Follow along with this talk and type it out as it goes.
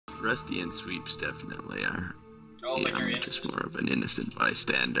Rusty and Sweeps definitely are. Oh, yeah, but you're I'm innocent. just more of an innocent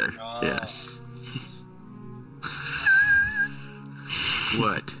bystander. Oh. Yes.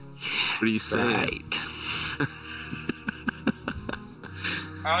 What? What are you saying? Right.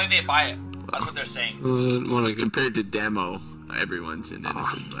 I don't think they buy it. That's what they're saying. Compared to Demo, everyone's an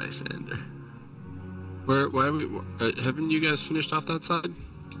innocent bystander. Haven't you guys finished off that side?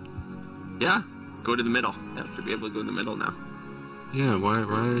 Yeah, go to the middle. Yeah, should be able to go to the middle now. Yeah, why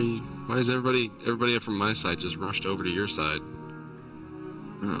is everybody from my side just rushed over to your side?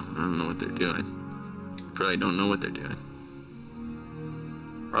 Oh, I don't know what they're doing. Probably don't know what they're doing.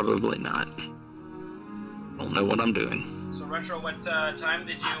 Probably not. Don't know what I'm doing. So, Retro, what time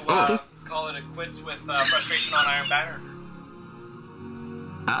did you call it a quits with frustration on Iron Banner?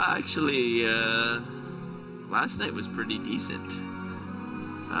 Actually, last night was pretty decent.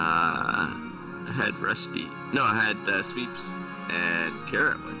 I had Sweeps and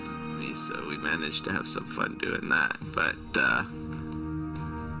Carrot with me, so we managed to have some fun doing that. But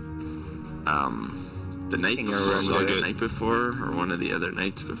the night before, or one of the other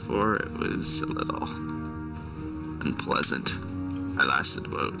nights before, it was a little unpleasant. I lasted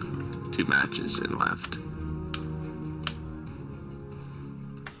about 2 matches and left.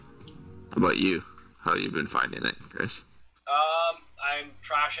 How about you? How you been finding it, Chris? I'm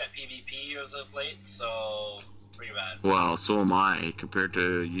trash at PvP as of late, so pretty bad. Well, so am I compared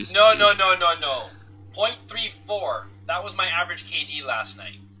to you. No. 0.34. That was my average KD last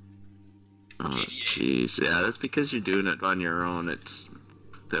night. Oh, jeez. Yeah, that's because you're doing it on your own. It's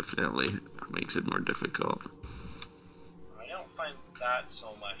definitely makes it more difficult. I don't find that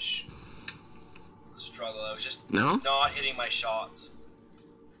so much a struggle. I was just not hitting my shots.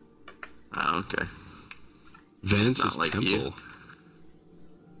 Oh, okay. Vance's like Temple. You.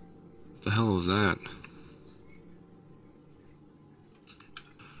 What the hell is that?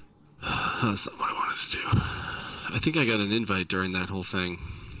 That's not what I wanted to do. I think I got an invite during that whole thing.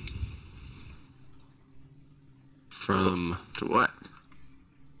 From... To what?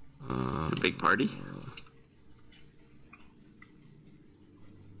 A big party?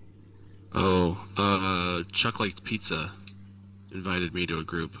 Chuck Likes Pizza invited me to a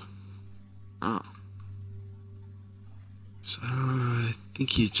group. Oh. So, I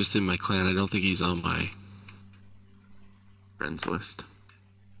think he's just in my clan. I don't think he's on my friends list.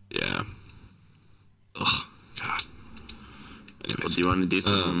 Yeah. Ugh, God. Anyways, well, do you want to do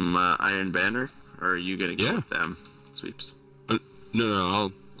some Iron Banner, or are you gonna go with them, Sweeps?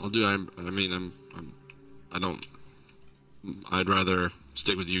 No. I'll do. I'd rather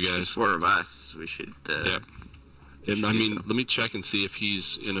stick with you guys. There's 4 of us. We should. Yeah. And, let me check and see if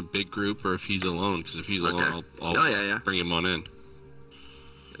he's in a big group or if he's alone. Because if he's alone, I'll bring him on in.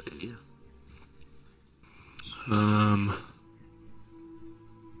 Good idea.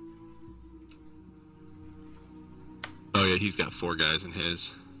 Oh yeah, he's got 4 guys in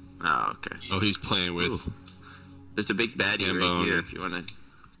his. Oh, okay. Oh, he's playing with. Ooh. There's a big baddie right here. If you want to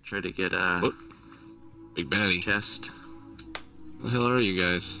try to get a big baddie chest. Where the hell are you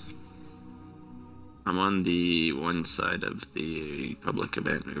guys? I'm on the one side of the public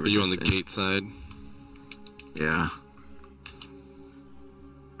event. Are you on the gate side? Yeah.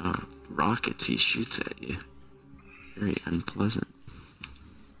 Rockets he shoots at you. Very unpleasant.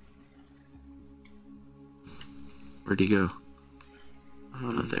 Where'd he go?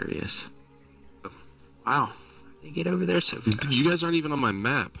 Oh, there he is. Wow. They get over there so fast. You guys aren't even on my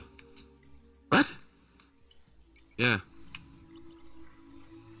map. What? Yeah.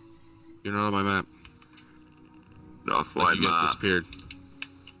 You're not on my map. Off like you guys disappeared.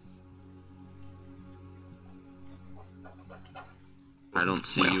 I don't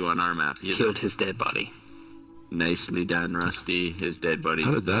see you on our map either. Killed his dead body. Nicely done, Rusty. His dead body.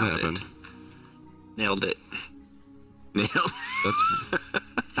 How did that happen? Nailed it. Nailed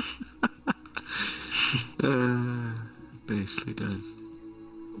it. Nicely done.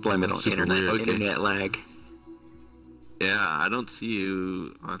 Blame it on internet lag. Yeah, I don't see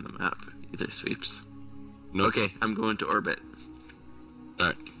you on the map either, Sweeps. Nope. Okay, I'm going to orbit.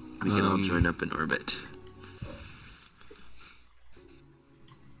 Alright. We can all join up in orbit.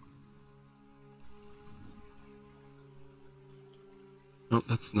 No,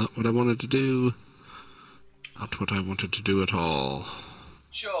 that's not what I wanted to do. Not what I wanted to do at all.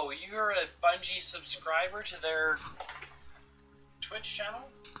 Joe, you're a Bungie subscriber to their Twitch channel?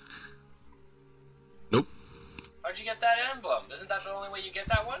 Nope. How'd you get that emblem? Isn't that the only way you get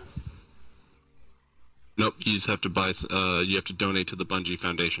that one? Nope, you just have to buy, you have to donate to the Bungie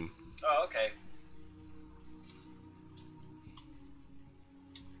Foundation. Oh, okay.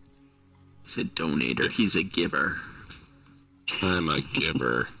 He's a donator, he's a giver. I'm a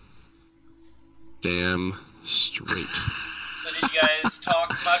giver. damn straight. So did you guys talk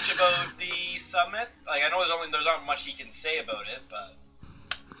much about the summit? Like, I know there's not much you can say about it, but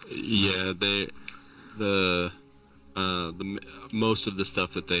yeah, the most of the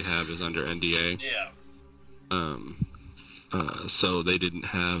stuff that they have is under NDA. Yeah. So they didn't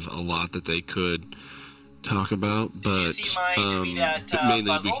have a lot that they could talk about. But did you see my tweet at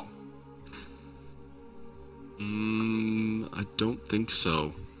Fuzzle? I don't think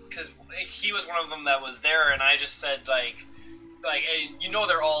so. Because he was one of them that was there, and I just said like, you know,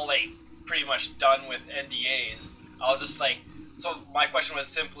 they're all like pretty much done with NDAs. I was just like, so my question was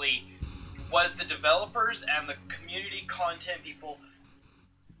simply, was the developers and the community content people,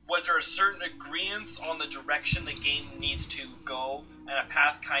 was there a certain agreement on the direction the game needs to go and a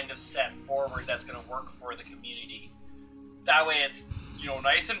path kind of set forward that's going to work for the community? That way it's, you know,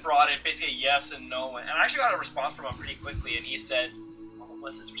 nice and broad, and basically yes and no. And I actually got a response from him pretty quickly, and he said, well, what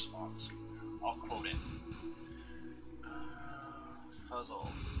was his response? I'll quote it. Puzzle.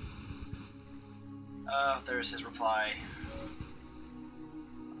 There's his reply.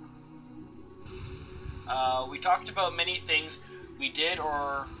 We talked about many things we did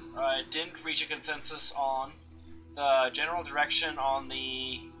or didn't reach a consensus on. The general direction on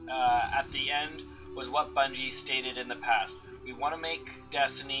the at the end was what Bungie stated in the past. We want to make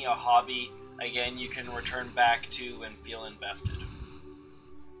Destiny a hobby again you can return back to and feel invested.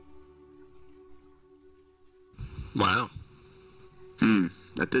 Wow.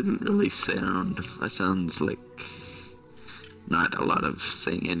 That didn't really sound... That sounds like not a lot of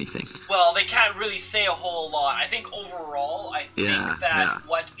saying anything. Well, they can't really say a whole lot. I think overall, I think that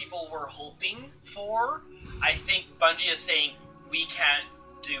what people were hoping for, I think Bungie is saying, we can't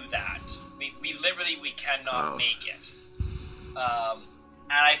do that. We literally, we cannot make it. And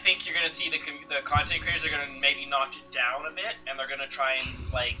I think you're going to see the content creators are going to maybe knock it down a bit, and they're going to try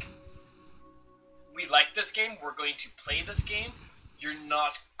and, like, we like this game, we're going to play this game. You're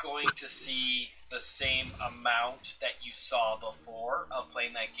not going to see the same amount that you saw before of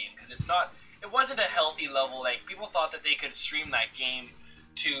playing that game, because it wasn't a healthy level. Like, people thought that they could stream that game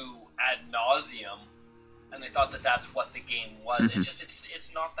to ad nauseum, and they thought that that's what the game was.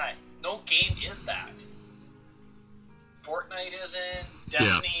 It's not that. No game is that. Fortnite isn't,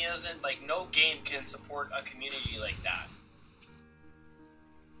 Destiny isn't, like, no game can support a community like that.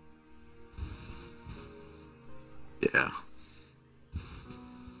 Yeah.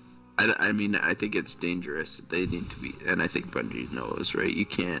 I mean, I think it's dangerous. They need to be, and I think Bungie knows, right? You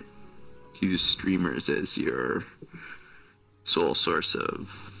can't use streamers as your sole source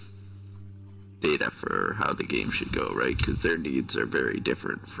of data for how the game should go, right? Because their needs are very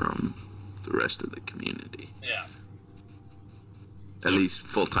different from the rest of the community. Yeah. At least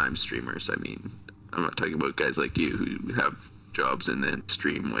full-time streamers. I mean, I'm not talking about guys like you who have jobs and then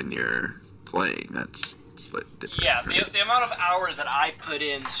stream when you're playing. That's different. Yeah, the amount of hours that I put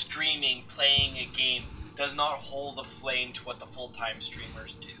in streaming, playing a game, does not hold a flame to what the full-time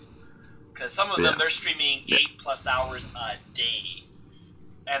streamers do. Because some of them, they're streaming 8+ hours a day.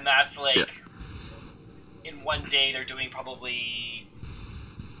 And that's like, in one day, they're doing probably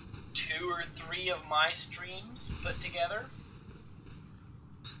 2 or 3 of my streams put together.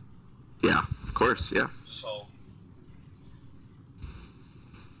 Yeah, of course, yeah. So...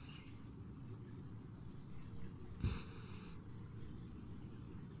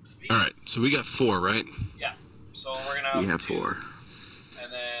 Alright, so we got 4, right? Yeah. So we're gonna have, we have 2. 4.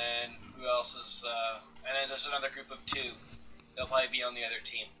 And then who else is and then there's another group of 2. They'll probably be on the other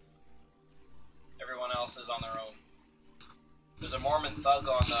team. Everyone else is on their own. There's a Mormon thug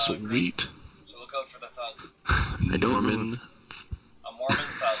on the Sweet. group, so look out for the thug. A Mormon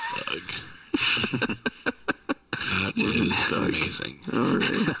thug. That is amazing.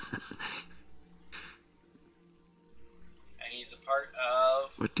 Alright. He's a part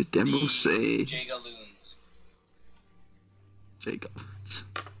of... What did Demo say? Jagaloons. Jagaloons.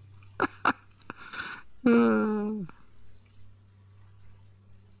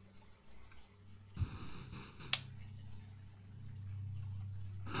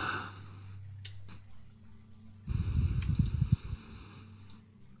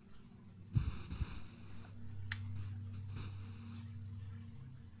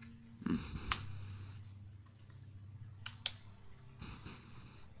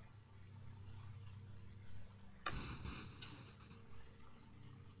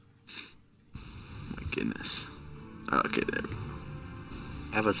 Goodness. Okay, there we go.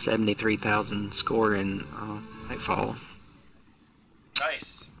 I have a 73,000 score in Nightfall.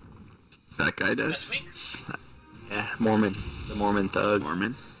 Nice. That guy does? This week? Yeah, Mormon. The Mormon thug.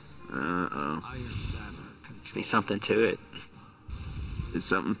 Mormon? Uh-oh. Be something to it. There's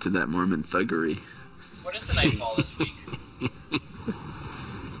something to that Mormon thuggery. What is the Nightfall this week?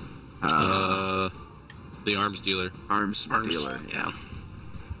 The arms dealer. Arms dealer, yeah.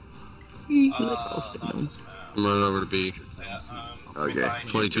 I'm running over to B. Yeah, okay.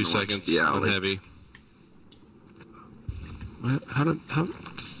 22 seconds. Yeah, on heavy. What the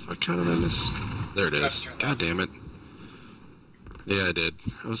fuck? How did I miss? There it is. God damn it. Yeah, I did.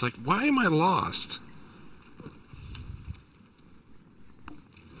 I was like, why am I lost?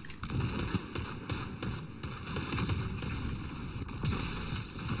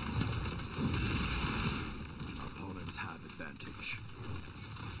 Opponents have advantage.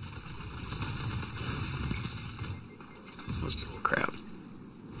 Crap.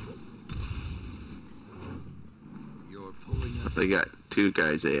 You're pulling up. They got 2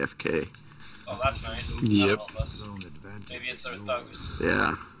 guys AFK. Oh, that's nice. Yep. Maybe it's their thugs.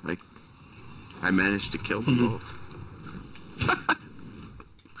 Yeah, like I managed to kill them both.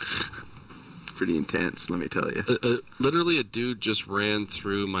 Pretty intense, let me tell you. Literally, a dude just ran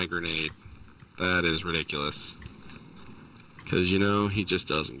through my grenade. That is ridiculous. Because, you know, he just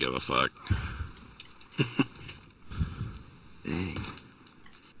doesn't give a fuck. Dang.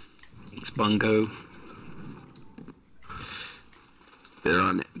 Thanks, Bungo.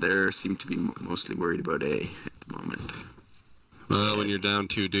 They seem to be mostly worried about A at the moment. Well, when you're down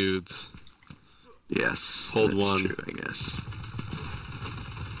 2 dudes. Yes. Hold that's 1. True, I guess.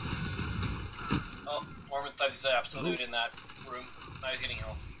 Oh, Mormon Thug's absolute in that room. Now he's getting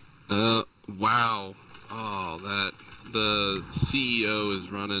help. Wow. Oh, the CEO is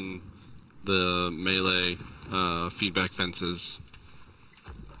running the melee feedback fences.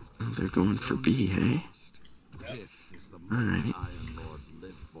 Oh, they're going for B, hey? This is the moment Iron Lords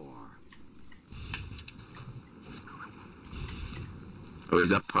live for. Oh,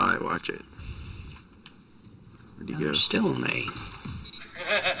 he's up high, watch it. Where'd he go? Still on A.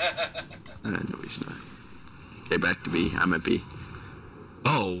 No, he's not. Okay, back to B. I'm at B.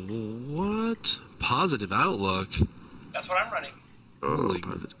 Oh, what? Positive outlook. That's what I'm running. Oh, Holy.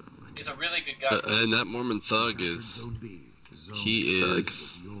 positive. It's a really good gun. And that Mormon thug is...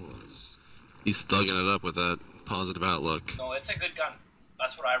 He's thugging it up with that positive outlook. No, it's a good gun.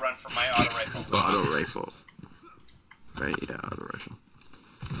 That's what I run for my auto rifle. Auto rifle. Right, yeah, auto rifle.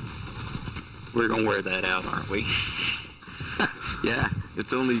 We're gonna wear that out, aren't we? Yeah,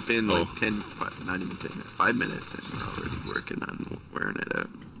 it's only been like 10, not even 10, 5 minutes and we're already working on wearing it out.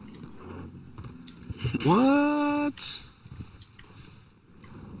 What?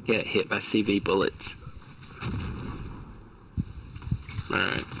 Get hit by CV bullets.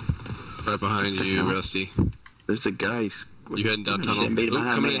 Alright. Right behind you, Rusty. There's a guy. You heading down tunnel? Beat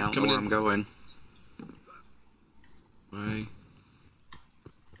behind me. I don't know where I'm going. Why?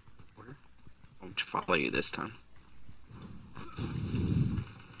 I'll follow you this time.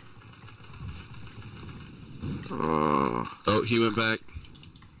 Oh, he went back.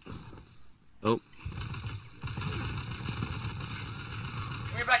 Oh.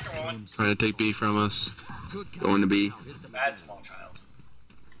 Come here back here, woman. Trying to take B from us. going to B. Bad small child.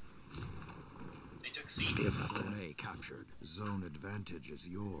 They took C. Zone A captured. Zone advantage is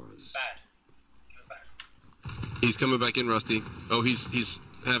yours. Bad. Give it back. He's coming back in, Rusty. Oh, he's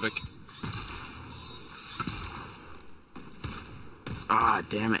Havoc. Ah,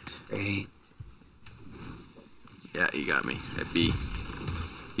 damn it. Great. Yeah, you got me at B.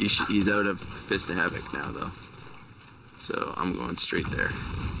 He's out of Fist of Havoc now, though. So I'm going straight there.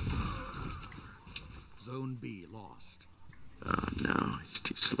 Zone B lost. Oh, no, he's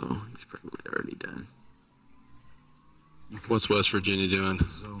too slow. He's probably already done. What's West Virginia doing?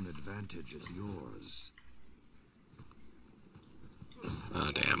 Zone advantage is yours.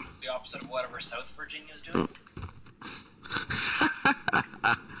 Oh, damn. The opposite of whatever South Virginia is doing.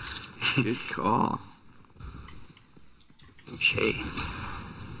 Good call. Okay.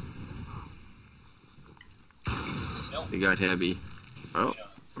 Nope. We got heavy. Oh, Yeah.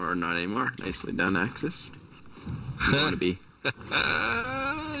 or not anymore. Nicely done, Axis. You want to be.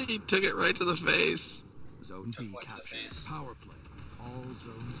 He took it right to the face. Zone B point to the captured. face. Power play. All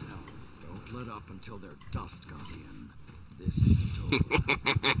zones held. Don't let up until their dust got in. This isn't over.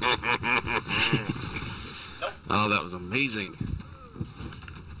 Oh, that was amazing.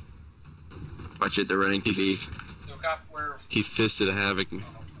 Watch it, they're running to B. Look up where. He fisted a Havoc.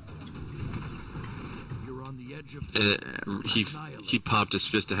 You're on the edge of He popped his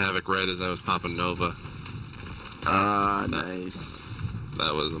Fist of Havoc right as I was popping Nova. Ah, nice.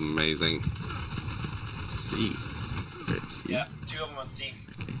 That was amazing. C. Let's see. Yeah, 2 of them on C.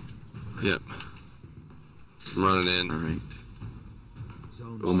 Okay. Yep. I'm running in. Alright.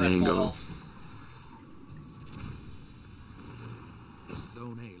 Zone Oh, mango.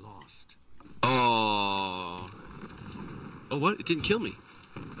 Zone A lost. Oh. Oh, what? It didn't kill me.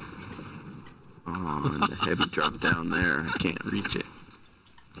 Oh, and the heavy dropped down there. I can't reach it.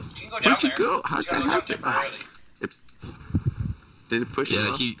 You can go down Where'd you there. go? How'd You that gotta go down happen? temporarily. Did it push you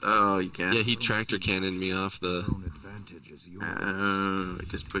off? Oh, you can't. Yeah, he tractor cannoned me off the... Zone advantage is yours. It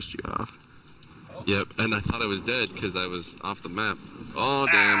just pushed you off. Yep, and I thought I was dead because I was off the map. Oh,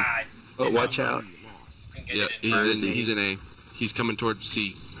 damn. Ah, But watch out. didn't get Yep, it in time. he's in A. He's coming towards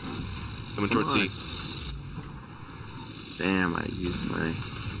C. Coming towards C. Damn, I used my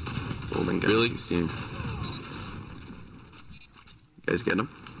golden gun. Really? Too soon. You guys get him?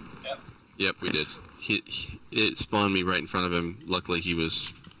 Yep. Yep, we did. It spawned me right in front of him. Luckily, he was...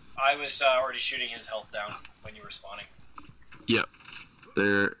 I was already shooting his health down when you were spawning. Yep.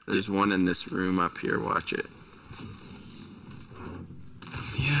 There's one in this room up here. Watch it.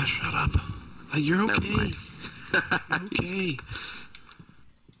 Yeah, shut up. You're Never okay. mind. You're okay.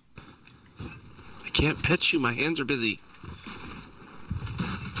 I can't pet you. My hands are busy.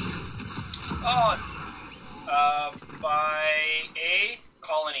 Oh, by A,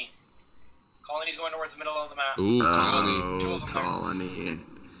 Colony. Colony's going towards the middle of the map. Ooh, Colony. Two of them there. Colony.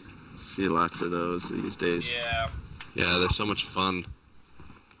 See lots of those these days. Yeah. Yeah, they're so much fun.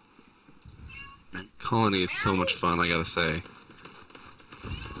 Colony is so much fun, I gotta say.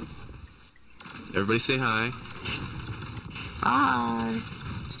 Everybody say hi. Hi.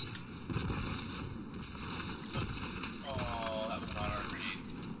 Oh, that was not our grenade.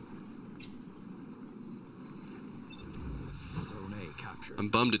 Zone A captured. I'm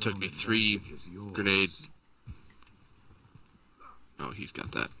bummed it took me Zone 3 advantage is yours. grenades. Oh, he's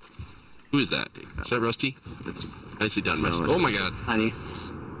got that. Who is that? Is that Rusty? It's Nicely done, Rusty. No, Oh my god. Honey.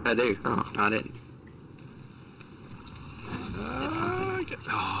 I do. Oh. I didn't.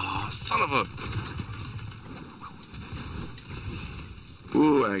 Oh, son of a...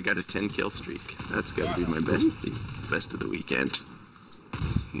 Ooh, I got a 10 kill streak. That's gotta be my best of the weekend.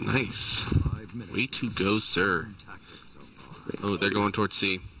 Nice. 5 minutes. Way to go, sir. Tactics so far. Oh, they're going towards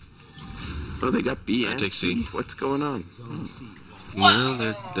C. Oh, they got B I and take C. C. What's going on? Zone C lost.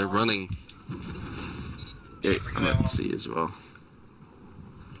 No, they're running. Yeah, I'm at C as well.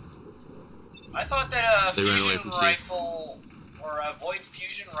 I thought that a They ran away fusion from C. rifle or a void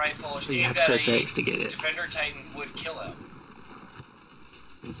fusion rifle You have aimed to at press a X to get it. Defender Titan would kill him.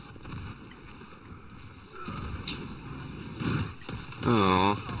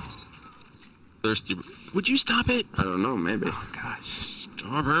 Oh. Thirsty. Would you stop it? I don't know, maybe. Oh, gosh.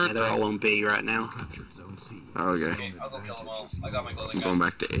 Stop Yeah, it. they're all on B right now. Captured Zone C. Okay. Okay, I'll go kill them all. I got my golden I'm going gun.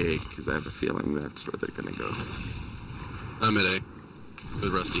 back to A because I have a feeling that's where they're gonna go. I'm at A.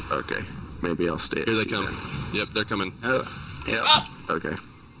 With Rusty. Okay. Maybe I'll stay at Here they C come. then. Yep, they're coming. Oh, yeah. Ah! Okay.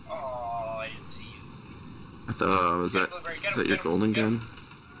 Oh, I didn't see you. I thought, was that your golden gun?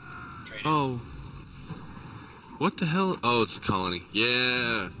 Traded. Oh. What the hell? Oh, it's a colony.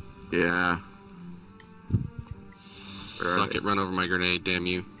 Yeah. Yeah. Suck it. Run over my grenade. Damn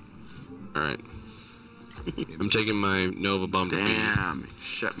you. Alright. I'm taking my Nova bomb to B. Damn.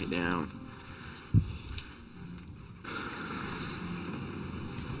 Shut me down.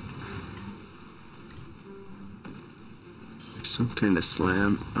 Some kind of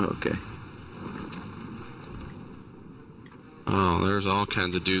slam. Oh, okay. Oh, there's all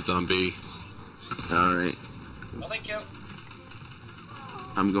kinds of dudes on B. Alright. Well, thank you.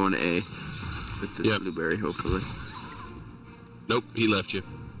 I'm going to A. With this Yep. blueberry, hopefully. Nope, he left you.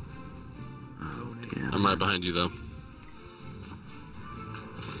 Zone A. Damn. I'm right behind you, though.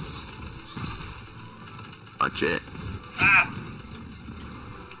 Watch it. Ah!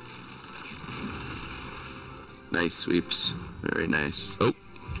 Nice sweeps. Very nice. Oh.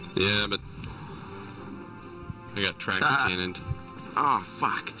 Yeah, but... I got tractor cannoned. Oh,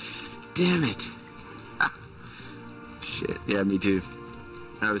 fuck. Damn it. Shit. Yeah, me too.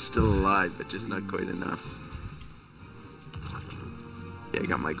 I was still alive, but just not quite enough. Yeah, I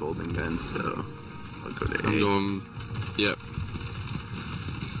got my golden gun, so I'll go to A. I'm going... Yep.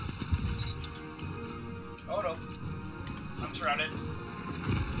 Oh no. I'm surrounded.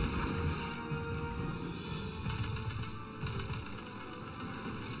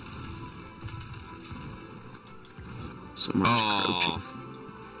 So much Oh. crouching.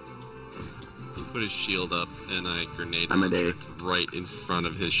 He put his shield up, and I grenade I'm at launched it right in front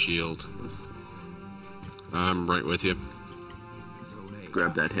of his shield. I'm right with you. Zone A.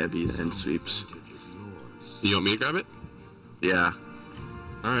 Grab that heavy and sweeps. Advantage is yours. You want me to grab it? Yeah,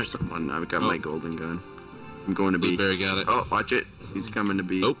 Alright. someone. I've got Oh. my golden gun. I'm going to B. Blueberry got it. Oh, watch it. He's coming to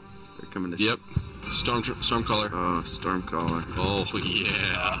B. Oh. They're coming to Yep. Stormcaller. Oh, Stormcaller. Oh,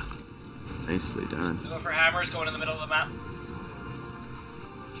 yeah. Nicely done. Go for hammers going in the middle of the map.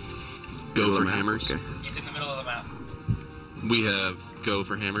 Go for hammers. Okay. He's in the middle of the map. We have go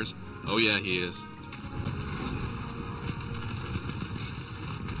for hammers. Oh yeah, he is.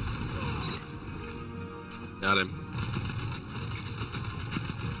 Got him.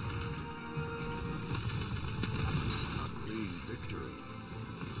 Clean victory.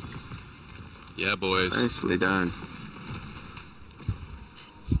 Yeah, boys. Nicely done.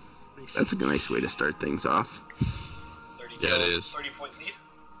 That's a nice way to start things off. 30 Yeah, it is. 30-point lead.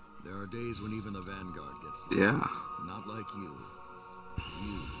 There are days when even the Vanguard gets slow. Yeah. Not like you.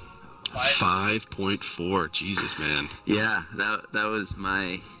 You have 5.4. Jesus, man. Yeah, that was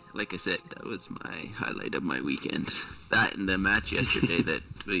my, like I said, that was my highlight of my weekend. That and the match yesterday that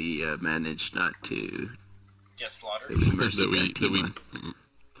we managed not to Get slaughtered. mercy that team on.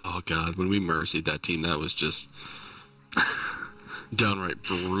 Oh god, when we mercied that team, that was just downright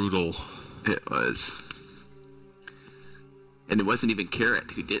brutal. It was. And it wasn't even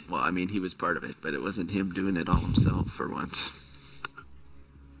Carrot who did, well, I mean, he was part of it, but it wasn't him doing it all himself for once.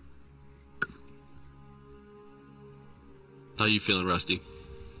 How you feeling, Rusty?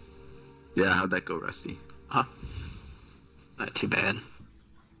 Yeah, how'd that go, Rusty? Huh? Not too bad.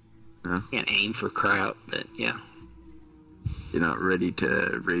 No? Can't aim for crap, but yeah. You're not ready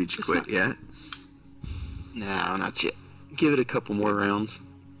to rage quit yet? No, not yet. Give it a couple more rounds.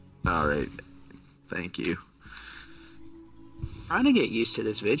 Alright. Thank you. Trying to get used to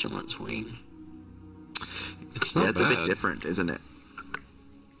this vigilance wing. It's not Yeah, it's bad. a bit different, isn't it?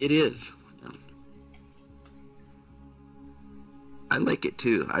 It is. I like it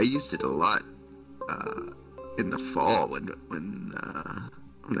too. I used it a lot in the fall when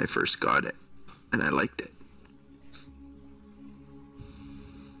I first got it, and I liked it.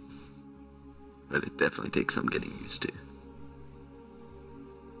 But it definitely takes some getting used to.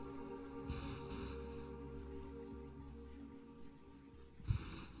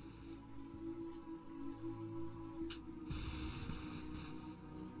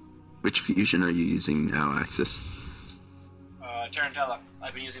 Which fusion are you using now, Axis? Tarantella.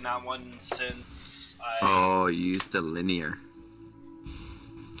 I've been using that one since I... Oh, you used the linear.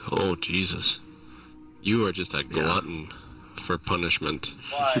 Oh, Jesus. You are just a glutton for punishment.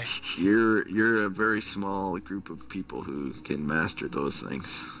 Why? You're a very small group of people who can master those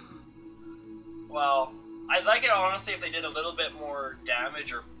things. Well, I'd like it honestly if they did a little bit more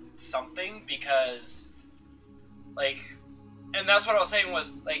damage or something, because, like, and that's what I was saying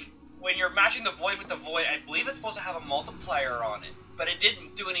was, like, when you're matching the Void with the Void, I believe it's supposed to have a multiplier on it, but it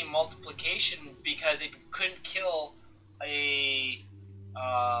didn't do any multiplication because it couldn't kill a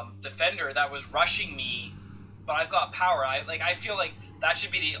defender that was rushing me, but I've got power. I feel like that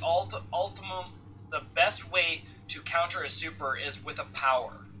should be the ultimate, the best way to counter a super is with a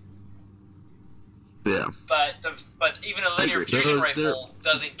power. Yeah. But even a linear fusion rifle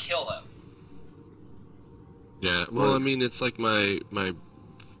doesn't kill him. Yeah, well, I mean, it's like my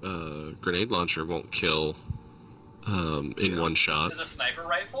grenade launcher won't kill in one shot. Is a sniper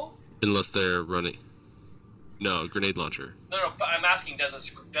rifle? Unless they're running. No, grenade launcher. No, but I'm asking, does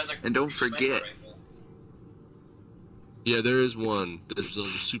a And don't sniper forget- rifle? Yeah, there is one. There's a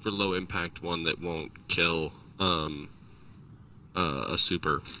super low impact one that won't kill a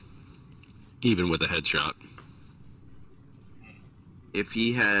super, even with a headshot. If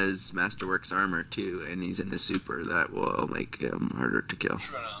he has Masterworks armor too, and he's in a super, that will make him harder to kill.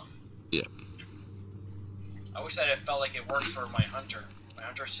 True enough. Yeah. I wish that it felt like it worked for my hunter. My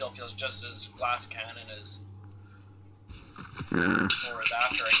hunter still feels just as glass cannon as or as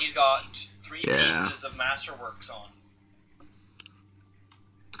after, and he's got 3 Yeah. pieces of Masterworks on.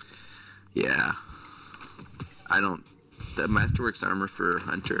 Yeah. The Masterworks armor for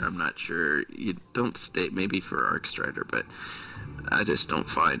Hunter, I'm not sure. You don't stay, maybe for Arcstrider, but I just don't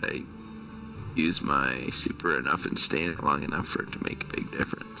find I use my super enough and stay in it long enough for it to make a big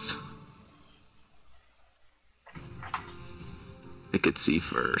difference. I could see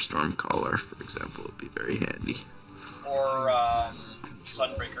for Stormcaller, for example, would be very handy. Or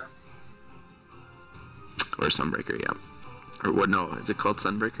Sunbreaker. Or Sunbreaker, yeah. Or what, no, is it called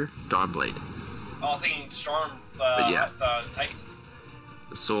Sunbreaker? Dawnblade. I was thinking Storm, yeah. the Titan.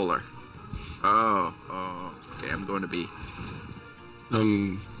 The Solar. Oh, okay, I'm going to B.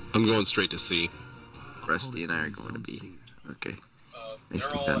 I'm going straight to C. Rusty and I are going to B. Okay. They're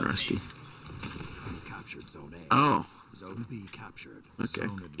Nicely all done, at Rusty. sea. Captured Zone A. Oh, Zone B captured. Okay.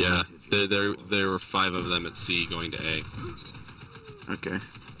 Zone Yeah, advantage. there were 5 of them at C going to A. okay.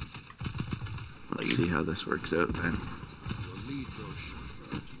 Let's see how this works out then. Your lead goes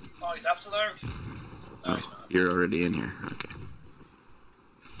short. Oh, he's absolute. No, he's Oh, not. you're already in here. Okay.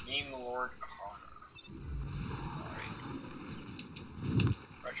 Mean Lord Connor. Alright.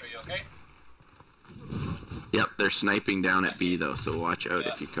 Retro, you okay? Yep, they're sniping down at B though, so watch out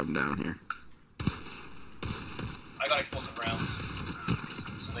if you come down here. I got explosive rounds,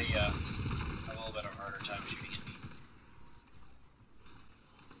 so they have a little bit of a harder time shooting at me.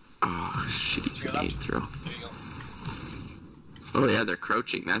 Oh, shitty grenade throw. There you go. Oh yeah, they're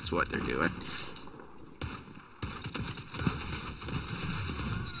crouching. That's what they're doing.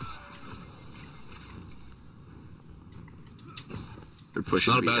 They're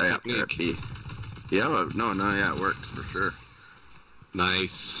pushing Not a B bad right up there at B. Yeah, no, yeah, it works for sure.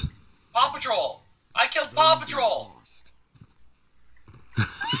 Nice. Paw Patrol! I killed Paw Patrol!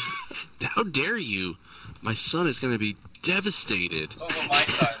 How dare you? My son is going to be devastated. So will my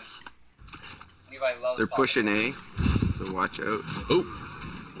son. Levi loves They're Paw pushing Patrol. A, so watch out.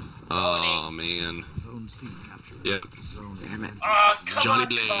 Oh, man. Zone C captured. Yep. Zone Damn it. Ah, come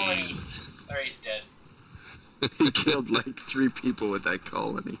Johnny on, Colony! Blaze. There, he's dead. He killed like 3 people with that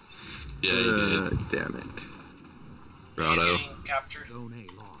colony. Yeah, he did. Damn it. He's Grotto. getting captured. Zone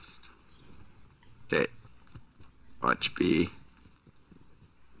A lost. Okay. Watch B.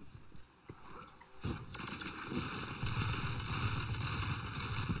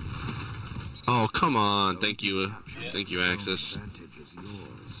 Oh, come on. Thank you. Thank you, Axis. Advantage is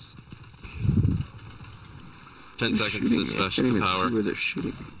yours. 10 seconds to I can't special even power. see where they're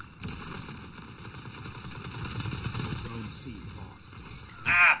shooting. Zone C lost.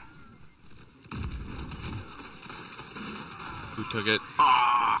 Ah! Who took it?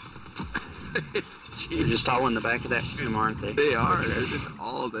 They're just all in the back of that room, aren't they? They are. They're just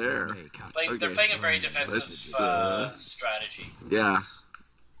all there. Zone A captured. Like, they're Okay, playing a very defensive let's, strategy. Yeah.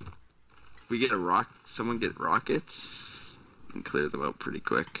 We get someone get rockets and clear them out pretty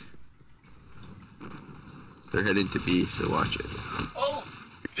quick. They're heading to B, so watch it. Oh!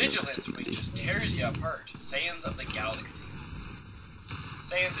 Vigilance Week just tears you apart. Saiyans of the Galaxy.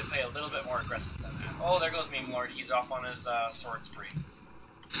 Saiyans would play a little bit more aggressive than that. Oh, there goes Meme Lord. He's off on his sword spree.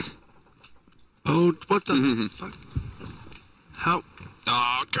 Oh, what the fuck? How?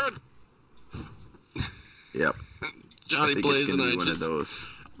 Oh, good. Yep. Johnny I think Blaze it's and gonna be I one of just those.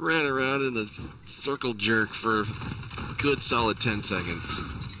 ran around in a circle jerk for a good solid 10 seconds.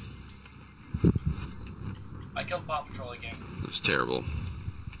 I killed Paw Patrol again. It was terrible.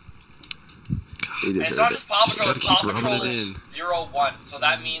 They And it's deserve not it. just Paw Patrol, it's Just Paw gotta keep Patrol rubbing it in. 01. So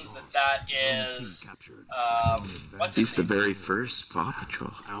that means that Zone is. C captured. What's He's his the name? very first Paw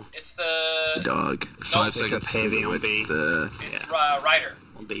Patrol. It's The the. dog. 5 Picked up seconds. heavy on With B. the It's Ryder.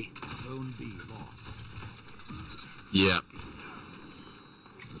 On B. Zone B lost. Yeah.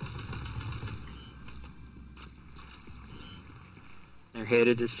 They're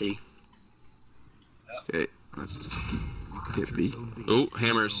headed to C. Okay, let's just hit B. Zone B. Oh,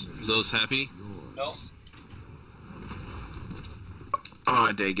 hammers. Is those happy? No?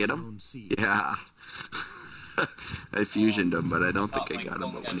 Oh, did I get him? Zone C. Yeah. I fusioned him, but I don't think Oh, I got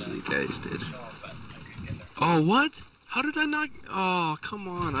him, but my one of you guys did. No, but I could get there. Oh, what? How did I not? Oh, come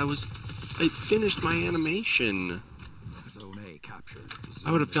on. I finished my animation. Zone A captured.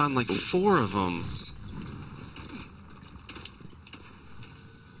 I would have gotten like 4 of them.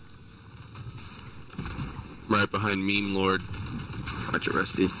 Right behind Meme Lord. Watch it,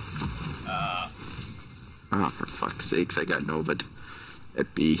 Rusty. Oh, for fuck's sakes, I got Novad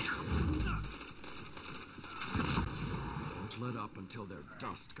at B. Don't let up until they're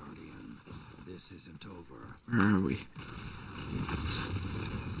dust, Guardian. This isn't over. Where are we?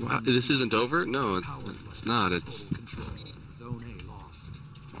 Wow, this isn't over? No, it's not. It's Full control. Zone A lost.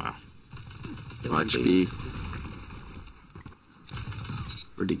 Wow. Watch B.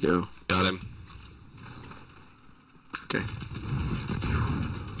 Where'd he go? got him. Okay.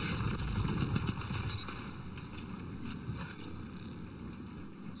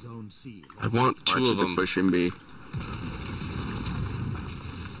 Zone C I lost. want Watch 2 of it to them. push in B.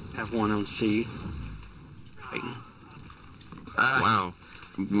 Have one on C. Fighting. Wow.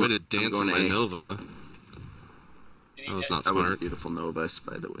 Way to I'm dance going on my A. Nova. Did he That was get- not That was a smart. beautiful Novus,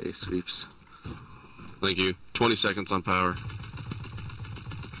 by the way, Sweeps. Thank you. 20 seconds on power.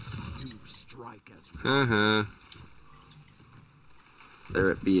 You strike as one. Uh-huh.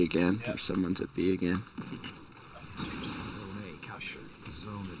 They're at B again, Yep. or someone's at B again. Zone A captured.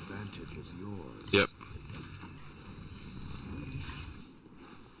 Zone advantage is yours. Yep.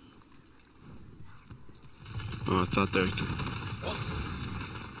 Oh, I thought there. A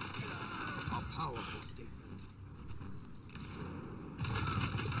powerful statement.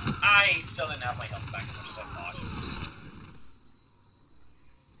 I still didn't have my health back as much as I thought.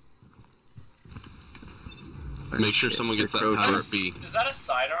 Make sure someone gets that They're power close. B. Is that a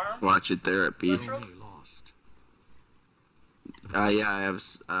sidearm? Watch it there at B. Retro? Zone A lost. Yeah, I have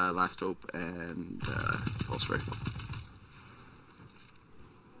Last Hope and Pulse Rifle.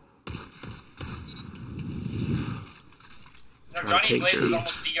 No, Johnny Blaze is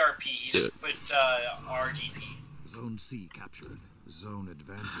almost DRP. He just put RDP. Zone C captured. Zone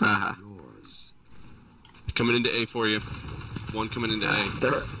advantage yours. Coming into A for you. One coming into A.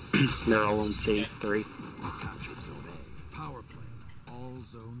 They're all on C. 3. Captured Zone A. Power play. All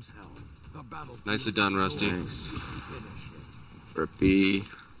zones held. The battle. Nicely done, Rusty. Nice. For B.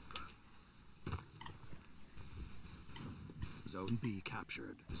 Zone B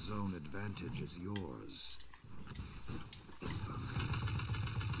captured. Zone advantage is yours.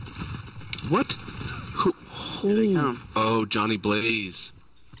 What? Oh, Johnny Blaze.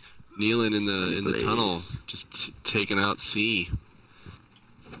 Kneeling in the tunnel. Just taking out C.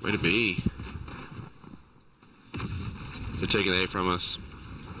 Way to be. They're taking A from us.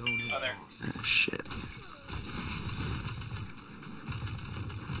 Oh, there. Oh, shit.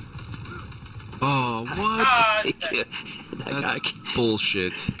 Oh, what? That guy. That's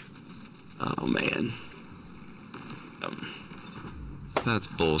bullshit. Oh, man. That's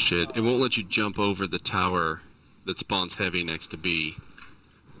bullshit. It won't let you jump over the tower that spawns heavy next to B.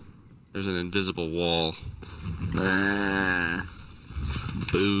 There's an invisible wall.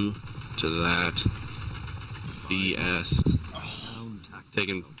 Boo to that. BS.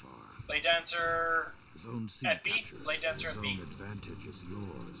 Taking. Blade Dancer Zone C at B. captured. Blade Dancer at B. Zone advantage is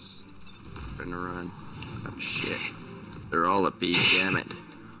yours. Trying to run. Oh, shit. They're all at B, damn it.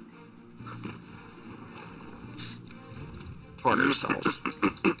 Tartar sauce.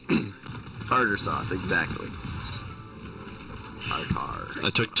 Tartar sauce, exactly. Tartar. I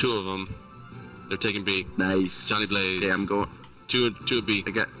took 2 of them. They're taking B. Nice. Johnny Blaze. Okay, I'm going. 2 at B.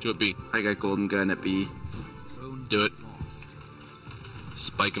 I got 2 at B. I got Golden Gun at B. Zone Do it. lost.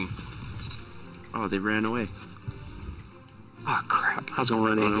 Spike him. Oh, they ran away. Oh, crap. I was going to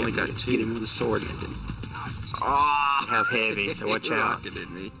run in I only and got get 2. him with a sword and it didn't Oh! have heavy, so watch out. Rocketed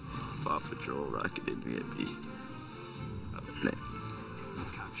me. Paw Patrol rocketed me at B.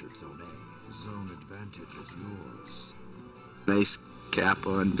 Captured Zone A. Zone advantage is yours. Nice cap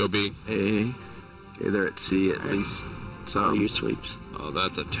on Go B. A. Okay, they're at C at least. Oh, Some. you sweeps. Oh,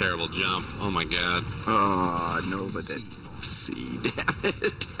 that's a terrible jump. Oh my god. Oh, no, but that C, damn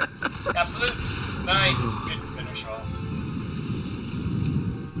it. Absolute. Nice. Good finish off.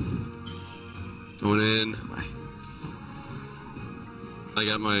 Going in. I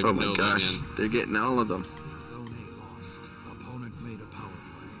got my Oh my Nova gosh, again. they're getting all of them. Zone A lost. Opponent made a power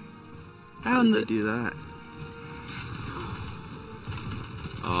play. How did they do that?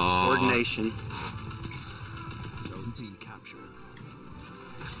 Oh. Coordination. Zone B captured.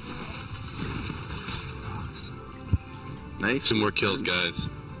 Nice. 2 more kills, guys.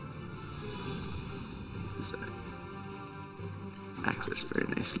 Is that? Access very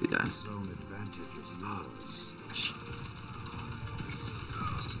nicely done. Zone advantage is yours.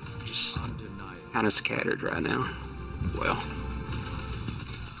 Just Undeniable. kind of scattered right now. Well,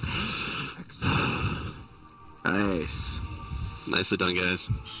 Excellent. Nice. Nicely done, guys.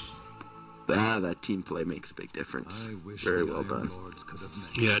 Ah, that team play makes a big difference. I wish Very the well Iron done. Lords could have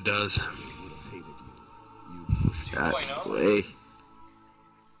met Yeah, it does. you. They would have hated you. You pushed That's 2.0. the way.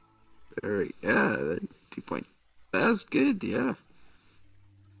 Very, yeah, 2 point. That's good, yeah.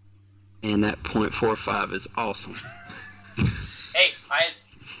 and that .45 is awesome. Hey, I had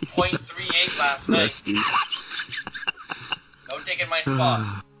 .38 last night. Rusty. No taking my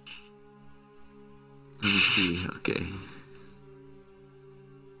spot. Let me see, okay.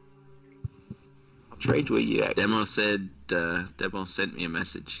 I'll trade with you. Actually. Demo said, Demo sent me a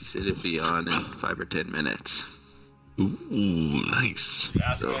message. She said it'd be on in 5 or 10 minutes. Ooh, nice.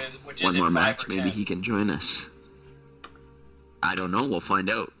 Ask So, which is one in more 5 match, or maybe 10. he can join us. I don't know, we'll find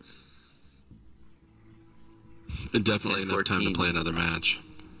out. Definitely enough time to 14. play another match.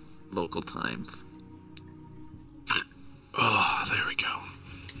 Local time. Oh, there we go.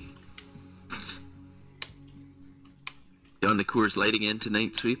 You on the Coors Light again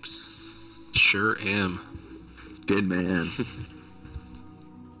tonight, Sweeps? Sure am. Good man.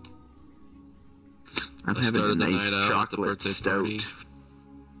 I'm I having a started the nice night out at the chocolate birthday stout. party.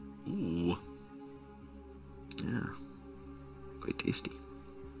 Ooh. Yeah. Quite tasty.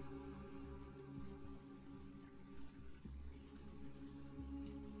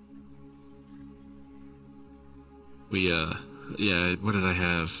 We, yeah, what did I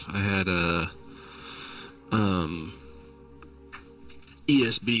have? I had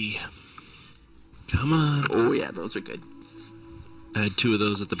ESB. Come on. Oh yeah, those are good. I had 2 of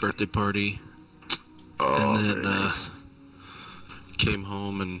those at the birthday party. Oh, And then, very nice. Came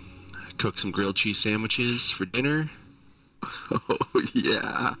home and cooked some grilled cheese sandwiches for dinner. Oh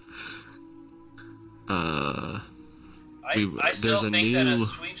yeah. I still think that a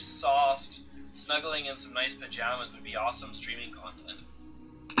sweep sauced snuggling in some nice pajamas would be awesome streaming content.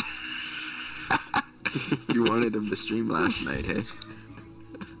 You wanted him to stream last night, hey?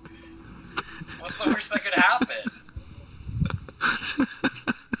 What's the worst that could happen?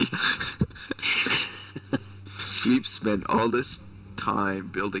 Sweep spent all this time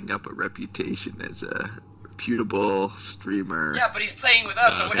building up a reputation as a reputable streamer. Yeah, but he's playing with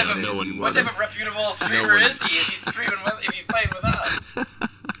us, so what type of reputable streamer is he if he's streaming if he's playing with us?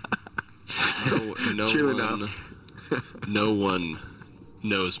 True enough. No one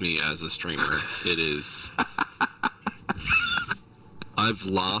knows me as a streamer. It is... I've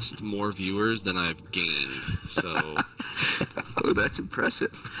lost more viewers than I've gained, so... Oh, that's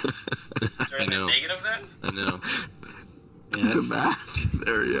impressive. Is there anything negative then? I know. Yeah, The math.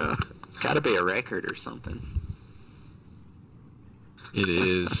 There, yeah. It's got to be a record or something. It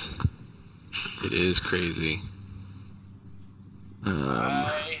is. It is crazy.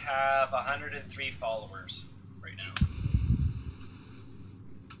 I have 103 followers right now.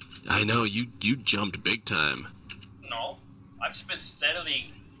 I know, you jumped big time. No, I've just been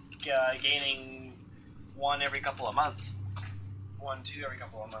steadily gaining one every couple of months. 1, 2 every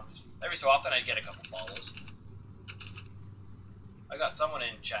couple of months. Every so often I'd get a couple follows. I got someone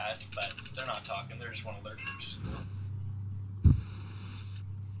in chat, but they're not talking, they just want to lurk, which is cool.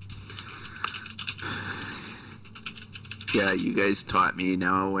 Yeah, you guys taught me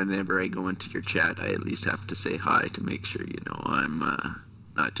now whenever I go into your chat, I at least have to say hi to make sure you know I'm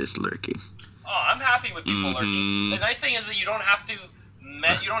not just lurking. Oh, I'm happy with people lurking. The nice thing is that you don't have to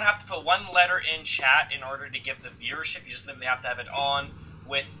put one letter in chat in order to give the viewership. You just simply have to have it on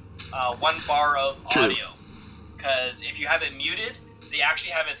with 1 bar of audio. Because if you have it muted, they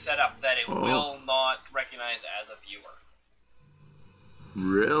actually have it set up that it will not recognize as a viewer.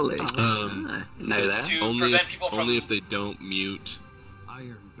 Really? Know that? To prevent people from... Only if they don't mute...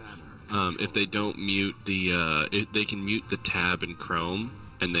 Iron Banner. if they don't mute the... they can mute the tab in Chrome,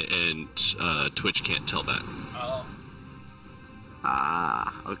 and Twitch can't tell that. Oh.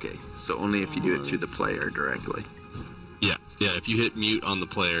 Ah, okay. So only if you do it through the player directly. Yeah, if you hit mute on the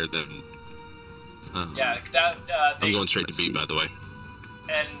player, then... yeah, I'm going straight to B, by the way.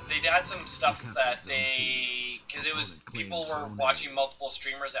 And they had some stuff that they... Because it was... People were watching multiple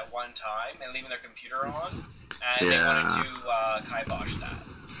streamers at one time and leaving their computer on. And they wanted to kibosh that.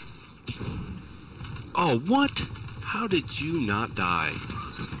 Oh, what? How did you not die?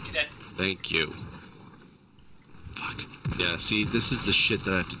 You did. Thank you. Fuck. Yeah, see, this is the shit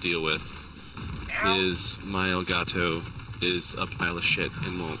that I have to deal with. Ow. Is my Elgato is a pile of shit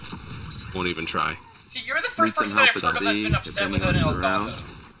and won't even try. See, you're the first person that I've heard of that's been upset with an Elgato.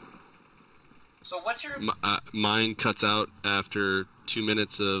 So what's your... Mine cuts out after 2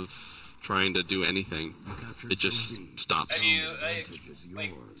 minutes of trying to do anything. It just stops. Have you... I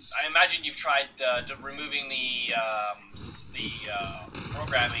imagine you've tried removing the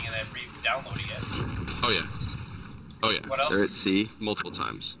programming and then re-downloading it. Oh, yeah. Oh, yeah. What else? They're at C. Multiple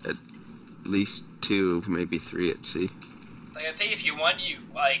times. At least 2, maybe 3 at C. Like, I'd say if you want,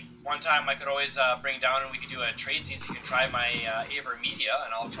 one time I could always bring down and we could do a trade season. You can try my Aver Media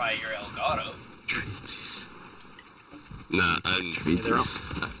and I'll try your Elgato. Trades. Nah, I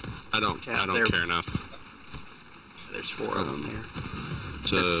don't care enough. There's 4 of them there.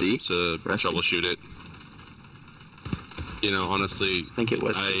 To troubleshoot it. You know, honestly, I think it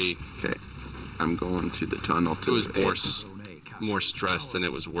was. Okay. I'm going to the tunnel to it was more stress than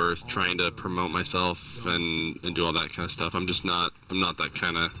it was worth trying to promote myself and do all that kind of stuff. I'm not that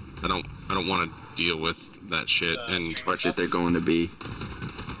kind of, I don't want to deal with that shit. And watch it, they're going to B.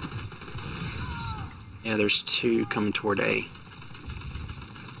 Yeah, there's 2 coming toward A.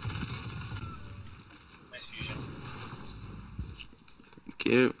 Nice fusion. Thank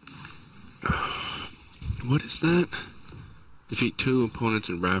you. What is that? Defeat 2 opponents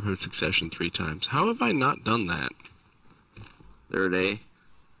in rapid succession 3 times. How have I not done that? They're at A.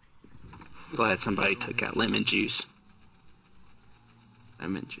 Glad somebody took out lemon juice.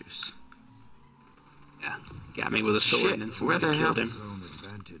 Lemon juice. Yeah, got me with a sword and where the hell? killed him. Zone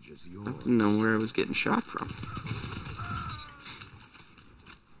advantage is yours. I didn't know where I was getting shot from.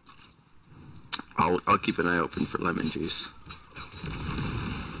 I'll keep an eye open for lemon juice.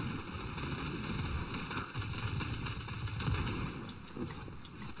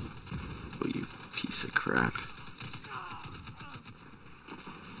 Oh, you piece of crap.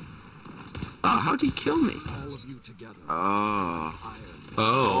 How'd he kill me? All of you together. Oh.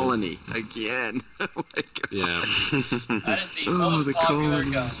 Oh. Colony. Again. Oh my God. Yeah. That is the most popular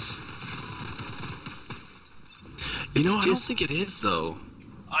gun. You know, I don't think it is though.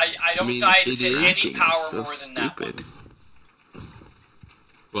 I don't die to any power more than that one.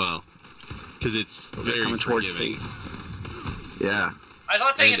 Well, because it's very forgiving. Yeah. I'm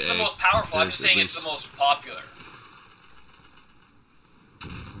not saying it's the most powerful, I'm just saying it's the most popular.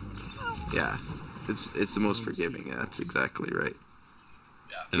 Yeah. It's the most forgiving, that's exactly right.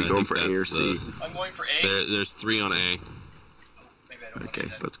 Yeah. Are you going for A or C? I'm going for A. There's 3 on A. Maybe I don't okay,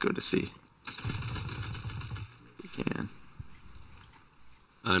 let's go to C. We can.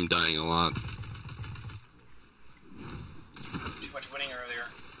 I'm dying a lot. Too much winning earlier.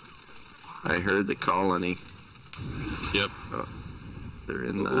 I heard the colony. Yep. Oh, they're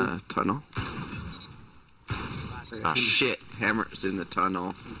in the tunnel. Oh shit, Hammer's in the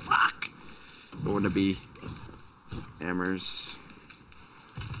tunnel. Fuck. Going to be Hammers.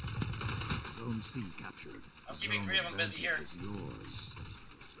 Zone C captured. I'm keeping 3 of them busy here.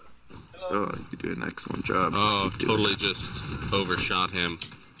 Oh, you do an excellent job. Oh, totally just overshot him.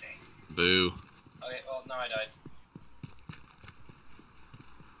 Dang. Boo. Okay, well, now I died.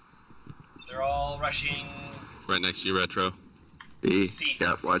 They're all rushing. Right next to you, Retro. B. C.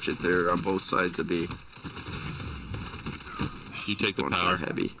 Yeah, watch it. They're on both sides of B. You take the Going power. for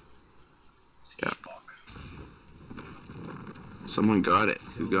heavy. Yeah. Someone got it.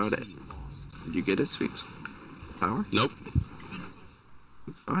 Who got it? Did you get it, Sweeps? Power? Nope.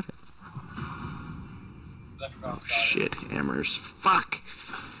 Who got it? Oh, shit, Hammers. Fuck!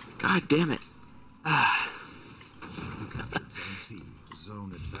 God damn it. I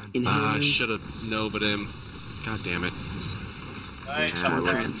should have noted him. God damn it. Nice. Yeah, I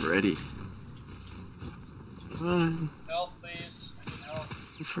wasn't ready. Health, please. I need health.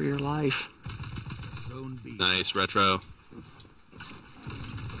 For your life. Nice, Retro.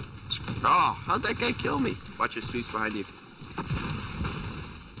 Oh, how'd that guy kill me? Watch your Sweeps behind you.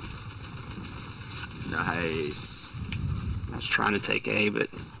 Nice. I was trying to take A, but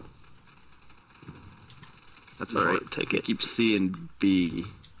that's alright. Take it. Keep C and B.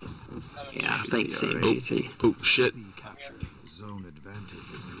 Yeah, I think C and B. Oh shit. Zone advantage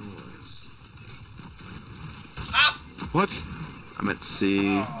is yours. Ah! What? I'm at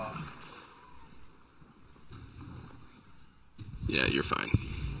C. Oh. Yeah, you're fine.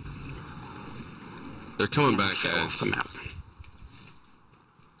 They're coming back, guys. Come out.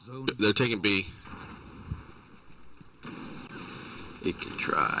 They're taking B. You can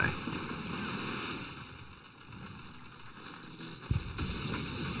try.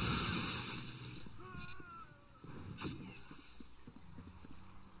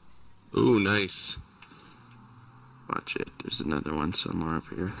 Ooh, nice. Watch it. There's another one somewhere up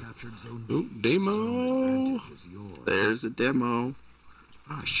here. Ooh, demo. There's a demo.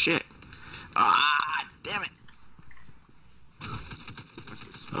 Oh shit. Ah, damn it. Must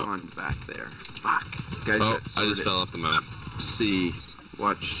have spawned back there. Fuck. Guys, Oh, I just fell off the map. C.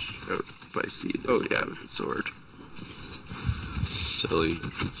 Watch out by C. Oh yeah, with the sword.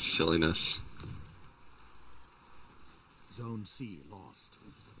 Silliness. Zone C lost.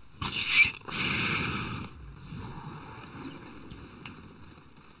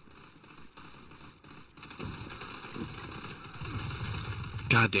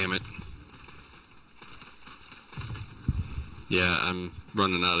 God damn it. Yeah, I'm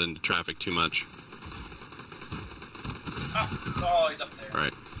running out into traffic too much. Oh, he's up there.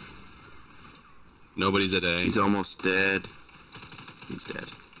 Right. Nobody's at A. He's almost dead. He's dead.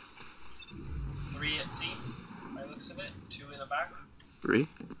 3 at C, by the looks of it. 2 in the back. 3?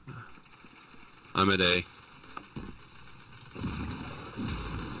 I'm at A.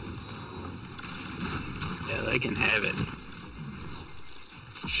 Yeah, they can have it.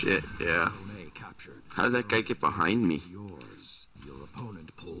 Shit, yeah. How did that guy get behind me? Yours. Your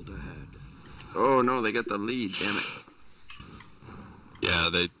opponent pulled ahead. Oh no, they got the lead, damn it. Yeah,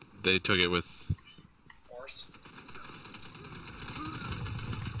 they took it with... Force.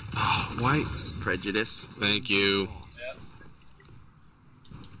 Oh, why? Prejudice. Thank you.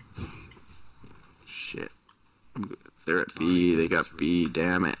 Yep. Shit. They're at B, they got B,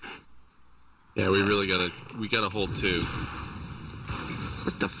 damn it. Yeah, we really gotta hold 2.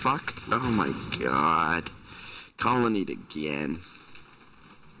 What the fuck? Oh my god. Colony again.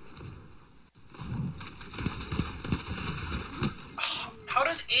 How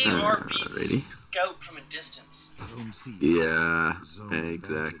does AR beat ready? Scout from a distance? Yeah,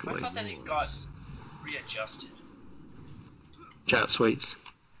 exactly. I thought that it got readjusted. Chat Sweeps.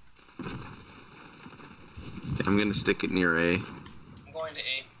 I'm gonna stick it near A. I'm going to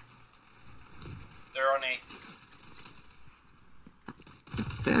A. They're on A.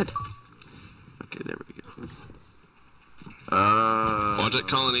 Dead. Okay, there we go. Project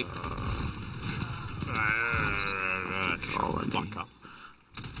Colony. Colony. Fuck up.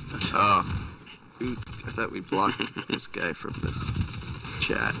 Oh. Dude, I thought we blocked this guy from this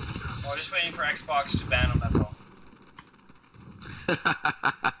chat. Well, just waiting for Xbox to ban him, that's all.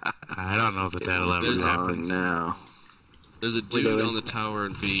 I don't know that that'll ever happen. Now. There's a dude on the tower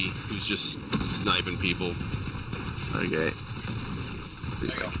in B who's just sniping people. Okay. There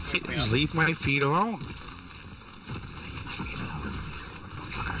you go. Just leave my feet alone.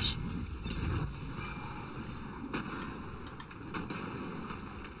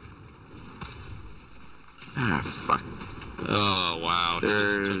 Ah, fuck. Oh, wow. He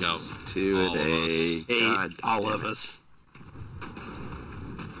just took out There's 2 and A. God, all of us.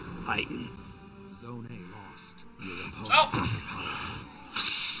 Fighting. Zone A lost. Your opponent Oh!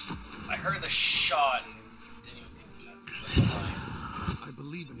 I heard the shot and didn't even think to line. I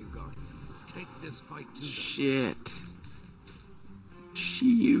believe in you, Guardian. Take this fight to them. Shit.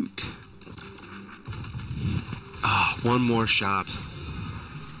 Shoot. Ah, one more shot.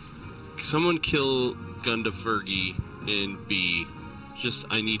 Someone kill Gunda Fergie in B. Just,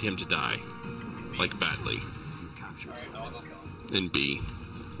 I need him to die. Like, badly. You captured Alright, Zone I'll go kill him. In B.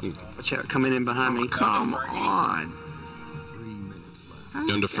 Watch out, coming in behind me. Come on. 3 minutes left.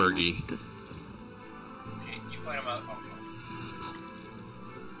 Gunda Fergie. Okay, you point him out. Okay.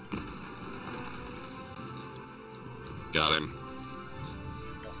 Got him.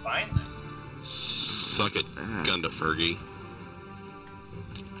 You'll find them. Suck it, Gunda Fergie.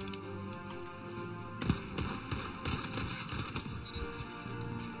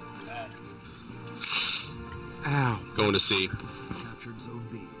 Bad. Ow. Going to C. Captured Zone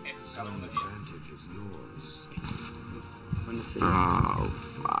B. Okay, got Zone him with you. advantage is yours. Let me see. Oh,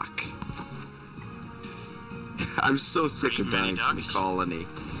 fuck. I'm so sick of dying from the colony.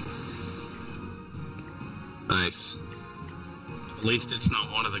 Nice. At least it's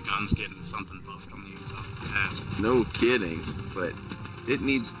not one of the guns getting something buffed on the ass. No kidding, but it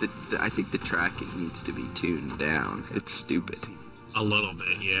needs I think the tracking needs to be tuned down. It's stupid. A little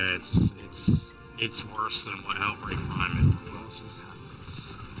bit, yeah. It's worse than what Outbreak Prime is.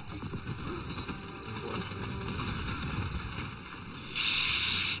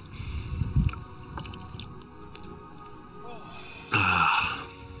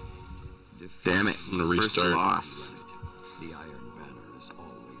 Damn it. I'm gonna restart. First loss. The Iron Banner is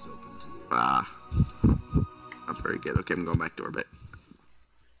always open to you. Ah. Not very good. Okay, I'm going back to orbit.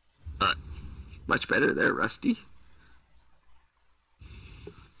 Alright. Much better there, Rusty.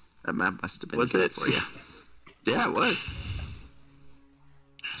 That map must have been Was good it? for you. Yeah, it was.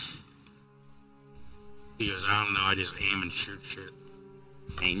 He goes, I don't know, I just aim and shoot shit.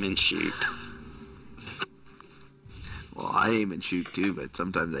 Aim and shoot. Well, I aim and shoot too, but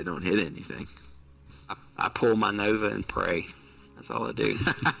sometimes I don't hit anything. I pull my Nova and pray. That's all I do.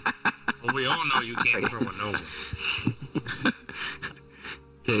 Well, we all know you can't throw a Nova.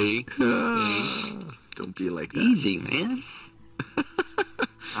 Hey. Don't be like that. Easy, man.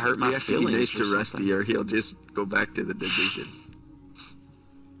 I hurt my You have to be feelings. nice or to something. Rusty or he'll just go back to the division.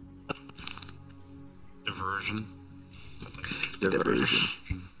 Diversion.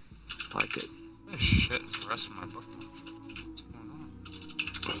 Diversion. Like it. Oh, shit, it's the rest of my book. What's going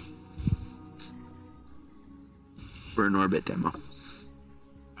on? We're in orbit demo.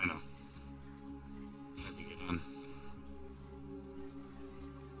 I know. Maybe get in.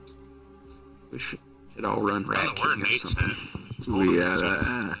 We should all run I Rat don't know where King or Nate's something. at. We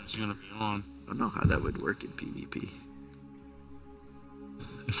He's gonna be on. I don't know how that would work in PvP.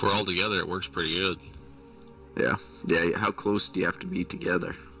 If we're all together, it works pretty good. Yeah. Yeah, how close do you have to be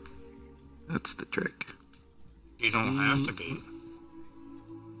together? That's the trick. You don't have to be.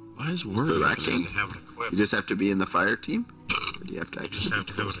 Why is For word? Rat You King? have it equipped. You just have to be in the fire team? Or do you have to just actually have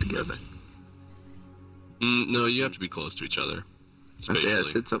be to do close it together? No, you have to be close to each other. Yeah, it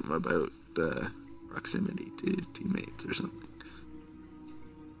Spatially. said something about proximity to teammates or something.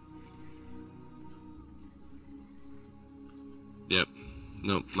 Yep.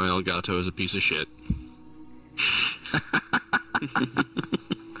 Nope, my Elgato is a piece of shit.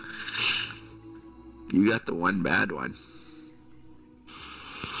 You got the one bad one.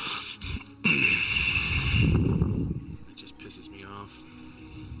 It just pisses me off.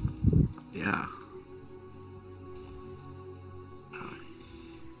 Yeah.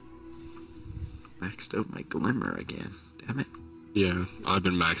 Maxed out my glimmer again. Damn it. Yeah, I've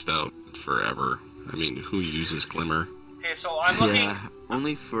been maxed out forever. I mean, who uses Glimmer? Okay, so I'm looking. Yeah,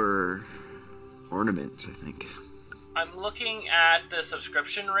 only for ornaments, I think. I'm looking at the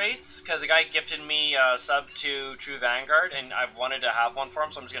subscription rates because a guy gifted me a sub to True Vanguard, and I've wanted to have one for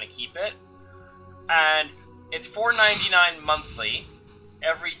him, so I'm just gonna keep it. And it's $4.99 monthly.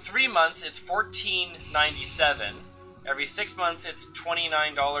 Every 3 months, it's $14.97. Every 6 months, it's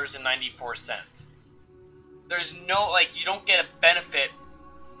 $29.94. There's no, like, you don't get a benefit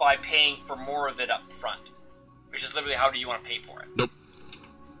by paying for more of it up front. Which is literally how do you want to pay for it. Nope.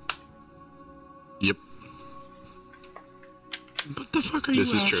 Yep. What the fuck are you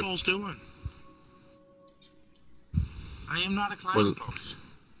assholes doing? I am not a client, folks.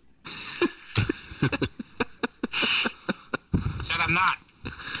 Said I'm not.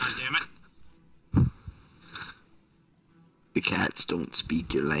 God damn it. The cats don't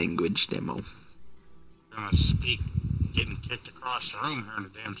speak your language, Demo. I'm gonna speak getting kicked across the room here in a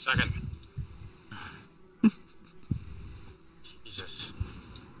damn second. Jesus.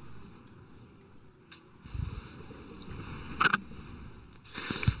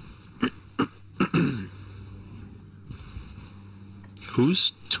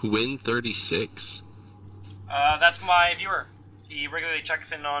 Who's Twin36? That's my viewer. He regularly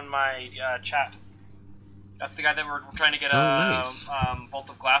checks in on my chat. That's the guy that we're trying to get nice. Vault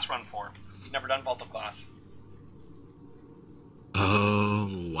of Glass run for. He's never done Vault of Glass.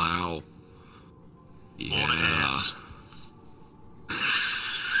 Oh, wow. Yeah.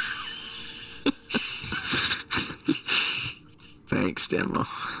 Thanks, Demo.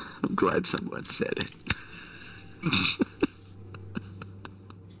 I'm glad someone said it.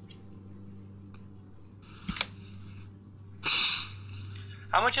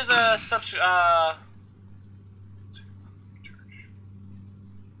 How much is a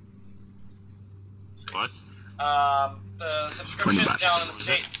What? The subscriptions down in the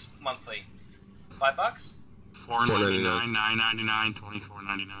States monthly? $5? $4.99, $9.99,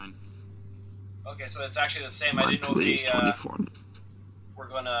 $24.99. Okay, so it's actually the same. I didn't know Monthly is they 24. were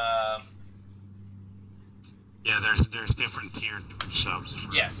gonna. Yeah, there's different tiered subs.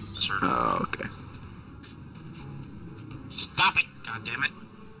 For Yes. certain. Oh, okay. Stop it! God damn it!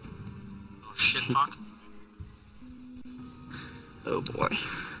 Oh shit, fuck. Oh boy.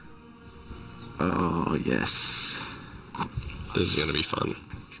 Oh yes. This is gonna be fun.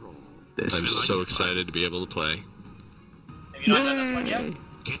 This I'm is so excited to be able to play. Have you not done this one yet?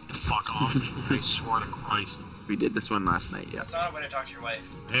 Get the fuck off me! I swear to Christ. We did this one last night. Yeah. That's not a way to talk to your wife.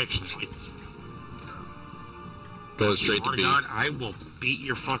 I actually hate this. Going straight Swear to B. God, I will beat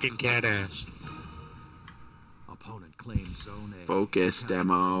your fucking cat ass. Opponent claims zone A. Focus,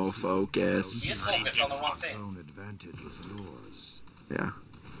 Demo. Focus. He is focused on the wrong thing. Zone advantage is yours. Yeah.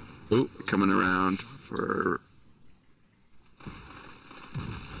 Ooh. Coming around for.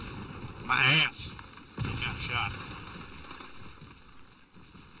 My ass. I got shot.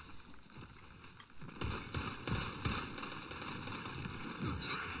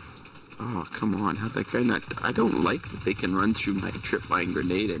 Oh, come on. How'd that guy not. I don't like that they can run through my tripwire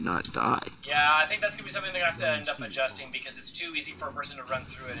grenade and not die. Yeah, I think that's gonna be something they're gonna have to end up adjusting because it's too easy for a person to run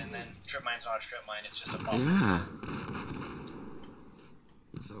through it, and then trip mine's not a trip mine. It's just a possible. Yeah.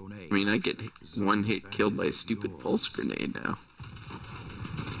 Zone A. I mean, I get one hit killed by a stupid pulse grenade now.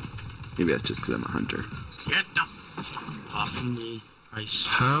 Maybe that's just because I'm a hunter. Get the fuck off of me. I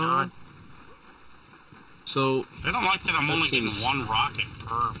swear to How? God. So, I don't like that I'm That only seems- getting one rocket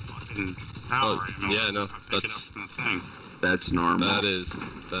per fucking hour. Oh, yeah, no, if I pick it that's- up in the thing. That's normal. that is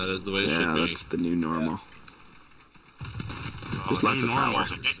the way it Yeah, should be. that's the new normal. Well, There's the lots new of normal power.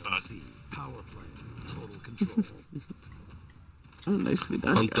 is a dick butt. Power play. Total control. Oh, nicely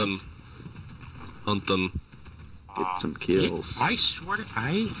done, Hunt guys. them. Hunt them. Get some kills. I swear to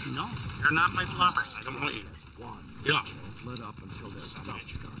no, you're not my flopper. I don't want you. One. Yeah. Don't let up until there's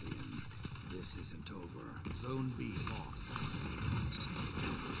dust guardian. This isn't over. Zone B lost.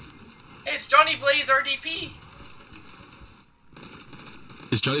 Hey, it's Johnny Blaze RDP.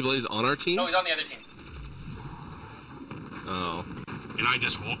 Is Johnny Blaze on our team? No, he's on the other team. Oh, And I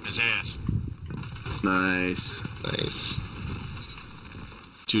just whooped his ass. Nice. nice.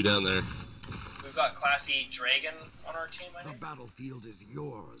 Two down there. We've got Classy Dragon on our team, I The think. battlefield is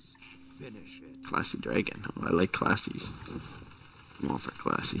yours. Finish it. Classy Dragon. Oh, I like classies. I'm all for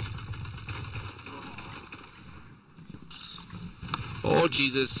classy. Oh,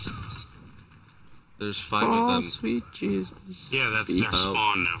 Jesus. There's 5 Oh, of them. sweet Jesus. Yeah, that's Beat their out.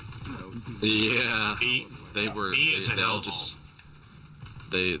 spawn now. Yeah. B, They were. B is a They all hellhole. just.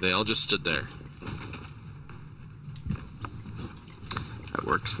 They all just stood there. That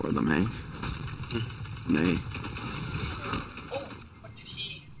works for them, eh? Nay. Oh, what did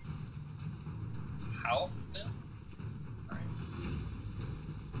he? How then? Alright.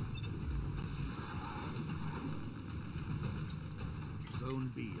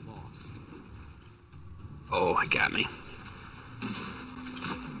 Zone B lost. Oh, I got me.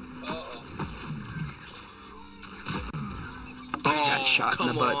 Uh-oh. Oh, Got shot in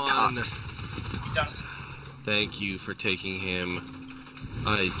the come butt. on. Tops. He's down. thank you for taking him.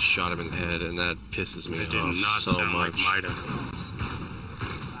 I shot him in the head, and that pisses me It did off not so sound much. like Mida.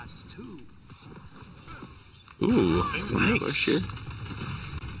 That's two. Ooh, Nice. nice.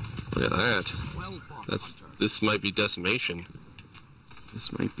 Look at that. Well fought, That's Hunter. this might be decimation.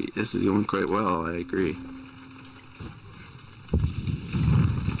 This is going quite well, I agree.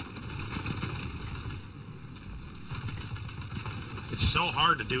 It's so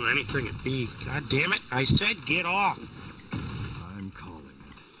hard to do anything at B. God damn it! I said get off. I'm calling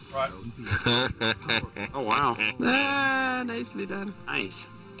it. Right. Don't be afraid. Oh wow, Ah, nicely done. nice.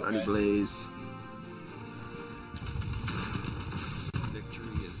 Johnny Nice. Blaze.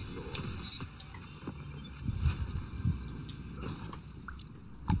 Victory is yours.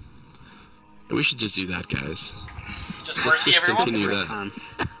 We should just do that, guys. Just mercy everyone. Continue that. Time.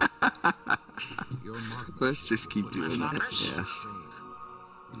 Your mark. Let's just keep doing that. Yeah.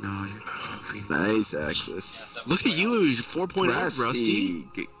 No, you're Nice, Axis. Yeah, so Look at you, 4.0, Rusty.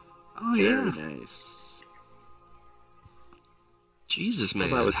 Oh Very yeah. nice. Jesus, I man.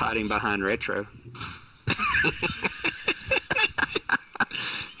 thought I was hiding behind retro.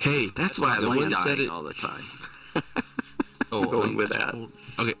 Hey, That's why I no like one said dying it. all the time. Oh, going with that.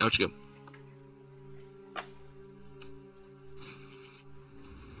 Okay, out you go.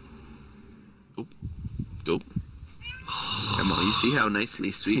 Go. Come on, you see how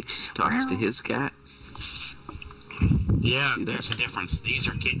nicely Sweeps talks to his cat? Yeah, See that? there's a difference. These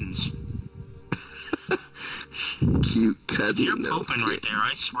are kittens. Cute, cuddly You're little pooping right kitten. there.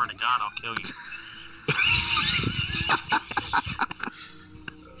 I swear to God, I'll kill you.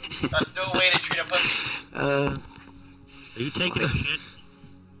 That's no way to treat a pussy. Are you taking a shit?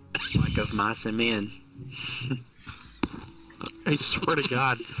 Like of mice and men. I swear to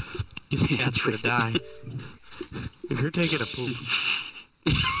God, this cat's gonna Twisted. die. If you're taking a poop.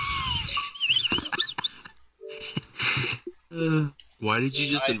 Why did you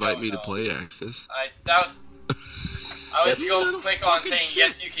just I invite don't me to know. play, Axis? I was Yes. go click on saying shit.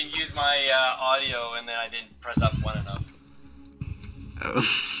 yes, you can use my audio, and then I didn't press up one enough. Oh.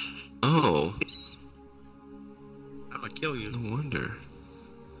 Oh, I'm gonna kill you. no wonder.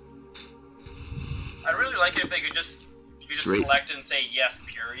 I'd really like it if they could just Great. select and say yes,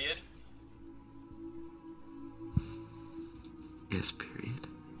 period. Yes, period.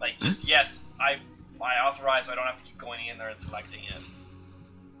 Like just yes, I authorize, so I don't have to keep going in there and selecting it.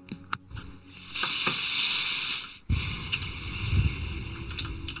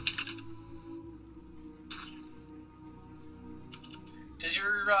 Does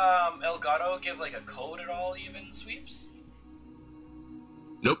your Elgato give like a code at all, even Sweeps?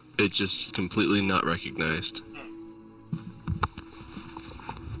 Nope, it just completely not recognized.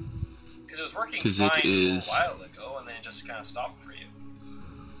 Because it was working 'Cause fine it is- a while ago, and then it just kind of stopped for you.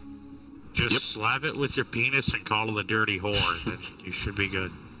 Just Yep. slap it with your penis and call it a dirty whore, and you should be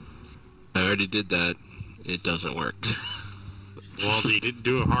good. I already did that. It doesn't work. Well, you didn't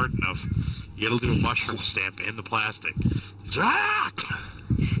do it hard enough. You gotta do a mushroom stamp in the plastic. Ah!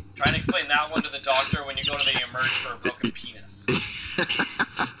 Try and explain that one to the doctor when you go to the emerge for a broken penis.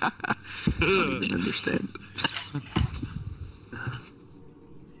 I don't even understand.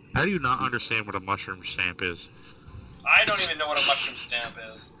 How do you not understand what a mushroom stamp is? I don't even know what a mushroom stamp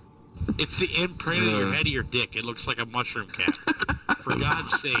is. It's the imprint of your head of your dick. It looks like a mushroom cap. For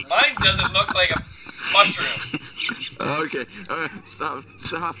God's sake. Mine doesn't look like a mushroom. Okay, alright, stop.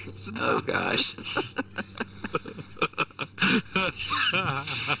 Oh gosh.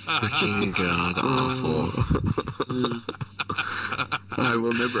 Fucking god awful. I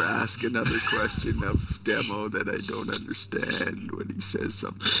will never ask another question of Demo that I don't understand when he says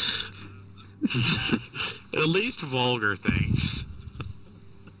something. At least vulgar things.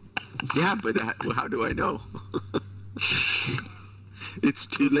 Yeah, but how do I know? It's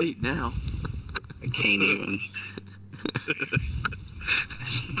too late now. I can't even.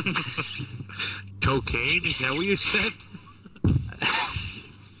 Cocaine? Is that what you said?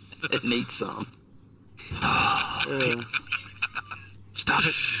 It needs some. Stop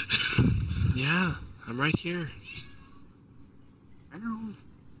it. Yeah, I'm right here.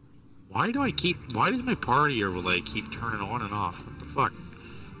 Why does my party overlay keep turning on and off? What the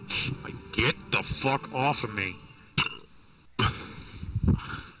fuck? Like, get the fuck off of me. I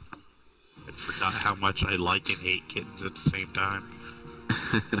forgot how much I like and hate kittens at the same time.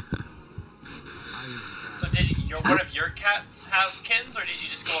 So did one of your cats have kittens, or did you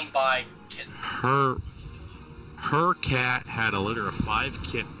just go and buy kittens? Her cat had a litter of 5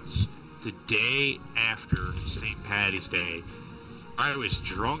 kittens the day after St. Patty's Day. I was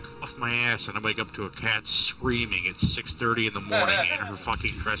drunk off my ass and I wake up to a cat screaming at 6:30 in the morning in her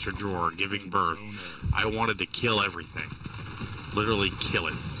fucking dresser drawer, giving birth. I wanted to kill everything. Literally kill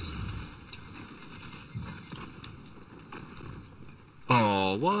it.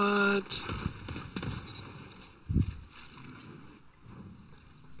 Oh, what?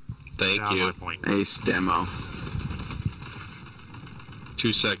 Thank Not you. my point. Ace demo.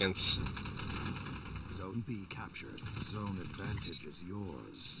 2 seconds. Zone B captured. Zone advantage is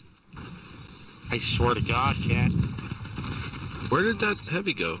yours. I swear to God, cat. Where did that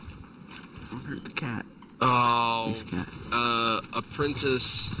heavy go? Don't hurt the cat. Oh, Nice cat. a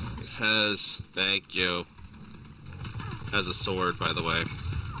princess has, thank you, has a sword, by the way.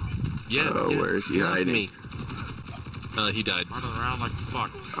 Yeah, Oh, yeah, where is he left hiding? me. He died. Running around like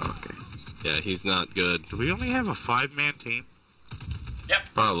fuck. Oh, okay. Yeah, he's not good. Do we only have a 5-man team? Yep.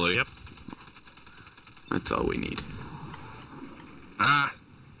 Probably. Yep. That's all we need. Ah,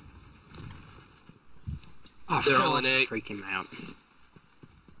 Oh, They're fell all off in A. freaking out.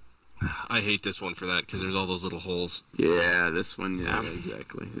 I hate this one for that, because there's all those little holes. Yeah, this one, yeah,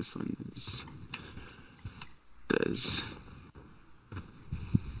 exactly. This one does.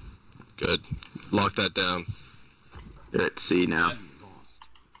 Good. Lock that down. They're at C now. Lost.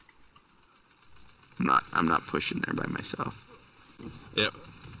 I'm not pushing there by myself. Yep.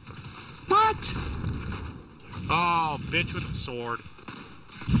 What? Oh, bitch with a sword.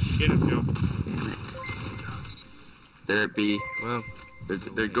 Get him, Joe. Damn it. They're at B. Well,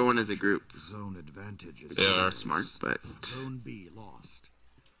 They're going as a group. Zone advantage is They are. yours. Smart, but Zone B lost.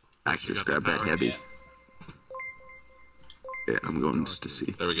 Access got grab the that power, heavy. Yeah, I'm going just to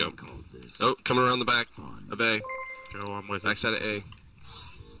see. there we go. Call this Oh, coming around the back fun. of A. Joe, I'm with you. Backside of A.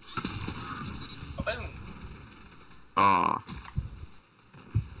 Oh, boom. Aw.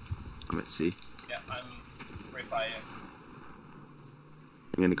 I'm at C. Yeah, I'm right by you.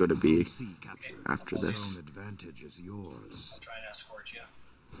 I'm gonna go to B C captured. after this. Zone advantage is yours. I'll try and escort you.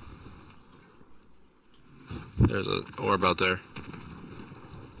 There's a orb out there.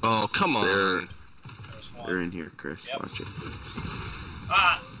 Oh, come on. They're There's they're one. in here, Chris. Yep. Watch it.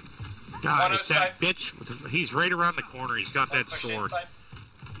 Ah! God, One it's that outside. bitch. He's right around the corner. He's got that Push sword. inside.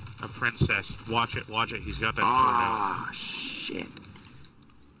 A princess. Watch it, watch it. He's got that Ah, shit.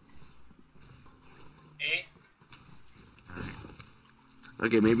 A.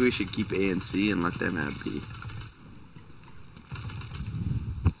 Okay, maybe we should keep A and C and let them have B.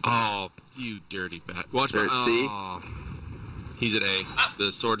 Oh, you dirty bat. Watch They're my. at C? Oh. He's at A.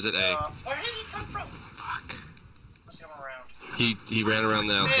 The sword's at A. Where did he come from? Fuck. What's he coming around? He ran around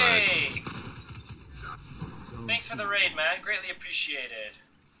the outside. Hey! Zone Thanks for C the raid, man. Greatly appreciated.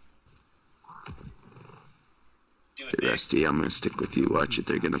 Do it, Hey, Nick. Rusty, I'm gonna stick with you. Watch it.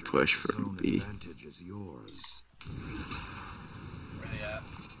 They're gonna push from Zone B. advantage is yours. Where they at?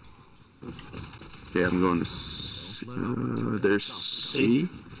 Okay, I'm going to C. There's C.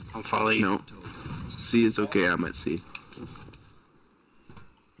 I'll follow you. No. C is okay. I'm at C.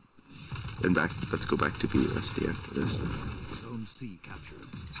 Then back. Let's go back to B, Rusty, after this. Zone C captured.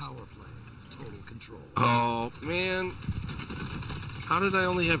 Power play. Total control. Oh, man. How did I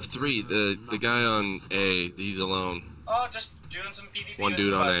only have 3? The guy on A, he's alone. Oh, just doing some PvP. One with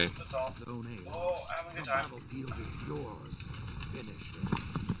dude some on buds, A. That's all. Zone A Oh, lost. having a good The time. battlefield is yours. Finish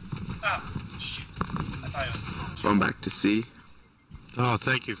it. Ah, shoot. I thought it was. Going back to C. Oh,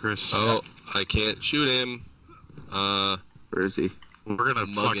 thank you, Chris. Oh, I can't shoot him. Where is he? We're gonna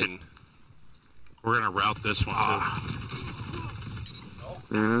Muggin. we're gonna route this one too.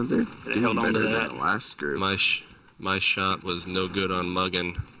 They're They doing held on to better than that. the last group. My shot was no good on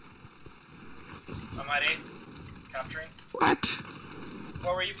Muggin. I'm at A. Capturing. What?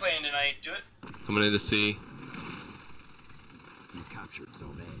 What were you playing tonight? Do it. Coming into C. You captured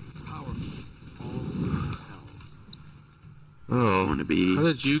Zone A. Power play. All zones held. I Oh. want to be. How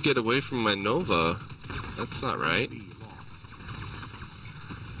did you get away from my Nova? That's not right. B lost.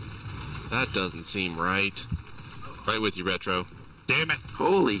 That doesn't seem right. Right with you, Retro. Damn it!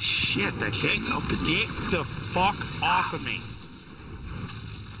 Holy shit! That can't help it. Get the fuck off of me!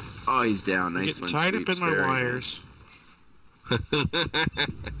 Oh, he's down. Nice Get one. tied up Sweeps. in my Very wires.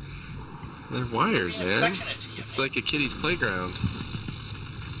 They're wires, Being man. affectionate to you. It's like a kiddi's playground.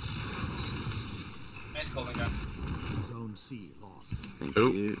 Nice golden gun. Zone C lost. Thank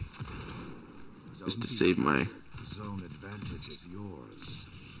Oh. you. Zone Just to B save my. Zone advantage is yours.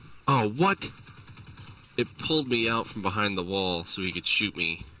 Oh, what? It pulled me out from behind the wall so he could shoot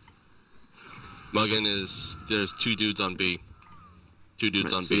me. Muggin is... There's 2 dudes on B. 2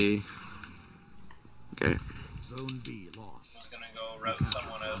 dudes on Let's B. see. Okay. Zone B lost. I was gonna go route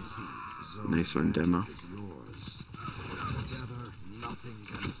someone out. Zone C. Zone Nice one, demo. advantage is yours. Together, you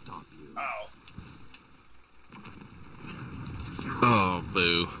Oh. Oh,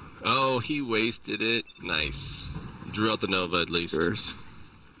 boo. Oh, he wasted it. Nice. Drew out the Nova at least. Verse.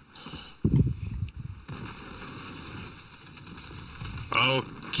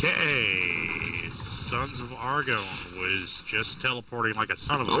 Okay. Sons of Argon was just teleporting like a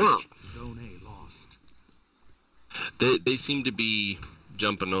son of a bitch. Zone A lost. They seem to be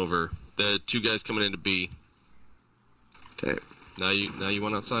jumping over. The two guys coming into B. Okay. Now you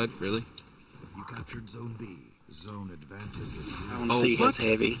went outside? Really? You captured Zone B. Zone advantage is I yours. don't see his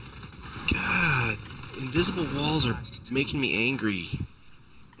heavy. God, invisible walls are making me angry.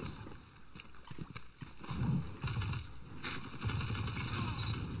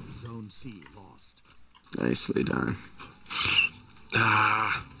 Zone C lost. Nicely done.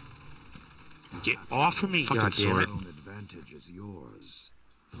 Ah, Get off of me, Fucking goddammit. sword. Zone advantage is yours.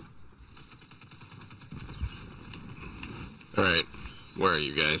 all right. Where are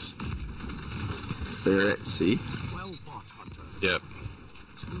you guys? They're at C. Well fought, Hunter. Yep.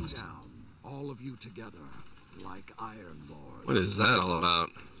 2 down. All of you together, like Iron Lords. What is that all about?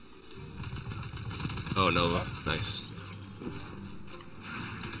 Oh, Nova. Nice.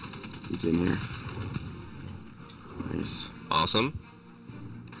 He's in here. Nice. Awesome.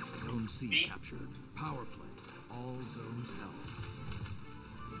 Zone C B. captured. Power play. All zones held.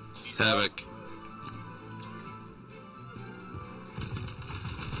 Havoc.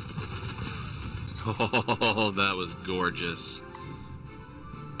 Oh, that was gorgeous.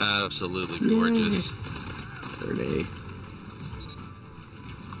 Absolutely gorgeous. Third A.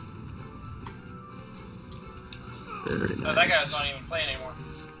 Very nice. Oh, that guy's not even playing anymore.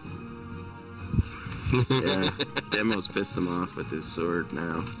 Yeah, Demo's pissed him off with his sword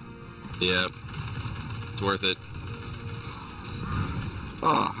now. Yep. It's worth it.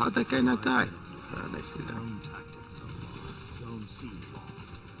 Oh, how'd that guy not die? Oh, nicely done. Zone tactics so far. Zone C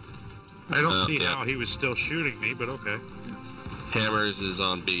lost. I don't see yeah. how he was still shooting me, but okay. Hammers is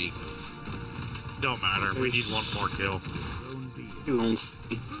on B. Don't matter. We need one more kill. Zone B. Who owns?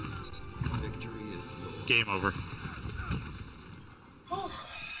 Victory is yours. Game over.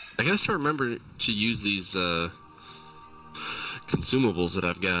 I gotta start remember to use these consumables that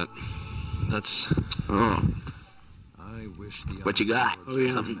I've got. That's Oh, I wish the what you got? Oh,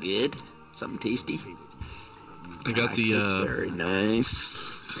 yeah. Something good? Something tasty? I got the Access, very nice.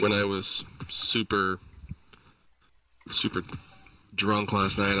 when I was super drunk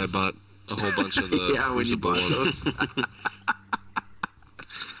last night. I bought a whole bunch of the Yeah, when you Crucible bought ones. those.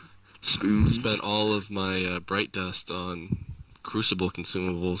 Spoons. Spent all of my Bright Dust on Crucible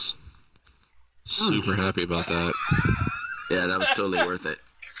consumables. Super happy about that. Yeah, that was totally worth it.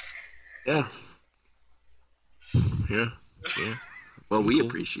 Yeah. Yeah, yeah, Well, we Cool.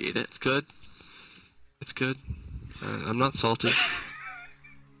 appreciate it. it's good. It's good. I'm not salty.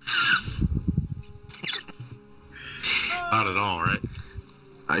 Not at all, right?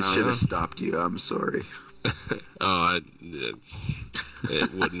 I should know. have stopped you. I'm sorry.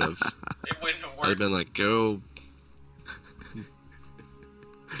 It wouldn't have. It wouldn't have I'd worked. have been like, go It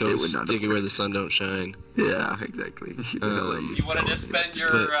would not have stick it where the worked. sun don't shine. Yeah, exactly. You know, like, You wanted to totally spend have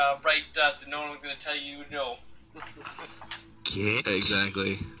your do it. right dust, and no one was going to tell you no. Get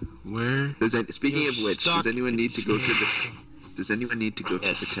Exactly. Where? Does any, speaking You're of which, stuck does anyone need to go to the? in- Does anyone need to go to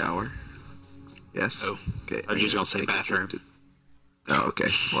Yes. the tower? Yes. Oh. Okay. I was just gonna say think I bathroom. talked to- Oh, okay.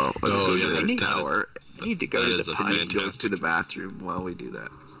 Well, let's Oh, go yeah, to that the is- tower. I need to go That to is the a pipe. And go to the bathroom while we do that.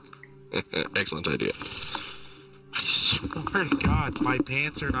 Excellent idea. I swear to God, my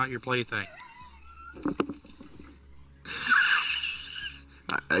pants are not your plaything.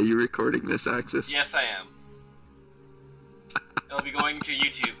 Are you recording this, Axis? Yes, I am. It'll be going to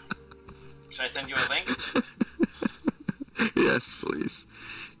YouTube. Should I send you a link? Yes, please.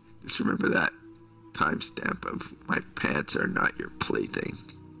 Just remember that timestamp of my pants are not your plaything.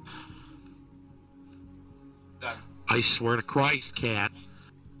 Done. I swear to Christ, cat.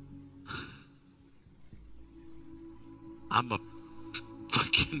 I'm a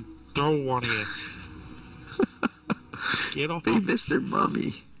fucking throw one in. Get off They my miss their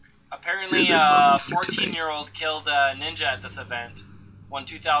mommy. Apparently, You're the a mummy for tonight. 14-year-old killed a ninja at this event. Won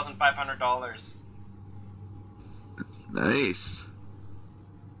 $2,500. Nice.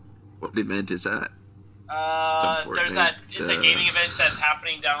 What event is that? Some There's Fortnite, that. It's a gaming event that's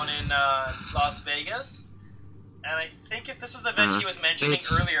happening down in Las Vegas. And I think if this was the event he was mentioning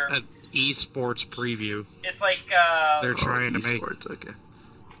It's earlier, an esports preview. it's like They're trying to make. esports, okay.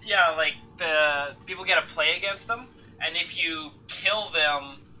 yeah, like the people get to play against them, and if you kill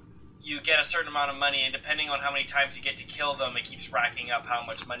them, you get a certain amount of money, and depending on how many times you get to kill them, it keeps racking up how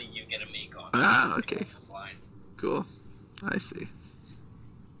much money you get to make on it. Ah, Something okay. along those lines. Cool. I see.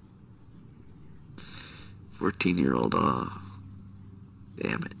 14-year-old.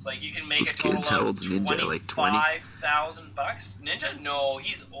 Damn it. It's like you can make Those a total kids, how of old's Ninja, like 20? $25,000. Ninja? No,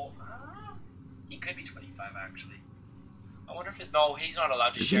 he's old. He could be 25 actually. I wonder if no, he's not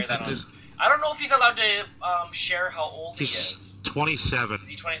allowed to share that on. I don't know if he's allowed to share how old he is. 27. Is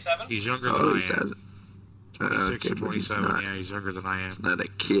he 27? He's younger than I am. 26 okay, or 27. Yeah, he's younger than I am. He's not a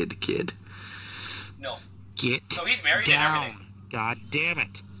kid. No. Get so he's married down. and everything. God damn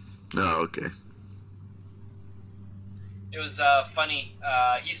it. Oh, okay. It was funny.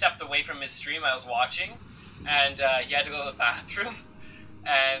 He stepped away from his stream I was watching, and he had to go to the bathroom,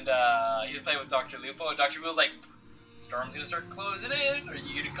 and he was playing with Dr. Lupo, and Dr. Lupo was like, Storm's gonna start closing in, are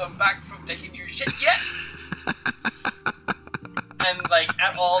you gonna come back from taking your shit yet? And, like,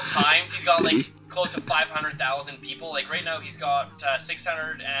 at all times, he's got, like, close to 500,000 people. Like, right now, he's got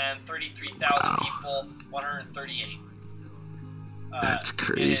 633,000 people, 138. That's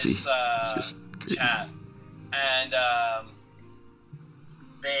crazy. In his, it's just crazy. chat. And,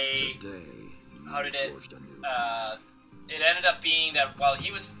 they... How did it... it ended up being that while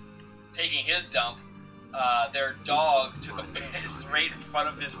he was taking his dump, their dog took a piss right in front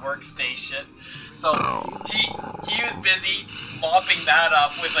of his workstation. So he was busy mopping that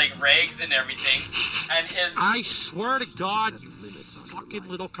up with like rags and everything. And his... I swear to God, you fucking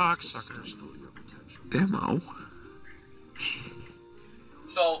little cocksuckers. Demo.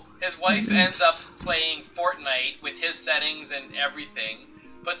 So his wife ends up playing Fortnite with his settings and everything,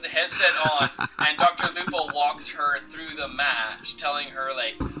 puts the headset on, and Dr. Lupo walks her through the match, telling her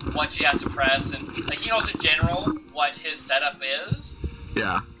like what she has to press, and like he knows in general what his setup is.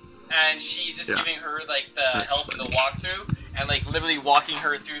 Yeah. And she's just giving her like the help in the walkthrough, and like literally walking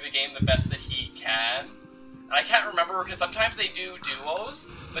her through the game the best that he can. And I can't remember because sometimes they do duos,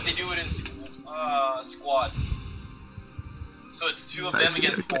 but they do it in squads. So it's two of them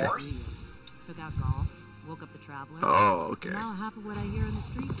against fours. Took out golf, woke up the traveler. Oh, okay. Now half of what I hear in the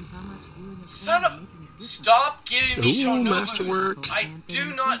streets is how much you and your Son friend of... are making a difference. Stop giving me Shinobus. Masterwork. I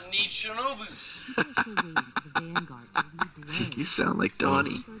do not need Shinobus. You sound like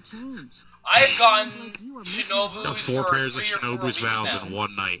Donnie. I've gotten Shinobus 4 pairs of 3 or 4 Shinobus weeks vows now. in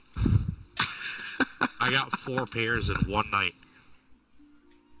one night. I got 4 pairs in one night.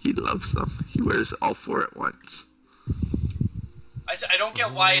 He loves them. He wears all 4 at once. I don't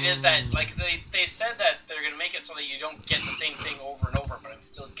get why it is that, like, they said that they're going to make it so that you don't get the same thing over and over, but I'm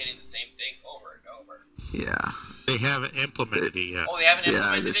still getting the same thing over and over. Yeah. They haven't implemented it yet. Oh, they haven't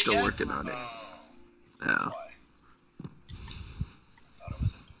implemented they're it still yet? working on it. Oh, Yeah. that's why. I thought it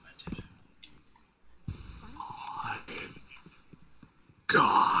was implemented.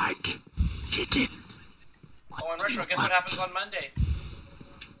 God. You didn't. Oh, and Retro, guess what happens on Monday?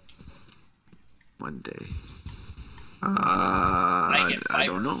 Monday. I I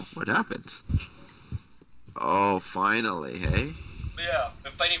don't know. What happens? Oh, finally, hey? Yeah,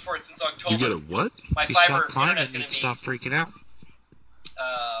 been fighting for it since October. You get a what? My You fiber stop crying internet's and going you to be... stop freaking out.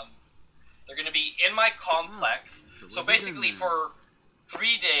 They're going to be in my complex. So basically for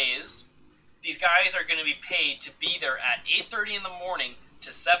 3 days, these guys are going to be paid to be there at 8:30 in the morning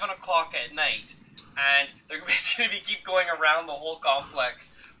to 7 o'clock at night. And they're basically going to keep going around the whole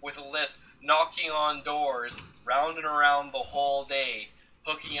complex with a list, knocking on doors, round and around the whole day,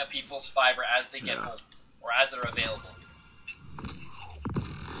 hooking up people's fiber as they get home, or as they're available.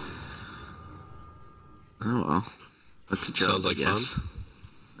 Oh, well. That's a job, Sounds like I guess. fun.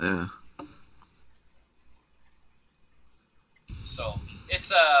 Yeah. So, it's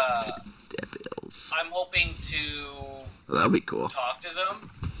Devils. I'm hoping to Well, that'll be cool. talk to them,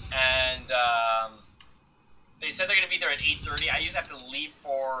 and they said they're going to be there at 8:30. I usually have to leave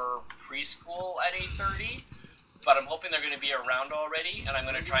for preschool at 8:30, but I'm hoping they're going to be around already, and I'm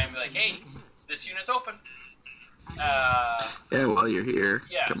going to try and be like, hey, this unit's open. Yeah, while you're here,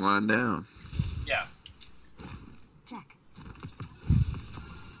 Yeah. come on down. Yeah. Check.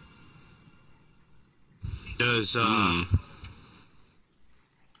 Does,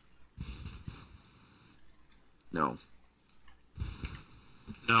 No.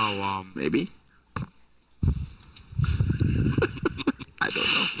 no, Maybe? I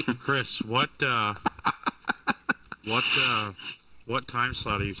don't know. Chris, what time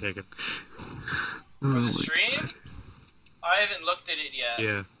slot are you taking? For the stream? I haven't looked at it yet.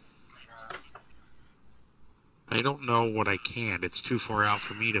 Yeah. I don't know what I can. It's too far out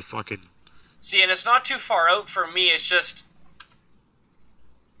for me to fucking... See, and it's not too far out for me, it's just...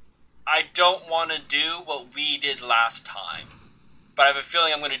 I don't want to do what we did last time. But I have a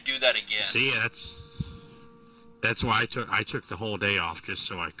feeling I'm going to do that again. See, that's why I took the whole day off, just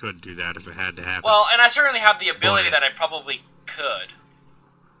so I could do that if it had to happen. Well, and I certainly have the ability Boy. that I probably could.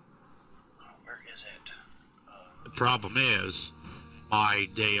 Oh, where is it? problem is, my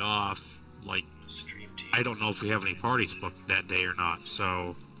day off, like, I don't know if we have any parties booked that day or not,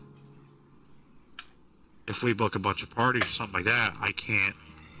 so if we book a bunch of parties or something like that, I can't,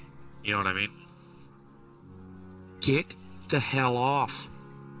 you know what I mean? Get the hell off.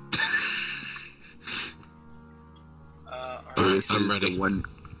 I'm ready.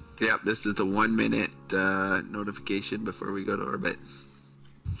 This is the 1 minute notification before we go to orbit.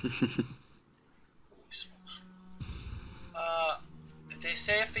 They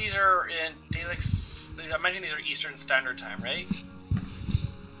say if these are in daylight, I imagine these are Eastern Standard Time, right?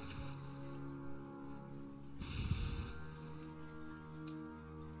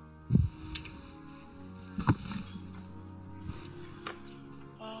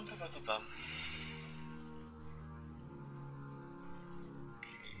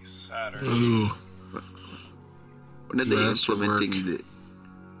 Okay, Saturday. Ooh. When are they implementing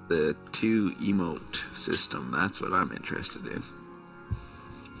the 2 emote system? That's what I'm interested in.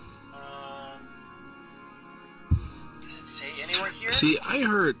 Does it say anywhere here? See, I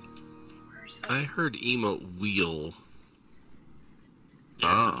heard Where's that? emote wheel.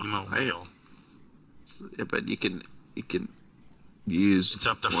 Yeah, emote wheel. Yeah, but you can use. It's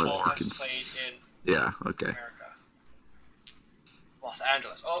up to one 4. you can- Played in Yeah. Okay. America. Los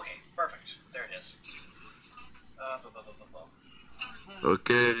Angeles. Okay, perfect. There it is.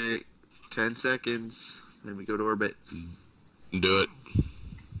 Okay. 10 seconds. Then we go to orbit. Do it.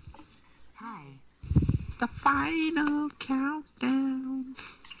 Hi. It's the final countdown.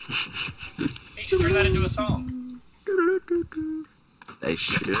 Hey, you should turn that into a song. They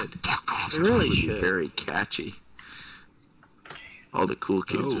should. They really It would be should. very catchy. All the cool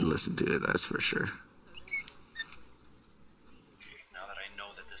kids would listen to it, that's for sure. Okay, now that I know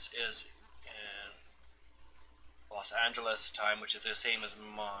that this is in Los Angeles time, which is the same as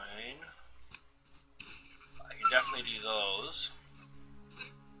mine, I can definitely do those.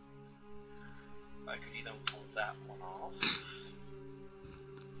 I could even pull that one off.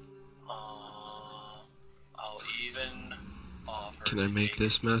 I'll even offer. Can I make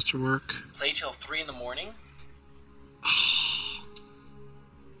this masterwork? Play till 3 in the morning.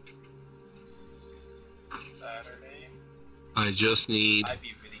 Saturday. I just need I'd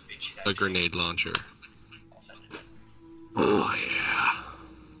be really bitchy that a day. grenade launcher. I'll send it. Oh yeah.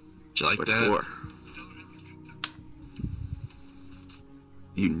 Do you like What that? for?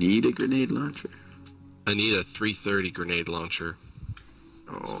 You need a grenade launcher? I need a 330 grenade launcher.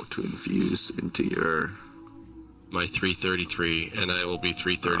 Oh, to infuse into your... My 333, and I will be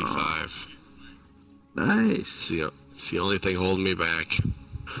 335. Nice. It's the only thing holding me back.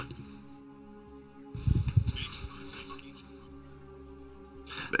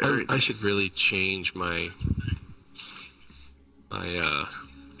 Very I nice. should really change my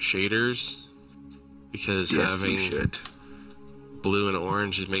shaders, because Yes, having you should. blue and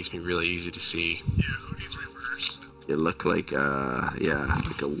orange, it makes me really easy to see. You look like like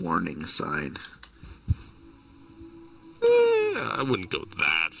a warning sign. I wouldn't go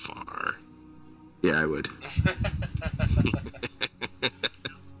that far. Yeah, I would.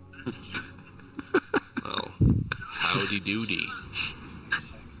 Well, howdy doody.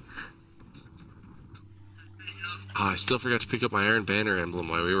 I still forgot to pick up my Iron Banner emblem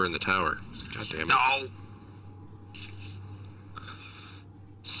while we were in the tower. God damn it. No!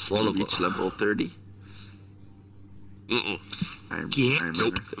 Son of a... Reach level 30. Mm-mm.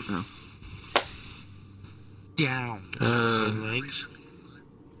 Nope. No. Down. My legs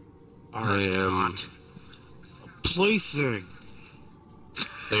are I am... not a plaything.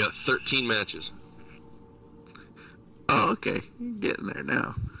 I got 13 matches. Oh, okay. You're getting there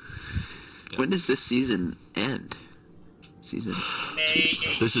now. Yep. When does this season end? Season May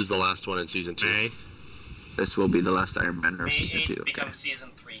 8th. This is the last one in Season 2. May. This will be the last Iron Banner of May Season 2. 8th Okay. becomes Season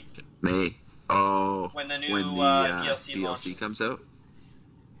 3. May. Oh. When the new DLC launches. comes out?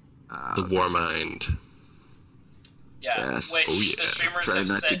 The Warmind. Yeah, Yes. which Oh, the yeah. streamers Try have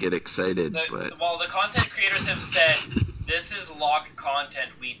not said... to get excited, but... Well, the content creators have said, this is locked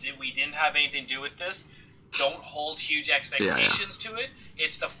content. We didn't have anything to do with this. Don't hold huge expectations to it.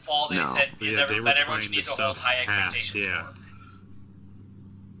 It's the fall they No. said is Yeah, they were that everyone playing needs the to hold stuff high past, expectations yeah.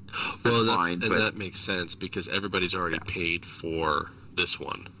 for. Well, That's fine, but- that makes sense, because everybody's already paid for this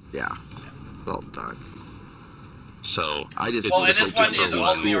one. Yeah. Well done. So, I just Well, and just this like one to is know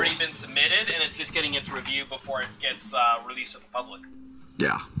ultimately cool. already been submitted, and it's just getting its review before it gets released to the public.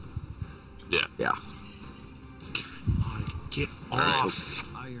 Yeah. yeah. Yeah. Get Alright. off.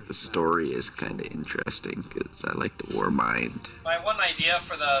 The story is kind of interesting because I like the Warmind. My one idea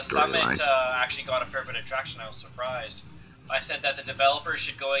for the Storyline. summit actually got a fair bit of traction. I was surprised. I said that the developers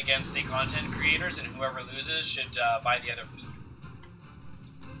should go against the content creators, and whoever loses should buy the other food.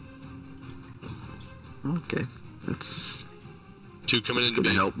 Okay, that's two coming into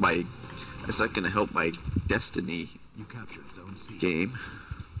gonna help my. It's not gonna help my Destiny game,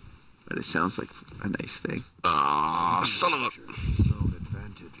 but it sounds like a nice thing. Ah, son of a. Zone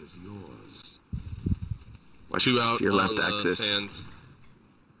advantage is yours. Watch Two out your left on the axis. sands.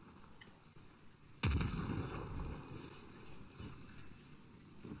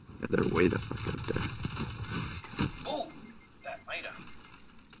 Yeah, they're way the fuck up there. Oh, that might have.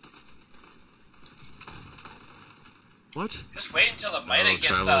 What? Just wait until the Mida gets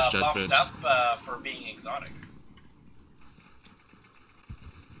Traveler's buffed Judgment. up for being exotic.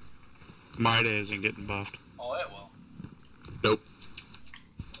 Mida isn't getting buffed. Oh, it will. Nope.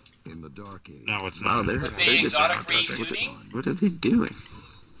 In the dark age. No, it's Wow, not. they're With the just exotic not touching. retuning? What are they doing?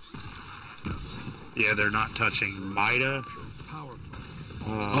 Yeah, they're not touching Mida. Power play.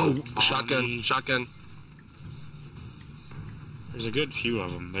 Oh, shotgun, Omni. shotgun. There's a good few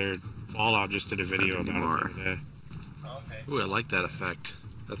of them. They're Fallout just did a video Not about anymore. it the other day. Oh, okay. Ooh, I like that effect.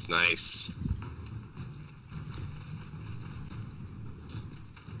 That's nice.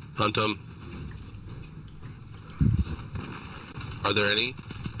 Hunt them. Are there any?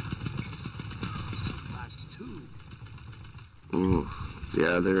 That's two. Ooh,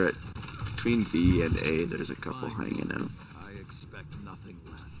 yeah, they're at between B and A. There's a couple hanging out. I expect nothing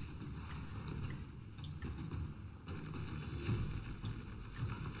less.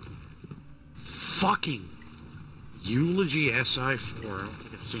 Fucking Eulogy SI4. I don't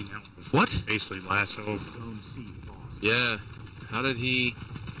think I've seen that one before. What? Basically, last hope. Zone C lost. Yeah. How did he?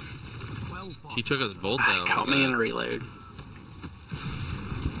 Well fought. He took us both down. Caught me in a reload.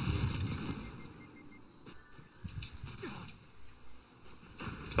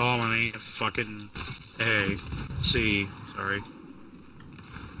 Colony, fucking A, C, sorry.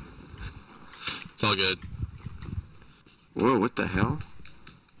 It's all good. Whoa, what the hell?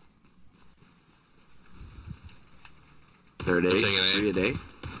 Third A, They're taking A. 3 at A.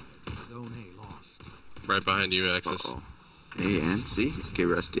 Zone A lost. Right behind you, Axis. Uh-oh. A and C? Okay,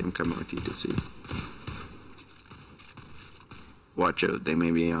 Rusty, I'm coming with you to C. Watch out, they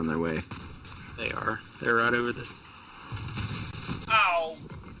may be on their way. They are. They're right over this. Ow!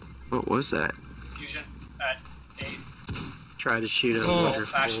 What was that? Fusion at 8. Try to shoot a Old waterfall.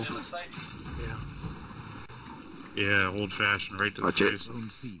 fashioned, it looks like. Yeah. Yeah, old fashioned, right to the Watch it. face. Zone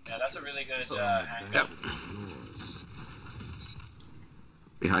C. Yeah, that's a really good Zone hang. advantage is yours.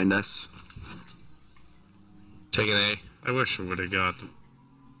 Behind us? Taking A. I wish I would have got the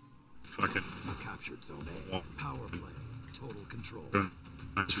fucking. You captured Zone A. Power play. Total control. 2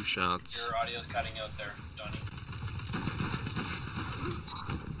 shots. Your audio's cutting out there, Donnie.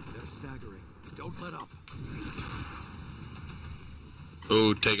 They're staggering. Don't let up.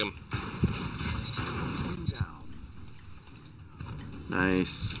 Oh, take him. Two down.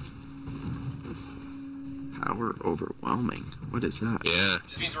 Nice. Power overwhelming. What is that? Yeah.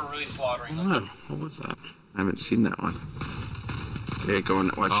 Just means we're really slaughtering Oh, them. what was that? I haven't seen that one. Okay, go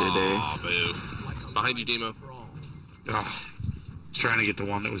and watch it, eh? Oh, boo. Behind you, Demo. Brawls. Ugh. I was trying to get the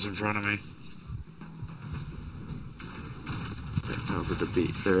one that was in front of me. Right, over to B.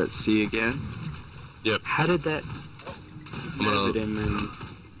 They're at C again. Yep. How did that I'm gonna. move him in?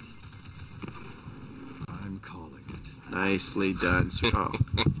 I'm calling it. Nicely done. Oh,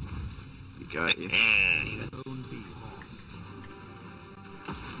 you got you. Zone B lost.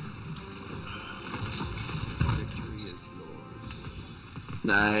 Victory is yours.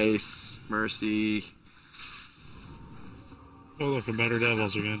 Nice. Mercy. Oh, look, the Better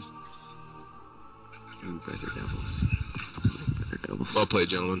Devils again. Ooh, better devils. Better devils. Well played,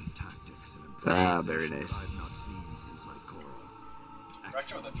 gentlemen. Tactics and Ah, very nice. I've not seen since Lycora.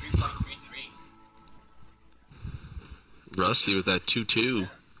 Retro with a 3.33. Rusty with that 2-2.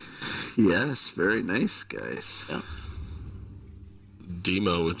 Yes, very nice, guys.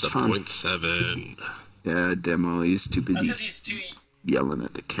 Demo with the Fun. .7. Yeah, Demo, he's too That's busy because he's too. yelling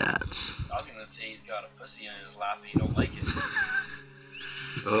at the cats. I was gonna say he's got a pussy on his lap and he don't like it.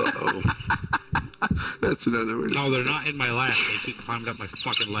 Uh-oh. That's another word. No, they're not in my lap. They keep climbing up my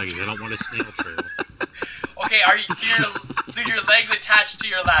fucking legs. I don't want a snail trail. Okay, do your legs attached to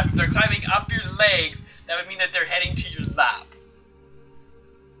your lap? If they're climbing up your legs, that would mean that they're heading to your lap.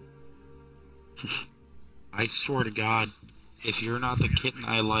 I swear to God, if you're not the kitten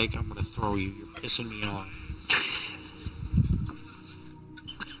I like, I'm gonna throw you. You're pissing me off.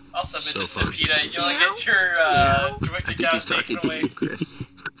 I'll submit So this fun. to PETA. You'll get your Twitch I think account he's talking taken to away. you, Chris.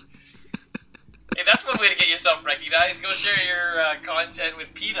 Hey, that's one way to get yourself recognized. Go share your content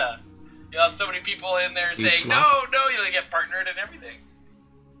with PETA. You'll have so many people in there saying, no, you'll get partnered and everything.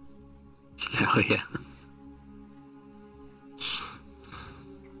 Oh, yeah.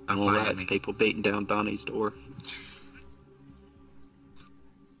 All rats, people beating down Donnie's door.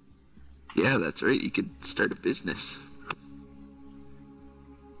 Yeah, that's right. You could start a business.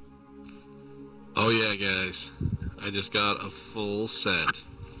 Oh yeah, guys. I just got a full set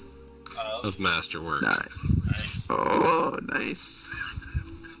of Masterwork. Nice. Oh, nice.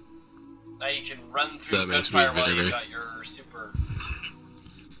 Now you can run through Gunfire while you got your super...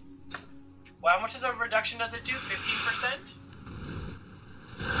 Well, how much is a reduction does it do? 15%?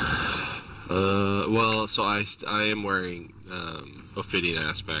 Well, so I am wearing Ophidian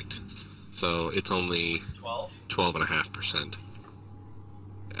Aspect, so it's only 12.5%.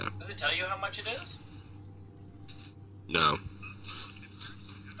 Yeah. Does it tell you how much it is? No.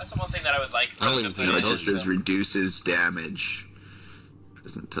 That's the one thing that I would like. I don't even think it just says reduces damage.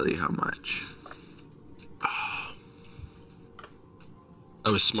 Doesn't tell you how much. I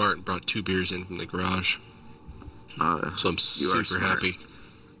was smart and brought 2 beers in from the garage. So I'm super happy.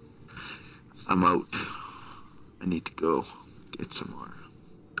 I'm out. I need to go get some more.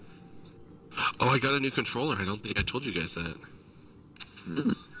 Oh, I got a new controller. I don't think I told you guys that.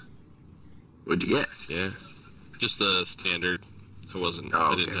 What'd you get? Yeah. Just the standard.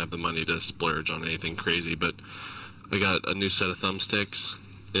 I didn't have the money to splurge on anything crazy, but I got a new set of thumbsticks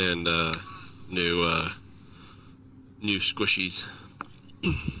and new squishies.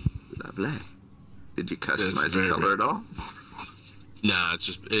 Lovely. Did you customize the color at all? Nah, it's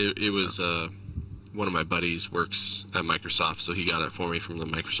just it was one of my buddies works at Microsoft, so he got it for me from the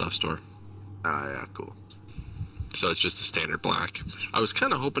Microsoft store. Ah, yeah, cool. So it's just the standard black. I was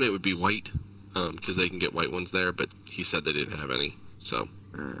kind of hoping it would be white, because they can get white ones there, but he said they didn't have any. So.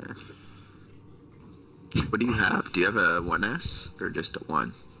 What do you have? Do you have a 1S or just a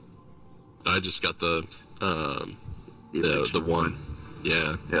 1? I just got the one.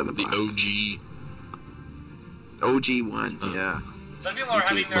 Yeah. Yeah, the OG. OG one. Yeah. Some people are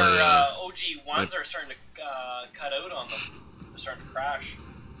having their OG ones are starting to cut out on them. They're starting to crash.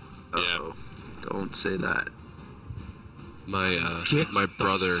 Uh-oh. Don't say that. My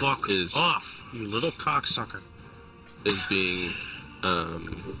brother is off, you little cocksucker. Is being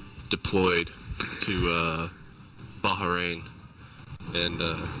deployed to Bahrain, and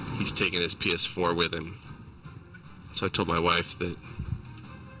he's taking his PS4 with him. So I told my wife that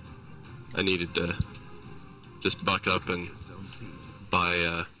I needed to just buck up and buy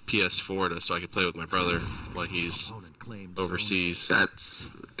a PS4 so I could play with my brother while he's overseas. That's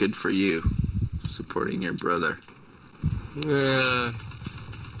good for you, supporting your brother. Yeah.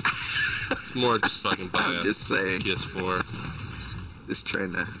 It's more just fucking buy a just saying. PS4. Just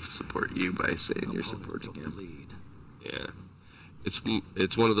trying to support you by saying you're supporting him. Yeah.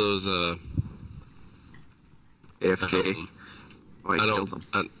 It's one of those AFK. I killed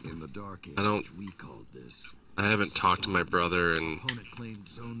him. In the dark age, I don't. We called this. I haven't talked to my brother in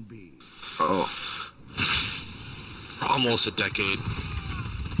Zone B. almost a decade.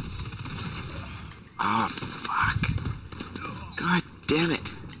 Oh fuck! God damn it!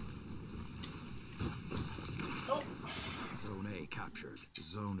 Zone A captured.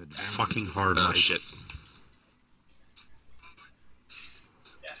 Zone advantage. Fucking hard. Oh shit.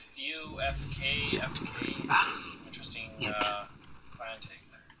 FU, FK, FK. Interesting plan take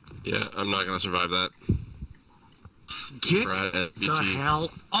there. Yeah, I'm not gonna survive that. Get the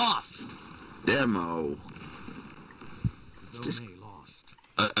hell off! Demo. Zone A lost.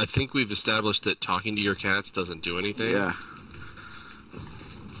 I think we've established that talking to your cats doesn't do anything. Yeah.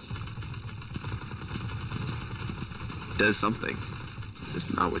 Does something.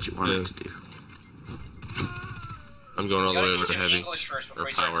 Just not what you want it to do. I'm going all the way over to teach him heavy. English first before or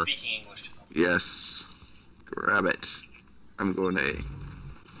he starts power. speaking English to them. Yes. Grab it. I'm going A.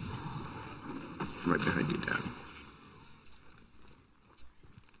 I'm right behind you, Dad.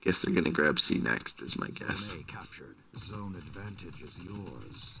 Guess they're gonna grab C next, is my guess. Zone A captured. Zone advantage is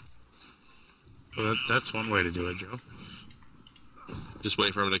yours. Well, that's one way to do it, Joe. Just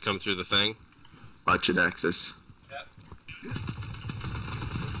wait for him to come through the thing. Watch it, Axis. Yep.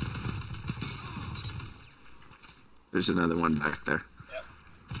 There's another one back there. Yep.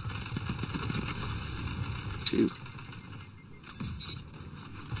 2.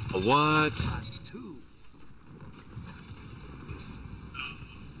 A what? That's 2.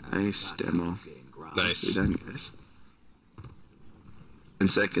 Nice demo. Nice. Nicely done, guys. 10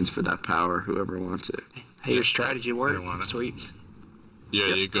 seconds for that power, whoever wants it. Hey, your strategy worked. want it. Sweet. Yeah,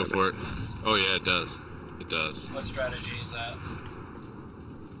 Yep, you go got for it. Oh yeah, it does. It does. What strategy is that?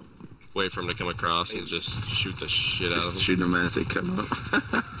 Wait for him to come across and just shoot the shit out of Just him. shoot them as they come up.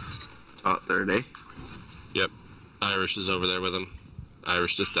 third, eh? Yep. Irish is over there with him.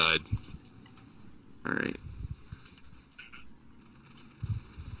 Irish just died. Alright.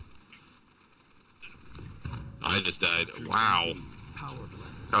 I just died. Wow.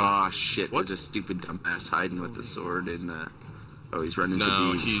 Oh shit, what? There's a stupid dumbass hiding with the sword in the... Oh, he's running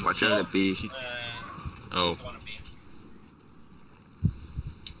to B. Watch out at B. Oh.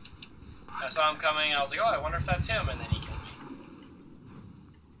 I saw him coming, I was like, oh, I wonder if that's him, and then he killed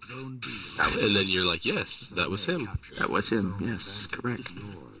me. And then you're like, yes, that was him. That was him, yes, correct.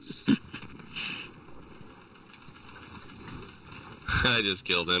 I just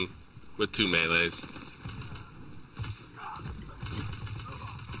killed him with 2 melees.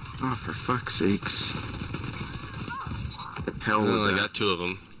 Oh, for fuck's sakes. What the hell was I that? got 2 of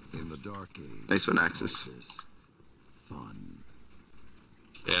them. In the dark age, nice one, Axis. fun.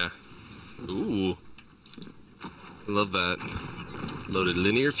 Yeah. Ooh. I love that. Loaded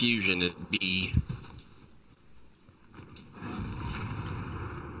linear fusion at B.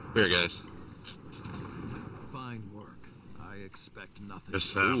 Here, guys. Fine work. I expect nothing.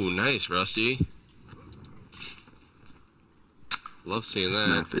 Just Ooh, nice, Rusty. Love seeing This that.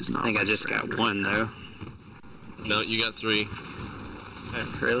 map is not I think I my just friend got right 1 now. though. No, you got 3.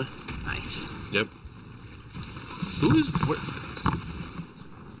 Really? Nice. Yep. Who is what?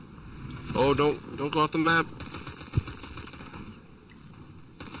 Oh, don't go off the map.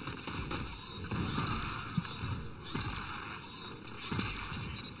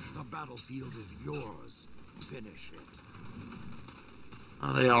 The battlefield is yours. Finish it.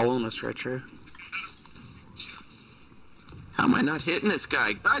 Oh, they all on us, Retro. How am I not hitting this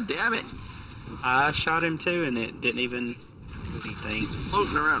guy? God damn it! I shot him too, and it didn't even do anything. He's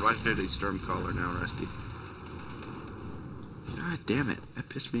floating around. Why did he Stormcaller now, Rusty? God damn it. That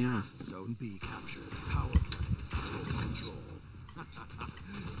pissed me off. Zone B captured. Power play. Total control.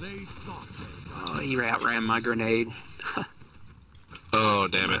 They thought they got Oh, he outran my grenade. Oh,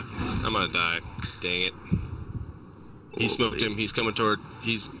 damn it. I'm gonna die. Dang it. He smoked him. He's coming toward...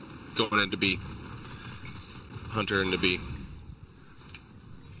 He's going into B. Hunter into B.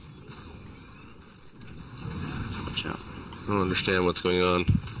 Watch out. I don't understand what's going on.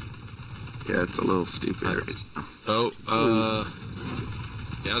 Yeah, it's a little stupid right now. Oh,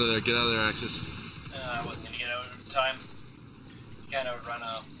 get out of there. Get out of there, Axis. I wasn't gonna get out in time. You kind of run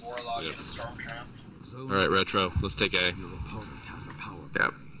a Warlock Yep. into Storm Trance. Alright, Retro. Let's take A. Your opponent has a power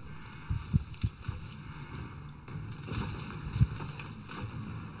Yep. play.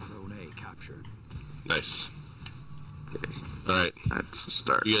 Zone A captured. Nice. Okay, Alright. that's the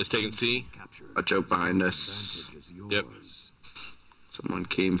start. You guys taking C? Captured. Watch out behind us. Advantage is Yep. yours. Someone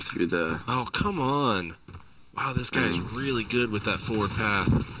came through the... Oh, come on. Wow, this guy's Dang. really good with that forward path.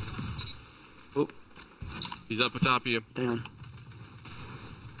 Oop, He's up atop of you. down.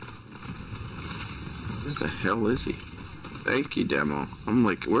 Where the hell is he? Thank you, Demo. I'm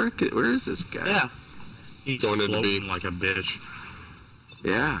like, where is this guy? Yeah. He's Going into floating B. like a bitch.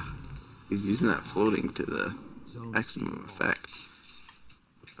 Yeah. He's using that floating to the Zone maximum C effect.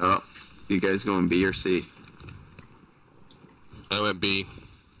 Oh, you guys going B or C? I went B.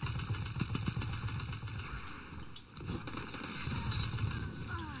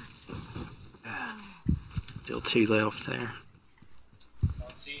 Still 2 left there.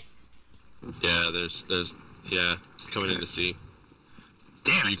 Let's see. Yeah, there's, yeah, coming into C.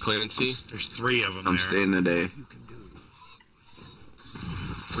 Damn Are it. you clearing C? There's 3 of them I'm there. staying today. you can do.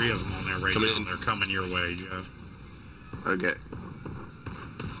 3 of them on there right Come now. in. They're coming your way, Jeff. Okay,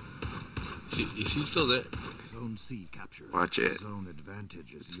 Is he still there? Zone C captured. Watch it. Zone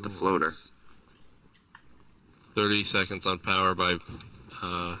advantage is It's yours. the floater. 30 seconds on power by,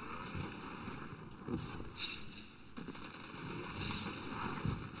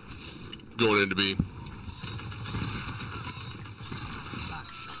 going into B. That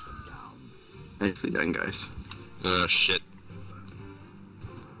shut them down. Nicely done, guys. Shit.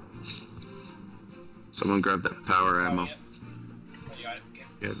 Someone grab that power ammo. Yep. Oh, you got it. Okay.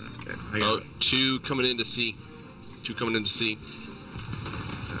 Yeah, okay. I got Oh, it. 2 coming into C. 2 coming into C.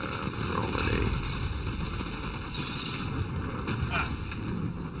 Roll it A.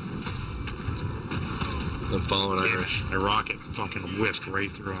 I'm following Damn it. Irish. The rocket fucking whiffed right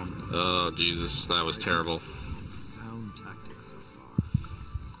through him. Oh, Jesus. That was terrible. Sound tactics so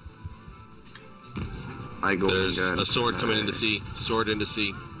far. My golden There's gun. a sword coming into C. Sword into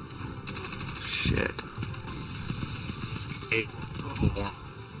C. Shit. Hey,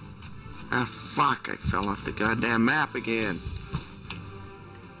 Ah, fuck. I fell off the goddamn map again.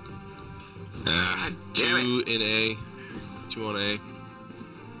 Ah, damn 2 in A. 2 on A.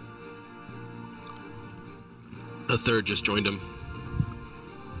 A third just joined him.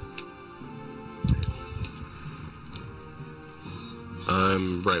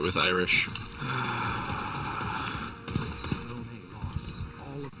 I'm right with Irish. Zone A lost.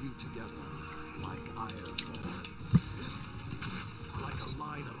 All of you together, like iron balls. Like a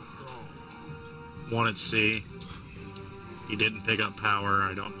line of thralls. One at C. He didn't pick up power.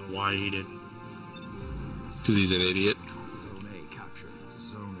 I don't know why he didn't. Because he's an idiot. Zone A captured.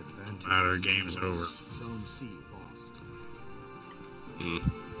 Zone advantage. Matter, game's over. Zone C lost.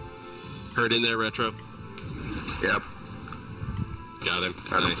 Hurt in there, Retro. Yep. Got him.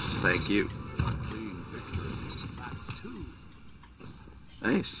 Got him. Nice. Thank you. A clean victory. That's 2.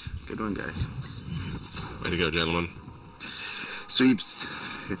 Nice. Good one, guys. Way to go, gentlemen. Sweeps.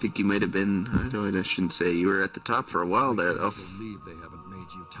 I think you might have been. I shouldn't say you were at the top for a while there, though. I believe they haven't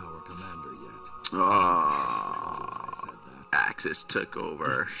made you tower commander yet. Oh, I said that. Axis took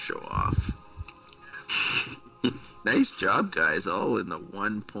over. Show off. Nice job, guys. All in the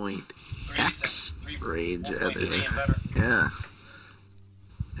 1.x range. Yeah.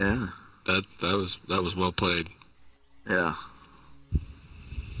 Yeah. That was well played. Yeah.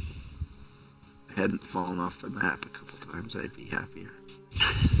 I hadn't fallen off the map a couple times, I'd be happier.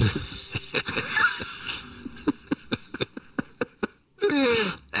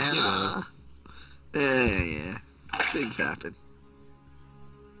 Yeah. Things happen.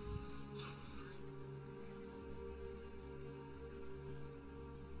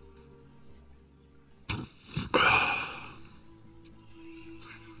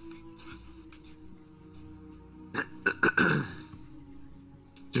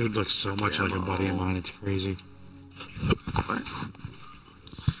 Dude looks so much like a buddy of mine, it's crazy. What?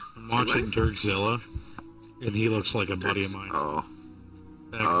 I'm watching Dirkzilla, and he looks like a buddy of mine.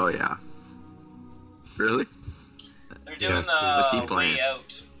 Oh yeah. Really? They're doing the Way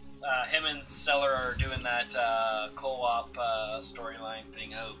Out. Him and Stellar are doing that co-op storyline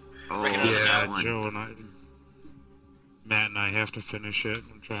thing out. Oh, yeah, Joe and Matt and I have to finish it.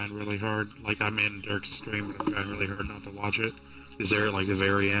 I'm trying really hard. Like, I'm in Dirk's stream, but I'm trying really hard not to watch it. Is there at, like, the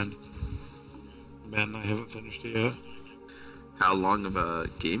very end? Matt and I haven't finished it yet. How long of a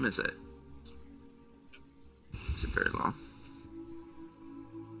game is it? Is it very long?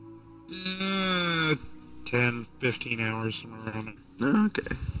 10, 15 hours, somewhere around it. No,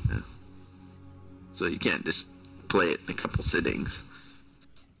 okay. Yeah. So you can't just play it in a couple sittings.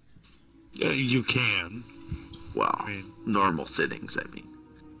 Yeah, you can. Well, I mean, normal sittings, I mean.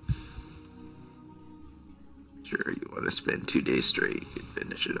 Sure, you want to spend 2 days straight, you can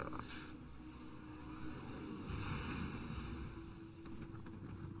finish it off.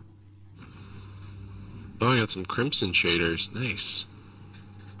 Oh, I got some crimson shaders. Nice.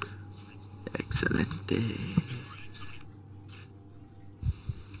 Excellent day.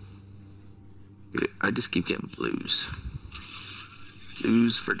 I just keep getting blues.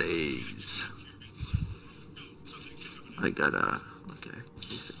 Blues for days. I got a... Okay. At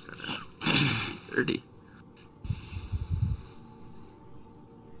least I got a 30.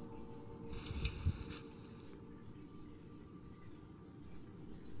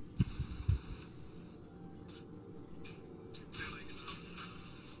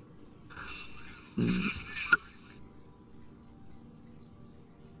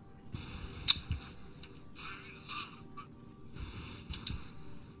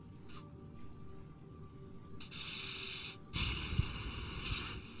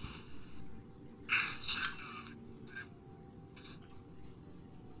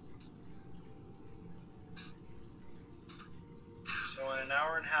 So in an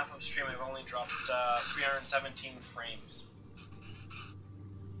hour and a half of stream, I've only dropped 317 frames.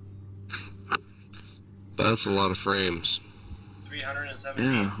 That's a lot of frames. 317.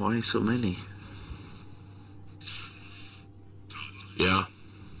 Yeah, why so many? Yeah.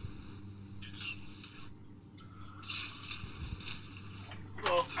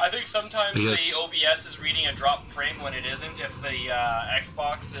 Well, I think sometimes the OBS is reading a drop frame when it isn't if the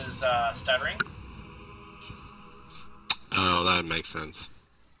Xbox is stuttering. Oh, that makes sense.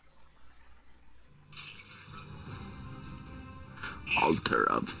 Altar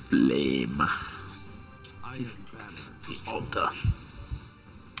of Flame. Iron Banner. The altar.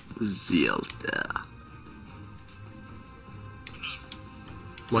 Zelda.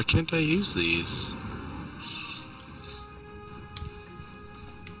 Why can't I use these?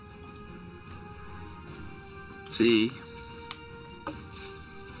 See?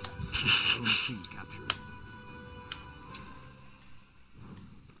 Zone C captured.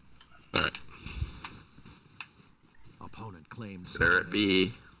 Alright. Opponent claims. There it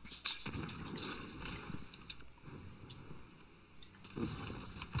be.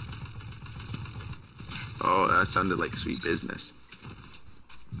 Oh, that sounded like sweet business.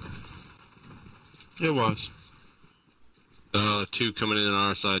 It was. Two coming in on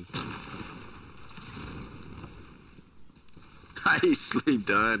our side. Nicely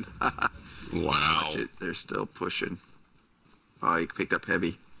done. Wow. Watch it. They're still pushing. Oh, he picked up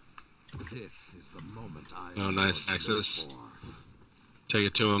heavy. This is the moment I Oh, nice access. Take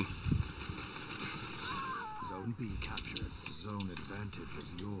it to him. Zone B captured. Zone advantage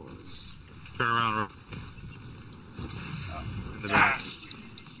is yours. Turn around. In the back.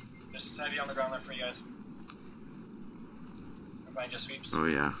 There's heavy on the ground there for you guys. Everybody just sweeps. Oh,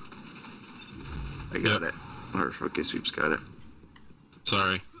 yeah. I got it. Or, okay, sweep's got it.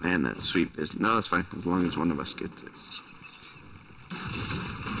 Sorry. Man, that sweep is... No, that's fine. As long as one of us gets it.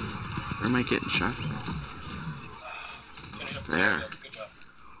 Where am I getting shot? There. Good job.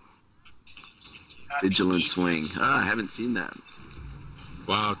 Vigilant swing. Ah, I haven't seen that.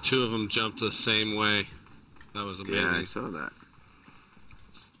 Wow, two of them jumped the same way. That was amazing. Yeah, I saw that.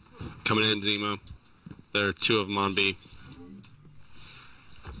 Coming in, Zemo. There are two of them on B.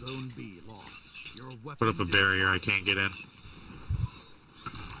 Zone B lost. Your weapon Put up a barrier. I can't get in.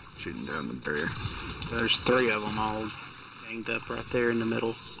 Shooting down the barrier. There's three of them all ganged up right there in the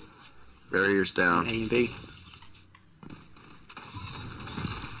middle. Barrier's down. A and B.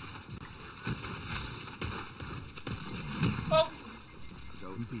 Oh,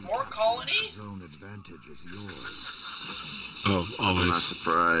 Zone B more captured. colony? Zone advantage is yours. Oh, I'm not always.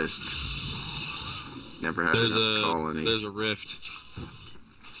 surprised. Never had enough colony. There's a rift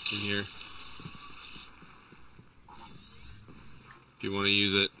in here. If you want to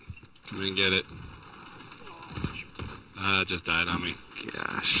use it, come and get it. It just died on me.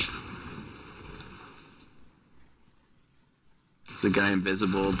 Gosh. The guy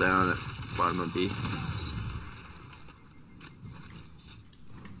invisible down at the bottom of B.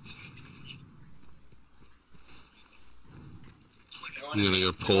 I'm gonna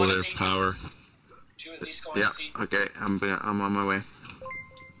go pull their power. Two at least going Yeah, to see. okay, I'm on my way.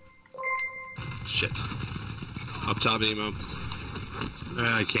 Shit. Up top, Emo.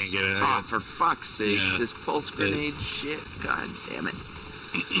 I can't get it. Oh, for fuck's sake, Yeah. this pulse grenade shit. God damn it.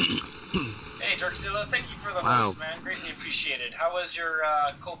 Hey, Dirkzilla, thank you for the Wow. host, man. Greatly appreciated. How was your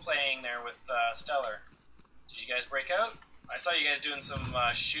co-playing there with Stellar? Did you guys break out? I saw you guys doing some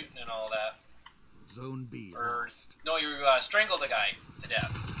shooting and all that. Zone B Or, lost. no, you strangled a guy to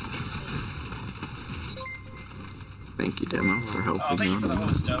death. Thank you, Demo, for helping Oh, thank you for the out.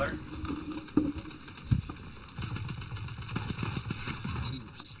 host, Stellar. You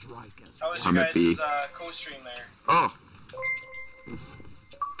strike as How was I'm your at B. guys' co-stream there? Oh!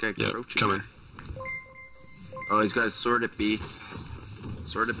 Okay, Yep, approaching coming. there. Oh, he's got a sword at B.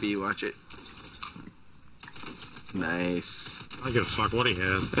 Sword at B, watch it. Nice. I give a fuck what he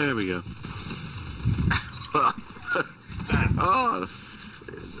has. There we go. Oh,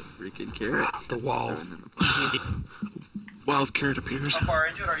 there's a freaking carrot. The wall. Wild carrot appears. How far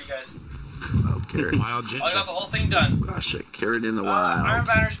into it are you guys? Oh, carrot. Wild Oh, I ginger. got the whole thing done. Gosh, a carrot in the Iron wild.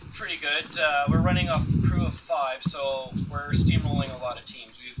 Banner's pretty good. We're running a crew of 5, so we're steamrolling a lot of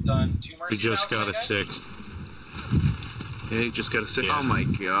teams. We've done 2 We mercy just now got a today, 6. Yeah, you just got a 6. Oh my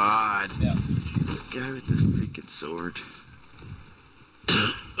god. guys? Yeah. This guy with the freaking sword.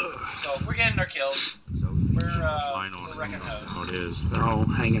 So we're getting our kills. Zone B We're Line on we're wrecking how house. it is. They're all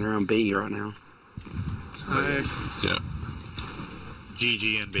hanging around B right now. Yeah.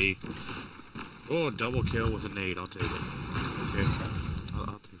 GG and B. Oh, double kill with a nade. I'll take it. Okay.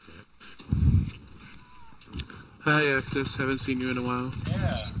 I'll take that. Hi, Axis. Haven't seen you in a while.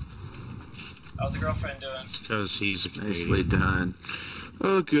 Yeah. How's the girlfriend doing? Because he's a Nicely Canadian. done.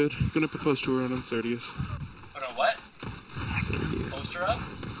 Oh, good. Gonna propose to her on the 30th. Oh no, what? Poster up?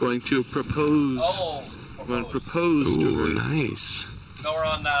 Going to propose. Oh, I'm gonna propose. propose to Ooh, her. nice. No, we're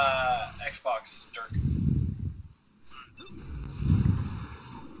on Xbox, Dirk.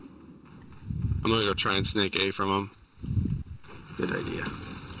 I'm gonna go try and snake A from him. Good idea.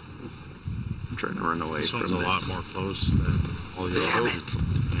 I'm trying to run away This from one's a this. lot more close than all the Damn other. it.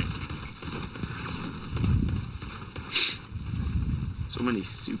 So many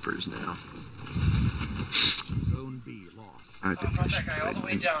supers now. Zone B lost. I I think I brought should that guy go all the way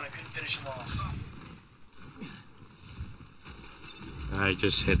ahead down. I couldn't finish him off. I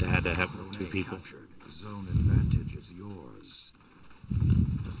just had to have Zone 2 A people. captured. Zone advantage is yours.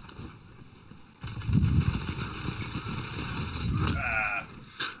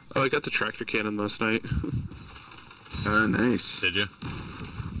 Oh, I got the tractor cannon last night. Oh, nice. Did you?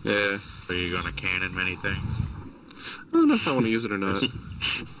 Yeah. Are you gonna cannon many things? I don't know if I want to use it or not.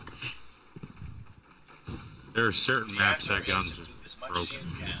 There are certain The maps answer that is guns to do are as much as you broken.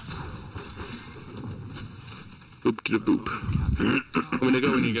 can. Boop to the boop. I'm gonna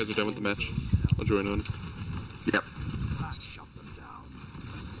go when you guys are done with the match. I'll join on. Yep.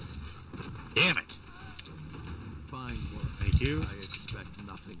 Damn it! Fine work. Thank you. I expect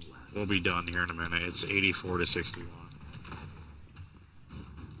nothing less. We'll be done here in a minute. It's 84 to 61.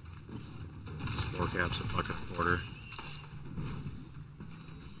 Score cap's a fucking quarter.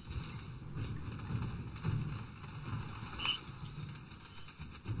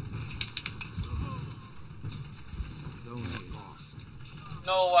 Zone A lost.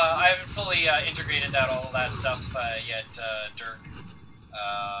 No, I haven't fully integrated all of that stuff yet, Dirk.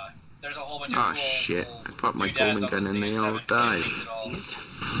 There's a whole bunch of Oh cool, shit, cool I put my doodads golden on gun the and they stage, all haven't died. linked it all.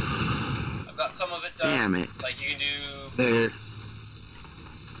 I've got some of it done. Damn it. Like, you can do... There.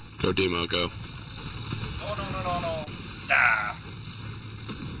 Go Demo, go. No. Ah.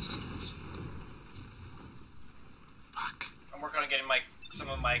 Fuck. I'm working on getting some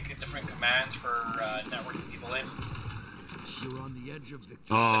of my different commands for networking people in. You're on the edge of victory.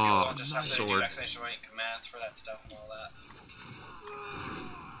 Oh, People just have to do sword. exclamation point commands for that stuff and all that.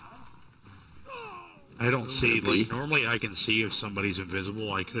 I don't see, like, normally I can see if somebody's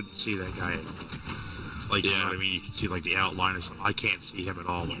invisible. I couldn't see that guy at all. Like, you know what I mean? You can see, like, the outline or something. I can't see him at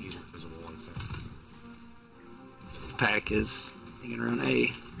all when he's invisible like that. Pack is hanging around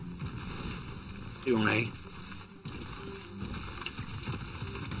A. 2 on A.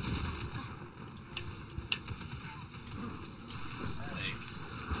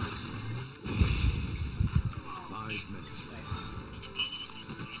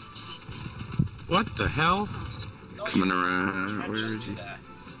 What the hell? Coming around. Where is he?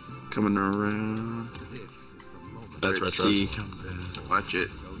 Coming around. This is the moment. That's Let's retro. see. Watch it.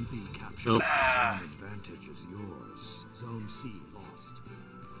 Zone B captured. Nope. Zone advantage is yours. Zone C lost.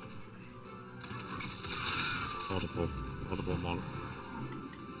 Multiple.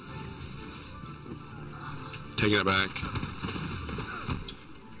 Taking it back.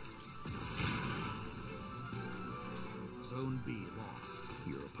 Zone B lost.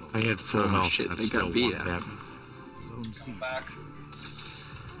 Your opponent. I had full Oh, health. shit, and they got still beat one up. tap. Zone C Back. captured.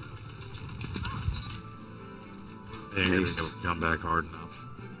 They ain't Nice. gonna come back hard enough.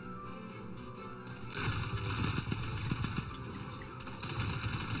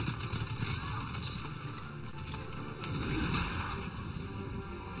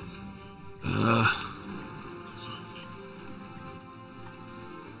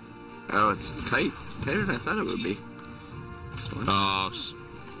 Oh, it's tight. Tighter than I thought it would be. This one.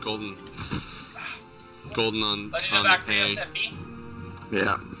 Golden. Golden on Legend of Acreus A. and B.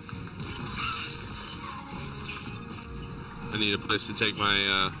 Yeah. I need a place to take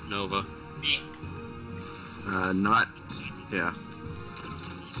my Nova. B. Not. Yeah.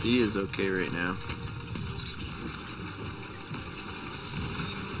 C is okay right now.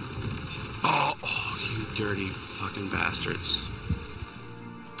 Oh, you dirty fucking bastards.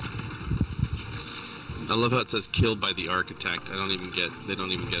 I love how it says killed by the architect. They don't even get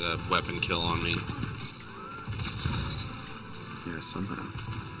a weapon kill on me. Yeah, somehow.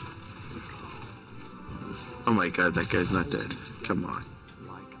 Oh my god, that guy's not dead. Come on.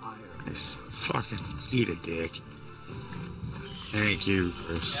 Like iron. Nice. Fucking eat a dick. Thank you,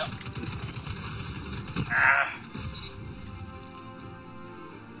 Chris. Yep. Ah.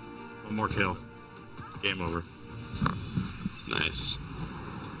 One more kill. Game over. Nice.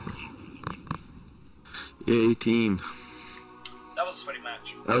 Yay, team. That was a sweaty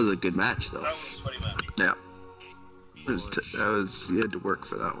match. That was a good match, though. That was a sweaty match. Yeah. You had to work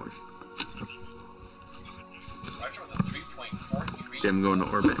for that one. Roger with a 3.43. Them going to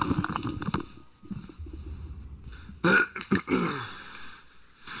orbit.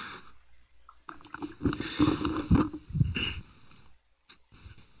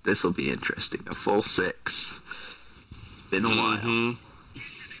 This will be interesting. A full 6. Been a while.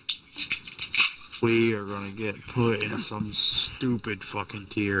 We are gonna get put in some stupid fucking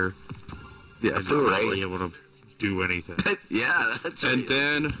tier. Yeah, and for not right. be able to do anything. Yeah, that's right. And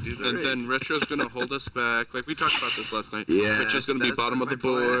then, Do the and raid. then Retro's gonna hold us back. Like we talked about this last night. Yes, Retro's gonna be that's bottom of my the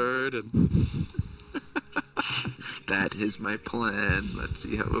board, and That is my plan. Let's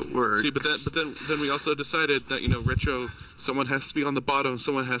see how it works. see, but then we also decided that Retro, someone has to be on the bottom,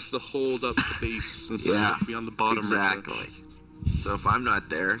 someone has to hold up the base, and someone has to be on the bottom. Exactly. Retro. So if I'm not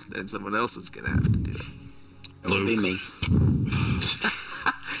there, then someone else is gonna have to do it. It would be me.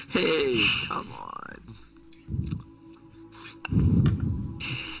 Hey, come on.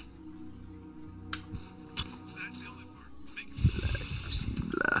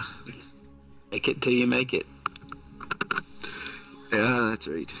 Blah. Make it till you make it. Yeah, that's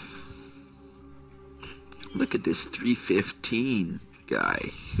right. Look at this 315 guy.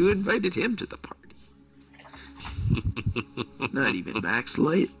 Who invited him to the party? Not even Max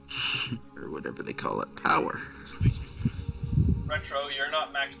Light. Or whatever they call it. Power. Retro, you're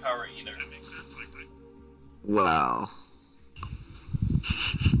not max power either. Well,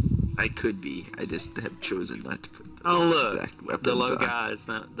 I could be. I just have chosen not to put the exact weapons the low on. guy is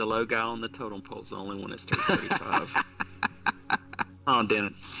not the low guy on the totem pole is the only one that's 335. Oh,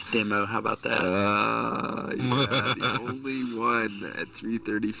 demo. How about that? Yeah, the only one at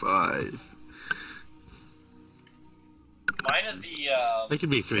 335. Mine is the. They could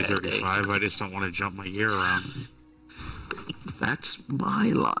be 335. I just don't want to jump my gear around. That's my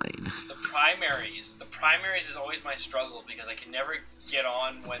line. The primaries. The primaries is always my struggle because I can never get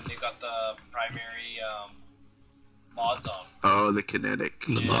on when they've got the primary mods on. Oh, the kinetic.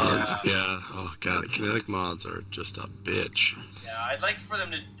 The mods, yeah. Oh god, the kinetic mods are just a bitch. Yeah, I'd like for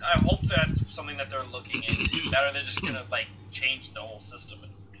them to. I hope that's something that they're looking into. That or they're just gonna like change the whole system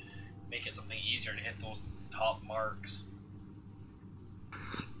and make it something easier to hit those top marks.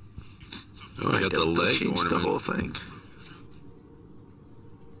 Oh, I got the leg change ornament. the whole thing.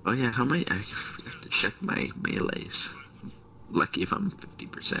 Oh yeah, how many? I forgot to check my melees. Lucky if I'm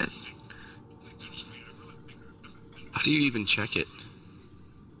 50%. How do you even check it?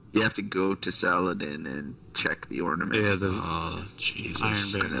 You have to go to Saladin and check the ornament. Yeah, the Oh, Jesus.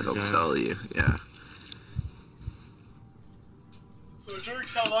 Iron Banner and it'll guy. tell you. Yeah. So,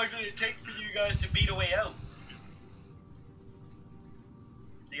 Jerks, how long did it take for you guys to beat a way out?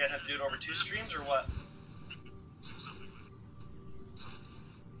 Do you guys have to do it over 2 streams or what?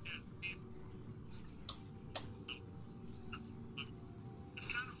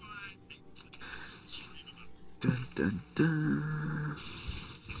 Dun, dun, dun.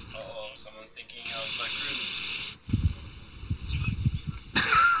 Uh-oh, someone's thinking of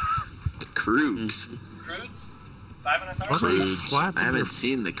The Kroogs. Crudes? 5.5 hours? Crudes. What? I haven't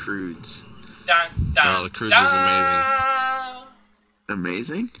seen the Kroods. Dun, dun, Oh, the Crudes dun.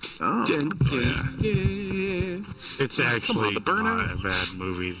 Amazing? Oh. Yeah. It's actually the burnout. not a bad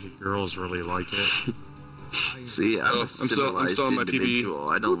movie. The girls really like it. See, I'm Oh, a I'm still civilized on my TV. individual.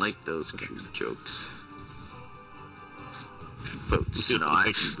 I don't like those Kroog jokes. About snot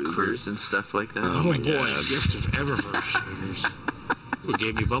and boogers and stuff like that. Oh, my boy, God. gift of Eververse shaders. Who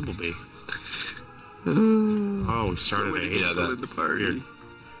gave me Bumblebee? Oh, we started many a people that- in the party. Here.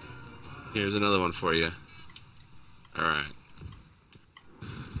 Here's another one for you. Alright.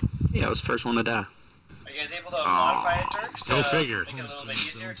 Yeah, I was the first one to die. Are you guys able to modify it, Jerks? To Go figure. make it a little bit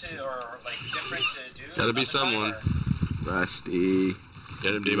easier to, or like different to do? Gotta be on the time, someone. or- Rusty.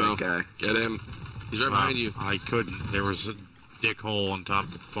 Get him, That Demo. guy. Get him. He's right behind you. I couldn't. There was a dick hole on top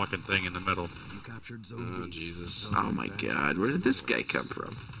of the fucking thing in the middle. You captured Oh, Zone B. Jesus. Zone Oh my advantage. god, where did this guy come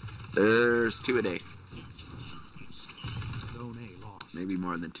from? There's 2 a day. Zone A lost. Maybe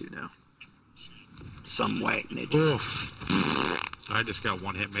more than 2 now. Some whack ninja. Oof. I just got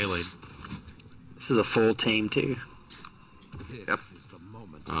one hit melee. This is a full team too. This Yep. is the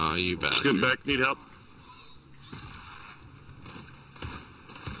moment. Oh, you Getting bastard. back. Need help.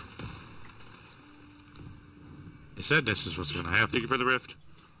 They said this is what's going to happen. Thank you for the rift.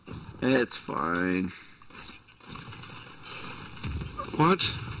 It's fine. What?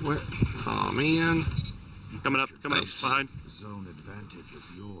 What? Oh, man. Coming up. Coming Nice. up. Behind. Zone advantage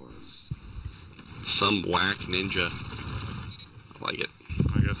is yours. Some whack ninja. I like it.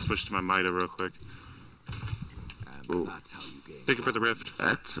 I gotta switch to my Mida real quick. And Ooh. that's how you gain. Thank you for the rift.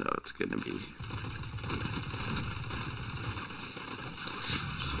 That's how it's gonna be.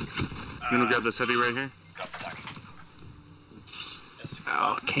 I'm gonna grab this heavy right here. Got stuck. Yes.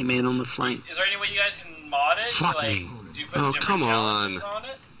 Oh, came in on the flank. Is there any way you guys can mod it Fuck to like me. do put Oh, different come challenges on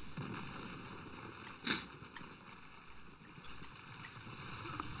it?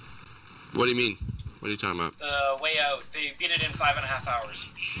 What do you mean? What are you talking about? The way out, they beat it in 5.5 hours.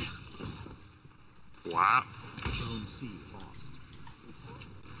 Wow. Zone C lost.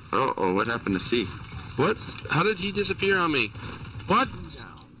 Oh, what happened to C? What? How did he disappear on me? What? Down.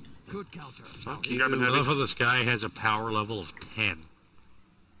 Good counter. Fuck You you. grabbing The heavy? level of this guy has a power level of 10. 10.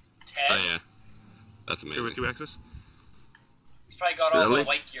 Oh, yeah. That's Here with amazing. you, Axis. He's probably got all Really? the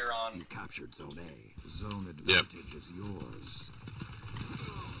white gear on. You captured Zone A. Zone Yep. advantage is yours.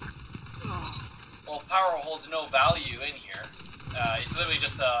 Well, power holds no value in here. It's literally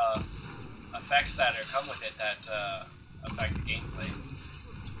just the effects that come with it that affect the gameplay.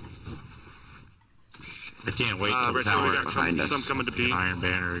 I can't wait for Rich, we power got behind us. some coming to beat. Iron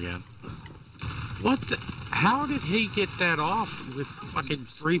Banner again. What the? How did he get that off with fucking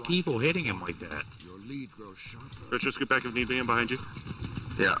 3 people hitting him like that? Your lead grows sharper. Rich, just get back if need be. I'm behind you.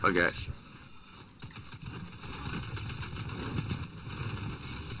 Yeah, okay.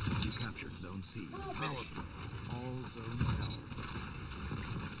 You captured Zone C. Busy. All zones held.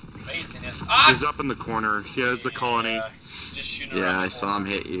 laziness. Ah! He's up in the corner. He has the colony. Just shooting Yeah, around I the saw him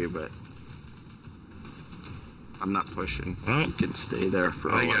hit you, but I'm not pushing. Oh. You can stay there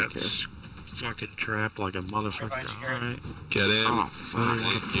for all I I got care. fucking trapped like a motherfucker. Alright. Get in. Oh, I fuck. don't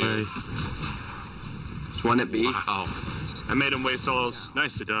want to play. Just one at B. Wow. I made him waste all those.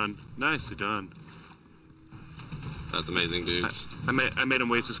 Nicely done. Nicely done. That's amazing, dudes. I made him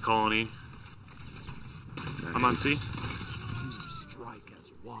waste his colony. I'm on C. You strike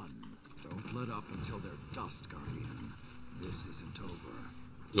as one. Don't let up until they're dust, Guardian. This isn't over.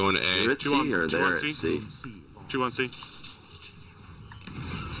 Going to You're A. at Two C on- or two there on at C? C? Two on C.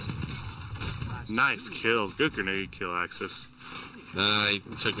 Nice kill. Good grenade kill, Axis. He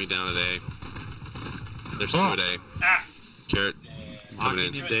took me down at A. There's two at A. Ah! Carrot coming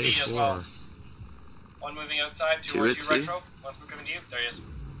in. Two at C as well. One moving outside, two Two or at two C? retro. One's coming to you. There he is.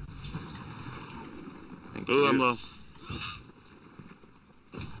 Thank Ooh, I'm you. low.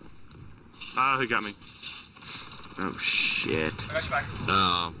 Ah, he got me. Oh, shit. I got you back.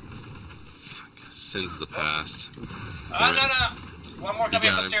 Oh. Fuck. Sins of the past. No. One more coming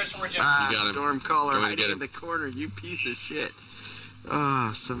got up the him. stairs towards you. Ah, You got him. Stormcaller Go and hiding get in him. the corner, you piece of shit.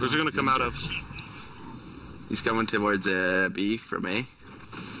 Ah, so Where's he gonna come out of? He's coming towards B from A.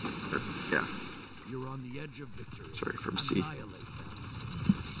 Or, yeah, You're on the edge of victory. sorry, from C. Annihilate them.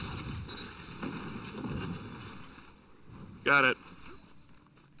 Got it.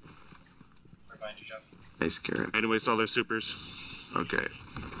 Right behind you, Jeff. Nice carrot. Made him waste all their supers. Okay.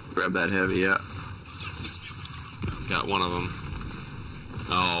 Grab that heavy, yeah. Got one of them.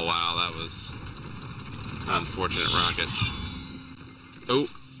 Oh, wow. That was an unfortunate rocket. Oh.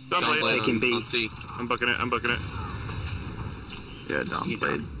 Dawnblade taking B. On C. I'm booking it. I'm booking it. Yeah,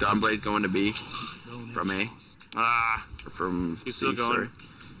 Dawnblade. Dawnblade going to B from A. Ah, Or from he's C, still going. sorry.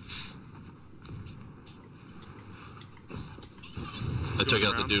 I took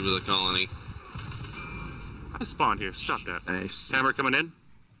out the dude with the colony. I spawned here. Stop that. Nice. Hammer coming in.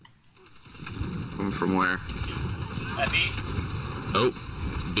 Coming from where? At B. Oh.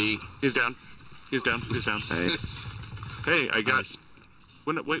 B. He's down. He's down. He's down. Nice. Hey, I got. Nice.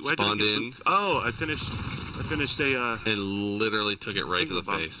 Wait, why did I Spawned get in. boots? Oh, I finished a. And literally took it right to the Single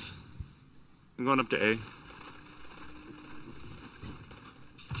bump. face. I'm going up to A.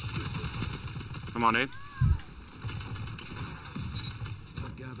 I'm on A.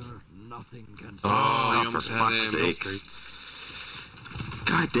 Together, nothing can Oh, you for almost had fuck's him. sakes.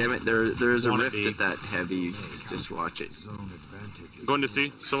 God damn it, there's a Wanna rift be. at that heavy. Just watch it. zone advantage. I'm going to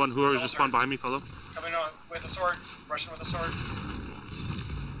C. Someone, whoever just spawned behind me, follow. Coming on with a sword. Rushing with a sword.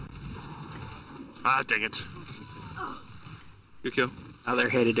 Ah, dang it. Good kill. Oh, they're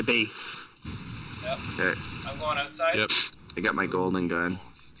headed to B. Yep. Okay, I'm going outside. Yep. I got my golden gun.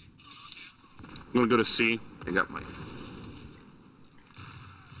 I'm gonna go to C. I got my.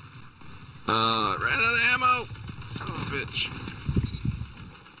 Ran out of ammo. Son of a bitch.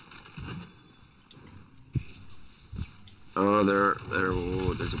 Oh,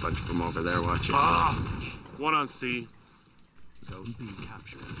 oh, there's a bunch of them over there. Watch it. Ah, one on C. Zone B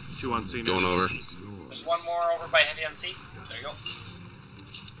captured. Two on C. now. Going over. There's one more over by heavy on C. There you go.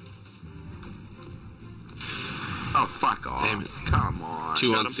 Oh, fuck off. Damn it. Come on.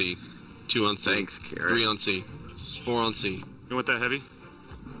 Two Got on him. C. Two on C. Thanks, Carrot. Three on C. Four on C. You want that heavy?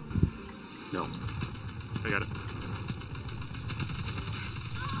 No. I got it.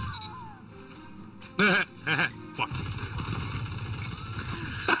 Fuck.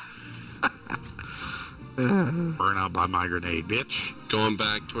 Burn out by my grenade, bitch. Going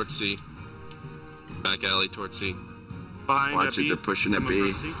back towards C. Back alley towards C. Behind Watch that it, B. they're pushing at Someone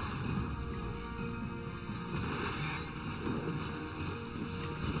B. for C.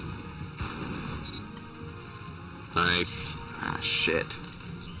 Nice. Ah, shit.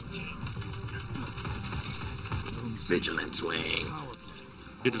 Vigilance wing.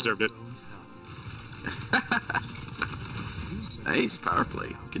 You deserved it. Nice power play.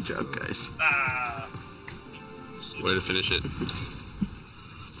 Good job, guys. Ah. Way to finish it.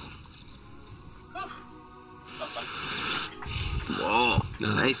 That's fun. Whoa.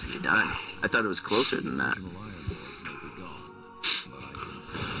 Nice. Nicely done. I thought it was closer than that.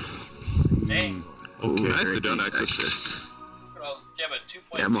 Hey. Okay, nicely done, Axis. Well, yeah, but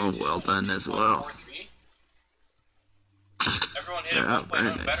 2.22. Demo well done as well. 2.43. Everyone hit it Yeah, 1.1 very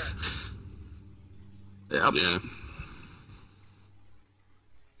better. nice. Yep. Yeah.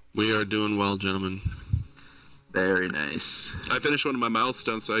 We are doing well, gentlemen. Very nice. I finished one of my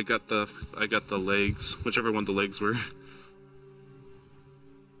milestones, so I got the legs, whichever one the legs were.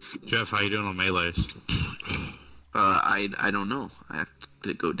 Jeff, how you doing on melees? I don't know. I have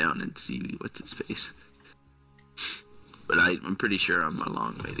to go down and see what's his face. but I'm pretty sure I'm a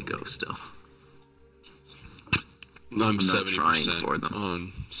long way to go still. I'm not trying 70% for them.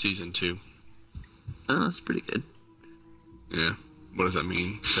 on season 2. Oh, that's pretty good. Yeah. What does that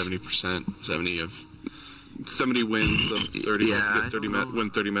mean? 70%? 70 of... 70 wins of 30. Yeah, win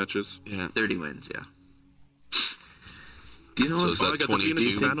 30 matches. Yeah. 30 wins, yeah. Do you know So what? is that I got the 22,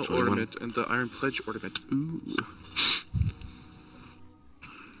 Phoenix Battle 21? ornament and the Iron Pledge ornament. Ooh.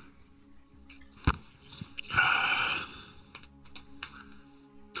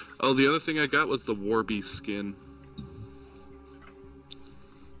 Oh, the other thing I got was the Warbeast skin.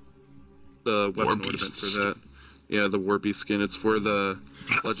 The weapon ornament for that. Yeah, the Warbeast skin. It's for the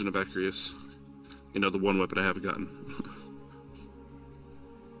Legend of Acrius. You know, the one weapon I haven't gotten.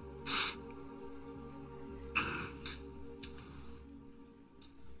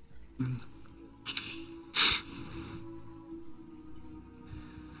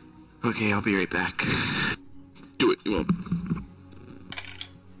 Okay, I'll be right back. Do it, you won't.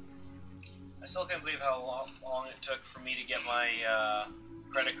 I still can't believe how long it took for me to get my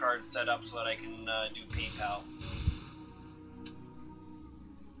credit card set up so that I can do PayPal.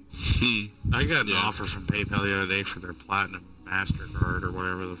 I got an offer from PayPal the other day for their Platinum MasterCard or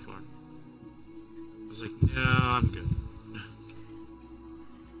whatever the fuck. I was like, no, I'm good.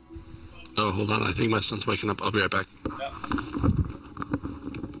 Oh, hold on. I think my son's waking up. I'll be right back. Yep.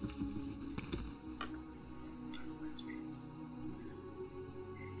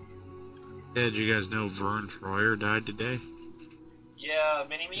 Yeah, did you guys know Vern Troyer died today? Yeah,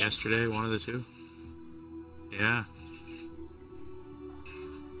 Mini-Me? Yesterday, one of the two? Yeah.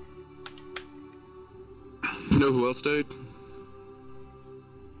 You know who else died?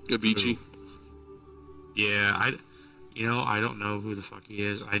 Avicii. Yeah, I don't know who the fuck he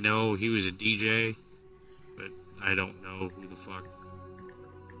is. I know he was a DJ, but I don't know who the fuck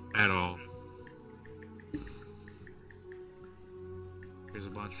at all. There's a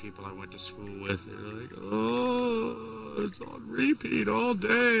bunch of people I went to school with. They're like, oh, it's on repeat all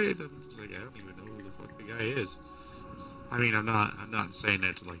day. And I'm just like, I don't even know who the fuck the guy is. I mean, I'm not saying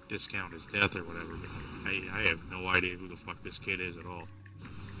that to like discount his death or whatever, but I have no idea who the fuck this kid is at all.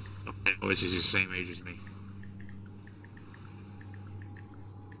 I know he's the same age as me.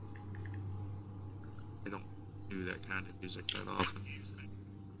 I don't do that kind of music that often.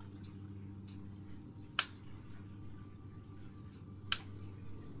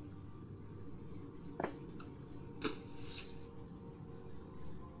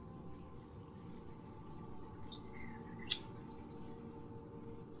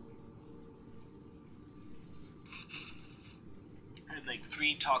 I had like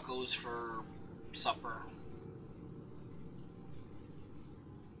 3 tacos for supper.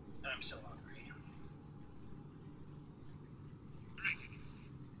 And I'm still hungry.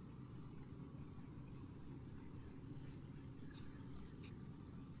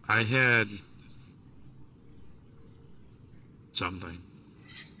 I had something.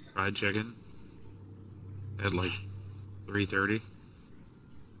 Fried chicken at like 3:30,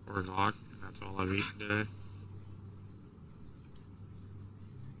 4 o'clock, and that's all I've eaten today.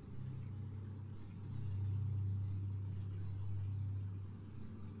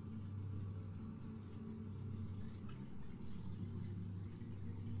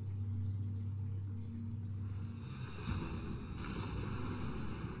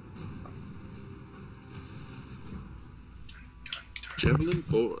 Javelin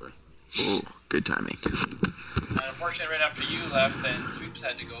 4. Oh, good timing. And unfortunately, right after you left, then Sweeps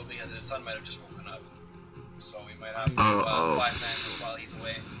had to go because his son might have just woken up. So we might have to 5 man this while he's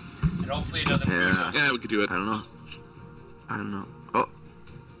away. And hopefully it doesn't boot him. Yeah, we could do it. I don't know. Oh.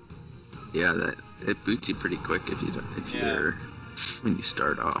 Yeah, it boots you pretty quick if you're when you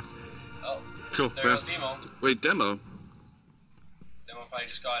start off. Oh, cool. There goes Demo. Wait, Demo? Demo probably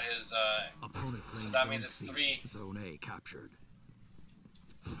just got his, Opponent so that means it's 3. Zone A captured.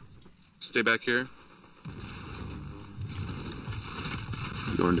 Stay back here.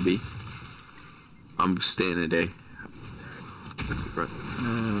 You going to B? I'm staying a day. Correct.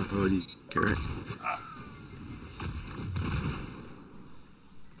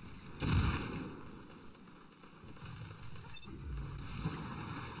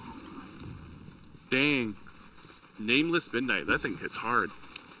 Dang. Nameless Midnight. That thing hits hard.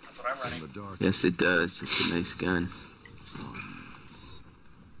 That's what I'm running. Yes, it does. It's a nice gun.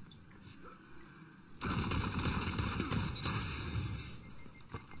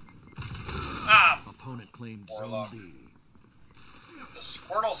 Opponent claimed Warlock. Zone B. The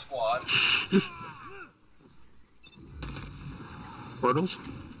Squirtle Squad. Portals?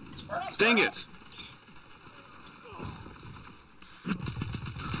 Squirtle Dang Squad. it!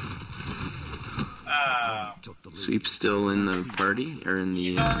 Opponent took the Sweep's still in the party or in the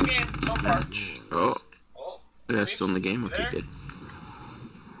He's still in the game so far. match? Oh, yeah, still in the game. Okay, there? good.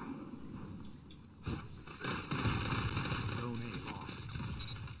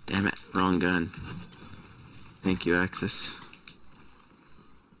 Damn it, wrong gun. Thank you, Axis.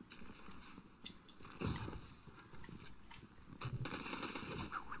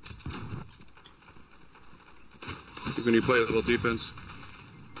 When you play a little defense.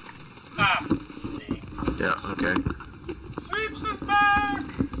 Ah! Yeah, okay. Sweeps is back!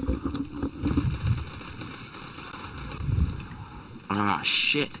 Ah,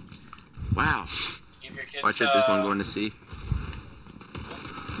 shit. Wow. Give your kids, Watch it, there's one going to C.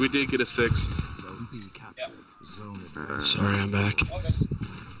 We did get a 6. Yep. Sorry, I'm back.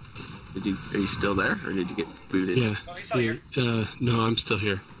 Are you still there, or did you get booted? Yeah. Oh, he's still here. No, I'm still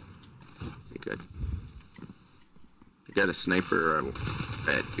here. Okay, good. You got a sniper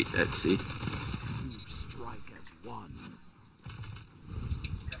at C. You strike as one.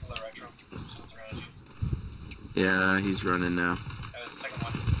 Careful that retro. Someone's around you. Yeah, he's running now. That was the second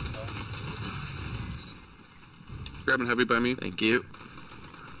one. Grabbing heavy by me. Thank you.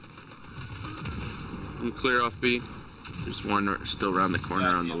 I'm clear off B. There's one still around the corner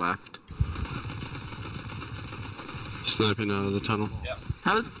on the left. Sniping out of the tunnel. Yep.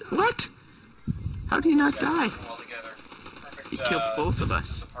 What? How do you not die? Well together. Perfect, He killed both of us.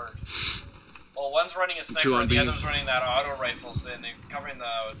 distances apart. Well, one's running a Two sniper, on and the B. other's running that auto rifle, so then they're covering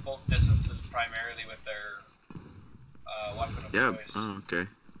the both distances primarily with their weapon of Yeah. choice. Oh, okay.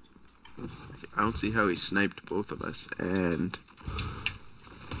 I don't see how he sniped both of us and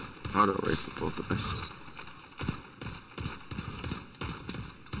auto rifle both of us.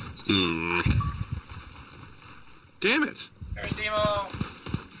 Damn it! There's Demo!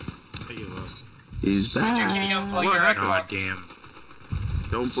 He's Can you back. unplug your Xbox? God damn.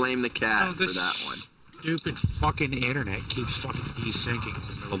 Don't blame the cat Oh, for this that one. Stupid fucking internet keeps fucking desyncing in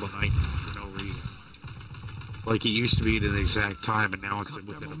the middle of the night for no reason. Like it used to be at an exact time, and now it's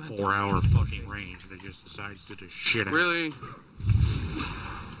within a 4-hour fucking range, and it just decides to just shit out. Really?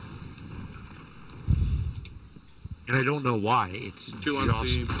 And I don't know why. It's Two on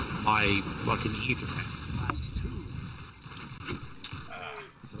just C. my fucking Ethernet.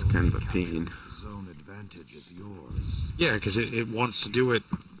 It's kind of a pain. Zone advantage is yours. Yeah, because it wants to do it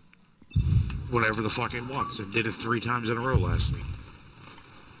whenever the fuck it wants. It did it 3 times in a row last week.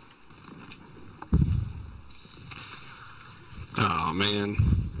 Oh man.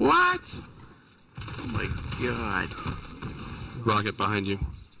 What? Oh my god. Rocket behind you.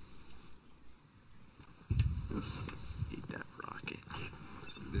 Eat that rocket.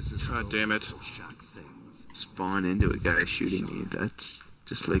 This is God damn it. Shaq sings. Spawn into a guy shooting me. That's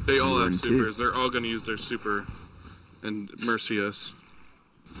just like They all have one supers. too. They're all gonna use their super and mercy us.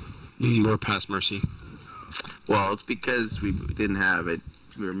 We're past mercy. Well, it's because we didn't have it.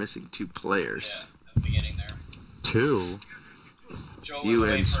 We were missing 2 players. Yeah, at the beginning there. 2? Joe was You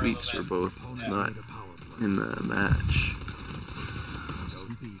away and for a Sweeps little were bit. both Yeah. not in the match.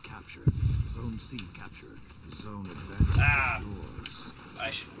 Zone B captured. Zone C captured. Zone advantage Ah. is yours. I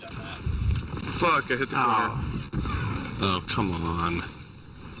should have done that. Fuck, I hit the corner. Oh, come on.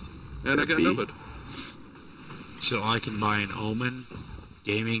 And I got B. nobody. So I can buy an Omen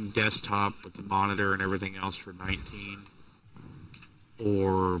gaming desktop with the monitor and everything else for 19,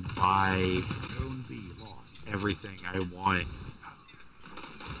 or buy Zone B lost. everything I want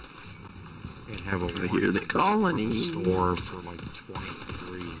and have a I hear the colony. store for like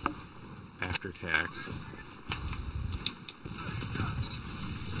 23 after tax.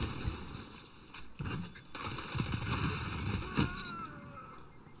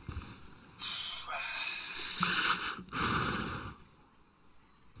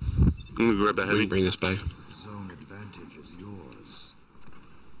 I'm gonna grab that Let me heavy. bring this back. Zone advantage is yours.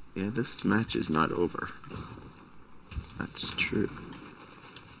 Yeah, this match is not over. That's true.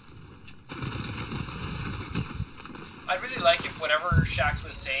 I'd really like if whatever Shax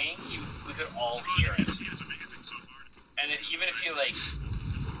was saying, we could all hear it. And even if you like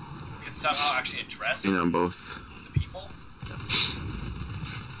could somehow actually address You know, both. the people.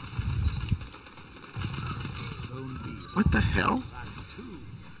 Zone B. What the hell? That's 2.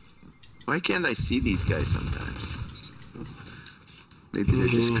 Why can't I see these guys sometimes? Maybe they're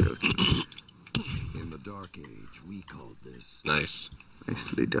just crouching. In the Dark Age, we called this. Nice.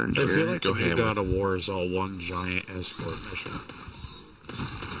 Nicely done, I feel Jared. like Go the new hammer. God of War is all one giant escort mission.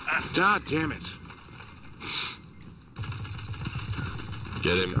 God damn it.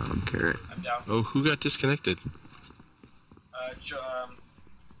 Get him. Got him, Carrot. I'm down. Oh, who got disconnected?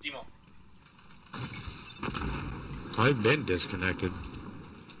 Demo. I've been disconnected.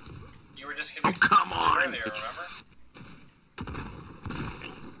 You were disconnected come on! earlier, remember?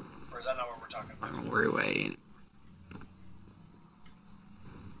 Or is that not what we're talking about? Don't worry, wait.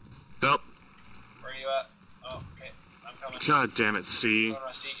 Nope. Where are you at? Oh, okay. I'm coming. God damn it, C.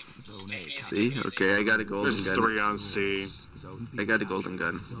 See? Okay, I got a golden There's gun. 3 on C. I got a golden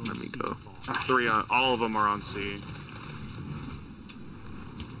gun. Let me go. 3 on, all of them are on C.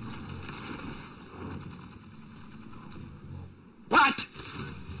 What?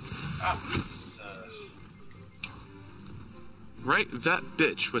 Right? That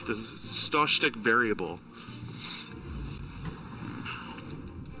bitch with the stochastic variable.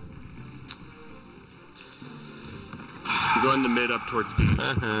 You're going the mid up towards B.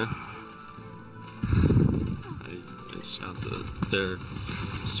 I shot their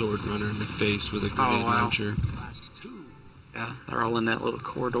sword runner in the face with a grenade launcher. Yeah, they're all in that little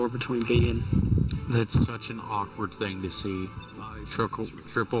corridor between B and... That's such an awkward thing to see.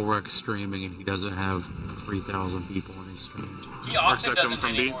 Triple Rec streaming and he doesn't have 3,000 people in his stream. He often doesn't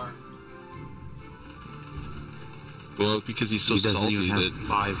anymore. Well, because he's so he doesn't salty even have that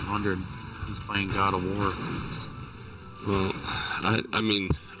 500. He's playing God of War. Well, I mean,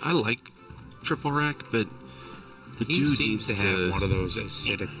 I like Triple Rack, but the He dude seems to needs have one of those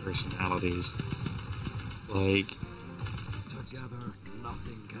acidic personalities. Like, Together,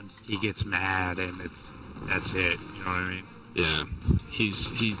 nothing can stop. he gets mad and that's it. You know what I mean? Yeah,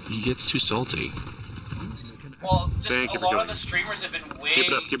 he gets too salty. Well, just a lot of the streamers have been way... Keep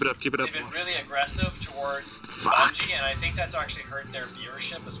it up, keep it up, keep it up. They've been really aggressive towards Bungie, and I think that's actually hurt their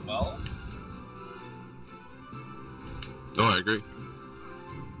viewership as well. Oh, I agree.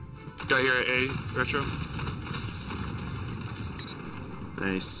 Got here at A, Retro.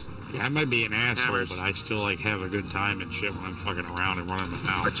 Nice. Yeah, I might be an asshole, Hammers. but I still like have a good time and shit when I'm fucking around and running them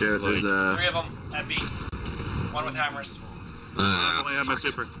out. Watch out, there's Like, 3 of them at B. 1 with hammers. I only have my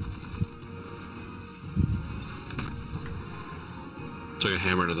super. Took a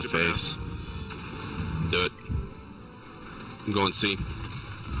hammer to the Super face. Do it. I'm going C.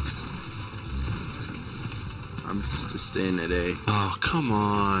 I'm just staying at A. Oh, come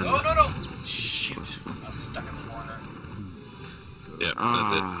on. No, no, no! Shoot. I was stuck in the corner. Yep, that's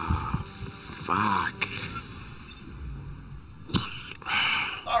Ah, fuck.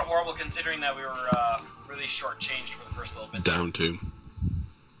 Not horrible considering that we were really shortchanged for the first little bit. it. Down 2.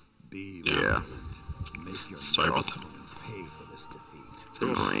 Be Yeah. vigilant. Make your Sorry about that. opponents pay for this defeat. It's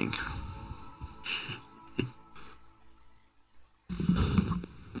annoying.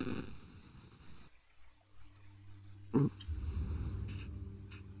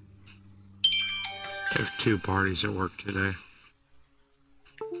 there's 2 parties at work today.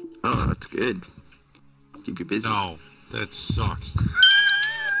 Oh, that's good. Keep you busy. No, that sucks.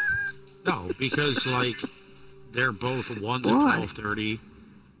 No, because like they're both one's at Why? 12:30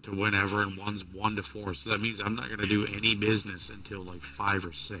 to whenever, and one's 1 to 4. So that means I'm not gonna do any business until like 5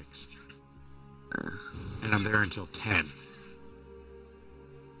 or 6, and I'm there until 10.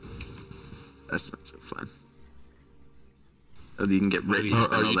 That's not so fun. Oh, you can get ready. Are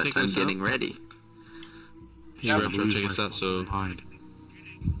Spend all you that taking time us out? getting ready. He Retro lose take my us out, so... mind.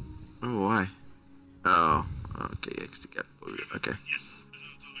 Oh, why? Oh, okay, yeah, 'cause you got... Okay.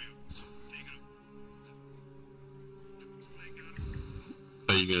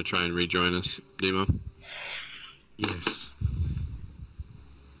 Are you gonna try and rejoin us, Demo? Yes.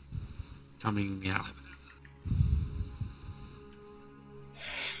 Coming out.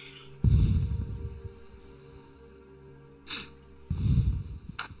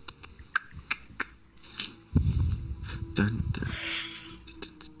 Dun, dun,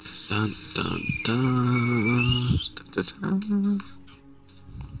 Dun, dun, dun. dun, dun, dun.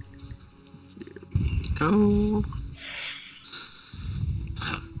 Here we go.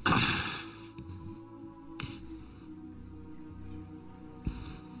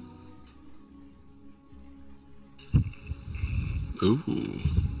 Ooh,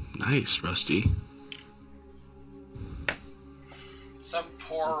 nice, Rusty. Some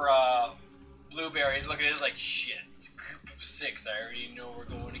poor blueberries looking at it like, shit, it's a group of 6. I already know we're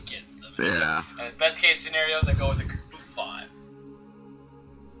going against them. Yeah. And best case scenarios, I go with a group of 5.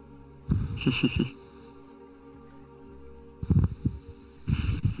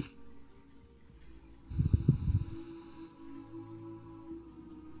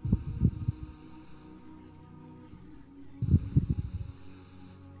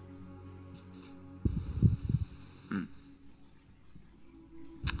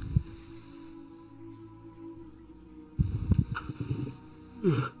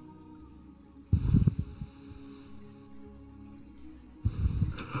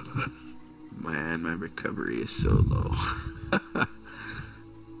 Man, my recovery is so low.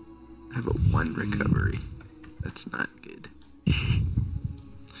 I have a 1 recovery. That's not good.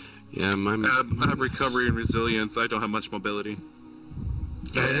 Yeah, I have recovery and resilience. I don't have much mobility.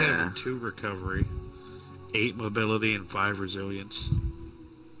 I have 2 recovery, 8 mobility, and 5 resilience.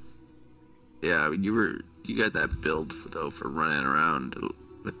 Yeah, you got that build though for running around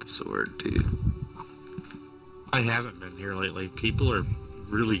with the sword too. I haven't been here lately. People are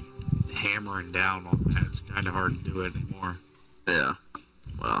really hammering down on that. It's kind of hard to do it anymore. Yeah.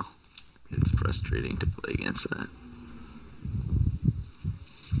 Well, it's frustrating to play against that.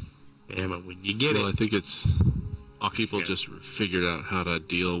 Yeah, but when you get it, I think it's people just figured out how to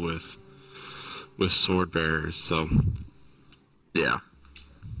deal with sword bearers. So yeah,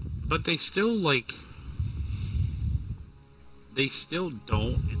 but they still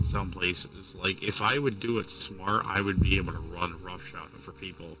don't in some places. Like if I would do it smart, I would be able to run roughshod for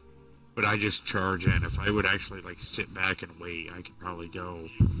people. But I just charge in. If I would actually like sit back and wait, I could probably go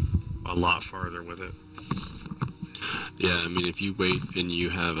a lot farther with it. Yeah, I mean, if you wait and you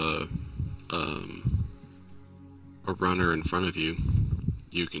have a runner in front of you,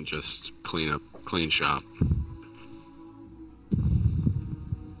 you can just clean shop.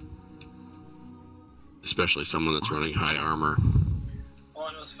 Especially someone that's running high armor. Well,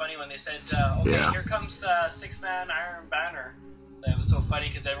 and it was funny when they said, here comes 6-man Iron Banner. That was so funny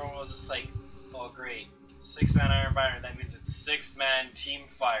because everyone was just like, oh great, 6-man Iron Banner, that means it's 6-man team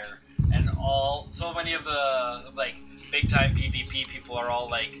fire. And so many of the like big time PvP people are all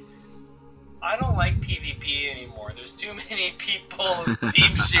like, I don't like PvP anymore. There's too many people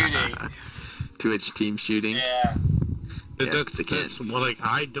team shooting. Too much team shooting. Yeah. That's well, like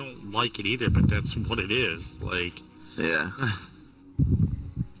I don't like it either, but that's what it is. Like, yeah.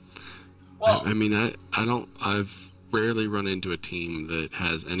 Well, I mean, I've rarely run into a team that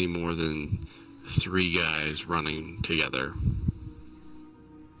has any more than 3 guys running together.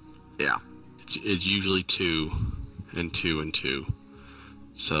 Yeah. It's usually 2 and 2 and 2.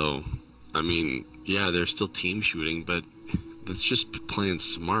 So, I mean, yeah, they're still team shooting, but that's just playing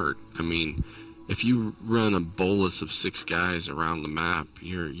smart. I mean, if you run a bolus of 6 guys around the map,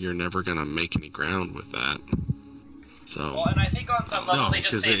 you're never gonna make any ground with that. So. Well, and I think on some level they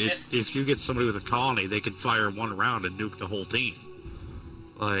just missed. If you get somebody with a colony, they can fire 1 round and nuke the whole team.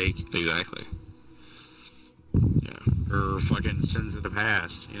 Like exactly. Yeah. Or fucking Sins of the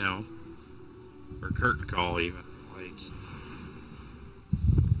Past, you know, or Curtain Call even. Like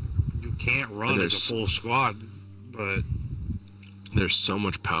you can't run as a full squad, but there's so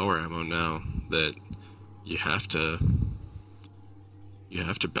much power ammo now that you have to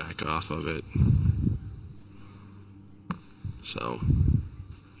back off of it. So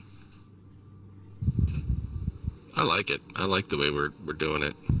I like it. I like the way we're doing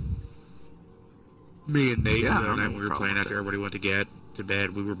it. Me and Nate, we were playing after everybody went to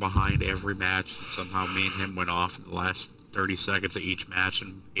bed. We were behind every match. Somehow me and him went off in the last 30 seconds of each match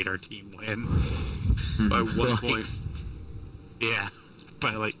and made our team win. By 1 point. Yeah.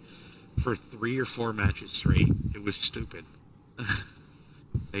 By like, for 3 or 4 matches straight. It was stupid.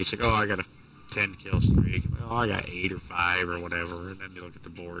 Nate's like, oh, I got a 10 kill streak. Oh, I got 8 or 5 or whatever. And then you look at the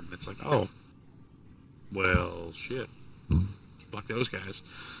board and it's like, oh, well, shit. Fuck those guys.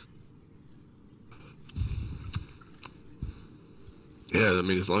 Yeah, I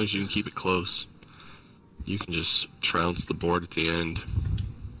mean, as long as you can keep it close, you can just trounce the board at the end.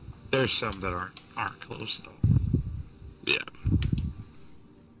 There's some that aren't close, though. Yeah.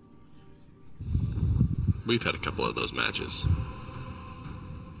 We've had a couple of those matches.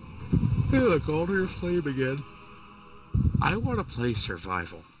 Hey, look, Aldir's Flame again. I want to play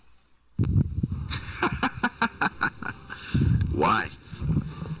Survival. Why?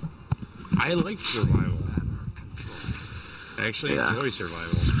 I like Survival. I actually enjoy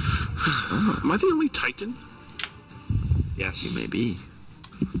Survival. Am I the only Titan? Yes. You may be.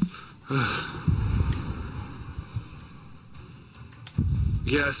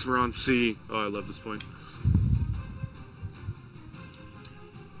 Yes, we're on C. Oh, I love this point.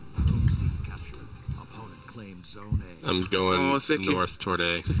 I'm going north toward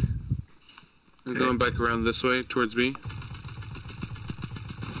A. I'm going back around this way towards B.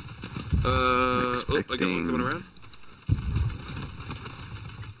 I got one coming around.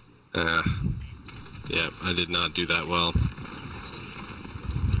 Yeah, I did not do that well.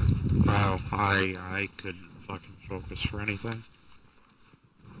 Wow, I couldn't fucking focus for anything.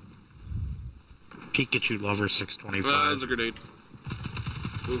 Pikachu Lover 625. That's a grenade.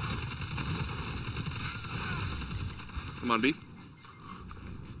 Ooh. Come on, B.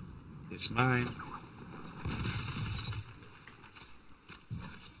 It's mine.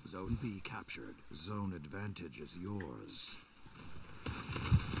 Zone B captured. Zone advantage is yours.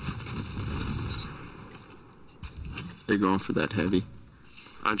 They're going for that heavy.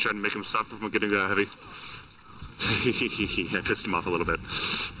 I'm trying to make him stop from getting that heavy. I pissed him off a little bit.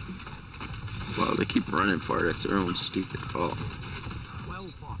 Well, they keep running for it. It's their own stupid fault. Well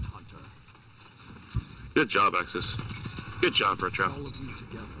fought, Hunter. Good job, Axis. Good job, Retro. All of you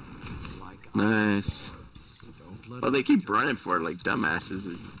together, like Nice. don't let Well, they keep running for it like dumbasses.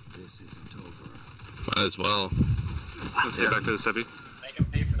 this isn't over. Might as well. Let's get back to this heavy. Make them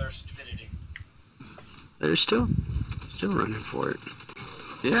pay for their stupidity. They're still running for it.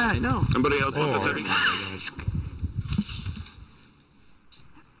 Yeah, I know. Anybody else want this heavy?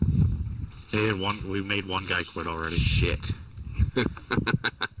 They had one. We made one guy quit already. Shit.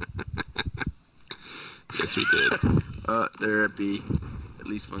 Yes, we did. They're at B. At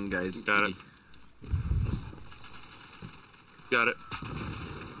least one guy's Got B. it. Got it.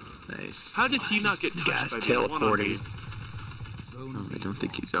 Nice. How did he not get touched Guy's by the one on teleporting. B? Oh, I don't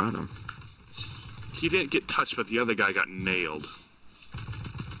think you got him. He didn't get touched, but the other guy got nailed.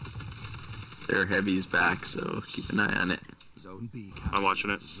 Their heavy's back, so keep an eye on it. Zone B. I'm watching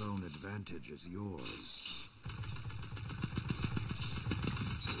it. Zone advantage is yours.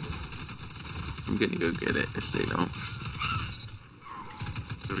 I'm gonna go get it if they don't.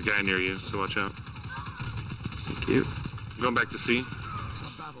 There's a guy near you, so watch out. Thank you. I'm going back to C. The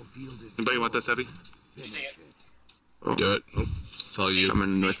battlefield is Anybody want this heavy? Finish Take it. it. Oh, Do it. Oh, it's all you.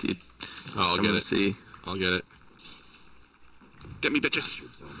 coming with you. I'll I'm get gonna it. see. I'll get it. Get me, bitches.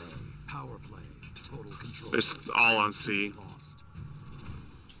 Zone A. Power play. Total control. It's all on C. Lost.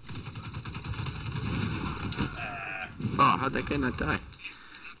 Oh, how'd that guy not die?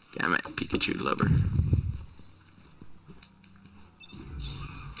 Damn it, Pikachu lover.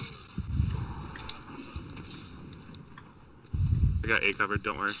 I got A covered,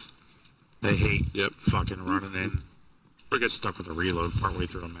 don't worry. They hate Yep. fucking running in. We're good. Stuck with a reload partway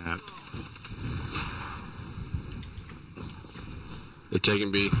through a map. They're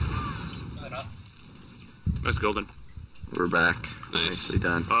taking B. No, they're not. Nice golden. We're back. Nice. Nicely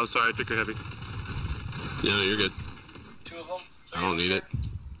done. Oh, sorry, I took your heavy. Yeah, you're good. Two of them. I don't need it.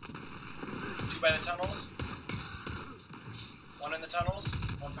 Two by the tunnels. One in the tunnels.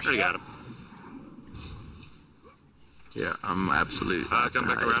 One for I got sure. him. Yeah, I'm absolutely. Come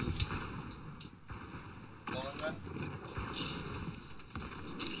back around. Golden gun.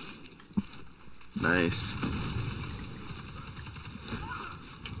 Nice.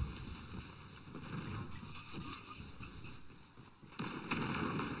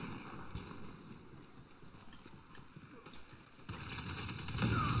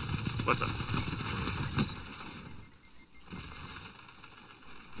 What's up?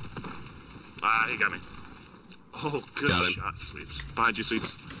 Ah, he got me. Oh, good Got him. shot, Sweeps. Behind you,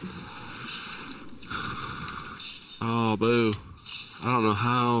 Sweeps. Oh, boo. I don't know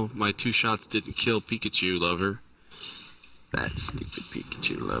how my 2 shots didn't kill Pikachu lover. That stupid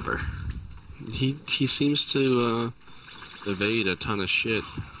Pikachu lover. He seems to evade a ton of shit.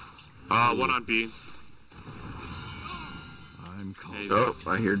 One on B. I'm calling. Oh,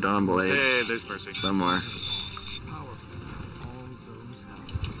 I hear Dawn Blade Hey, there's Mercy. somewhere. Power play. All zones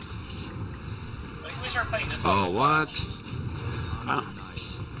now. Like, we start playing this. Oh, what?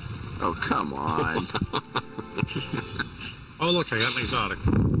 Oh, come on. Oh, look, I got an exotic.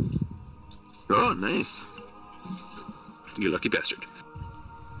 Oh, nice. You lucky bastard.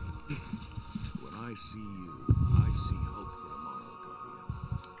 When I see you, I see hope for tomorrow,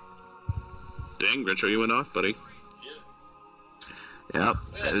 Guardian. Dang, Retro, you went off, buddy. Yep,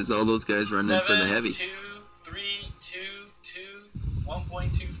 that was all those guys running for the heavy. 7, 2, 3, 2, 2,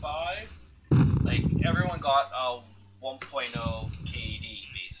 1.25. Like, everyone got a 1.0 KD,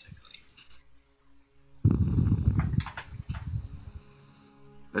 basically.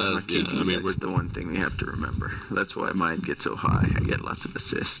 That's not yeah, KD, I mean, that's the one thing we have to remember. That's why mine gets so high. I get lots of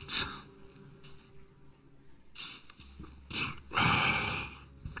assists.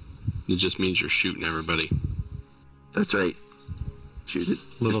 It just means you're shooting everybody. That's right. Shoot it.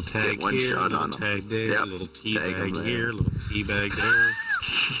 Little Just tag get one here, shot little on 'em. tag there, Yep. little tea Tag 'em bag there. here, little tea bag there.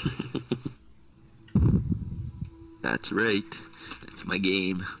 That's right. That's my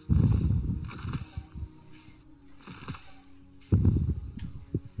game.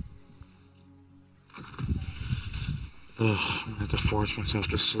 Ugh, I'm gonna have to force myself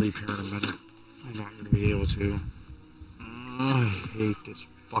to sleep here in a minute. I'm not gonna be able to. I hate this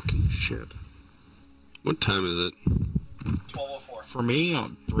fucking shit. What time is it? 12:04. For me,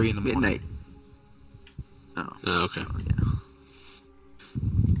 3 in the morning. Midnight. Oh. Oh, okay. Oh, yeah.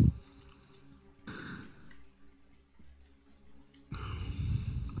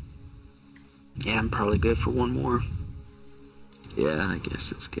 Yeah, I'm probably good for one more. Yeah, I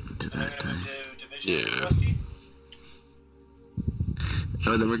guess it's getting to Am I that gonna time. do division Yeah. Rusty?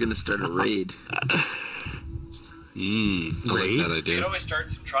 Oh, then we're gonna start a raid. I like that We idea. could always start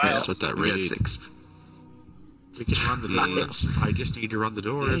some trials. That's what that We got raid. 6. We can run the doors. I just need to run the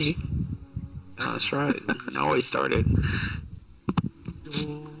doors. Hey. That's right. Now we started.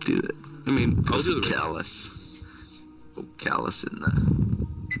 Do it. I mean, I'll do the raid. Callus. Oh, Callus in the.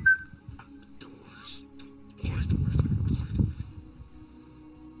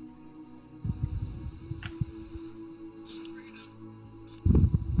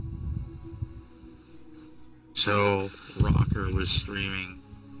 So, Rocker was streaming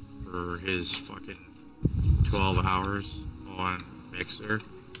for his fucking 12 hours on Mixer. It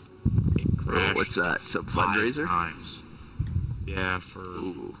Oh, crashed what's that? Some 5 fundraiser? times. Yeah, for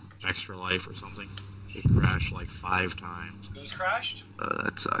Ooh, Extra Life or something. It crashed like 5 times. Who's crashed?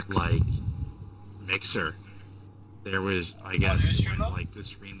 that sucks. Like, Mixer. There was, I guess, whose stream, though? like the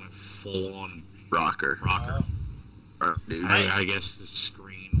screen went full on Rocker. Rocker. Dude. I guess the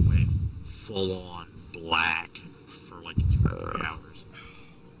screen went full on black for like 2 hours.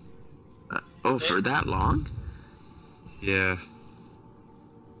 Oh, for that long? Yeah,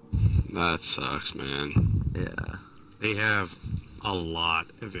 That sucks, man. Yeah. they have a lot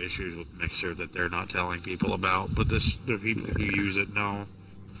of issues with Mixer that they're not telling people about, but the people who use it know.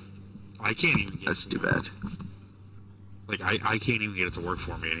 I can't even get That's it too to work. bad. Like, I can't even get it to work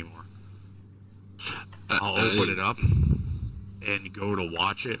for me anymore. I'll Uh, open it up and go to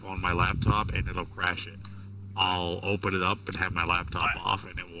watch it on my laptop and it'll crash it. I'll open it up and have my laptop off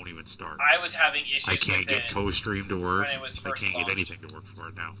and it won't even start. I was having issues I can't with get it. co-stream to work. when it was I first can't launched. get anything to work for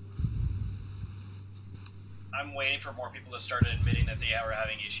it now. I'm waiting for more people to start admitting that they are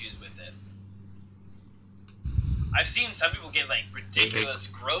having issues with it. I've seen some people get like ridiculous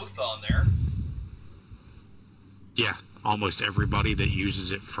growth on there. Yeah, almost everybody that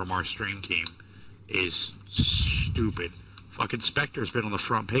uses it from our stream team is stupid. Fucking Spectre's been on the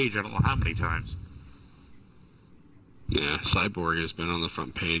front page I don't know how many times. Yeah, Cyborg has been on the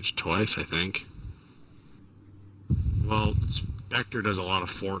front page twice, I think. Well, Spectre does a lot of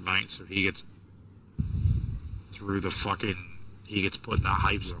Fortnite, so he gets through the fucking... He gets put in the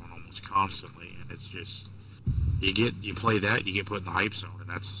hype zone almost constantly, and it's just... You play that, you get put in the hype zone, and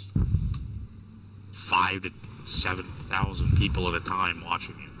that's 5,000 to 7,000 people at a time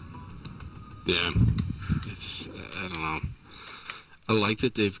watching you. Yeah. It's, I don't know. I like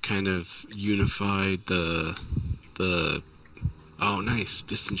that they've kind of unified the oh, nice,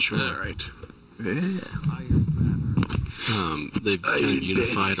 distant shore. Alright. Yeah. Iron Banner. They've kind of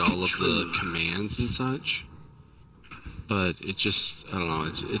unified all of the commands and such. But it just, I don't know,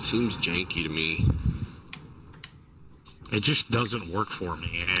 it seems janky to me. It just doesn't work for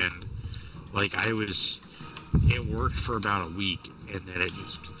me, and like it worked for about a week, and then it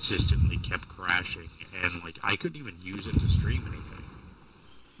just consistently kept crashing, and like I couldn't even use it to stream anything.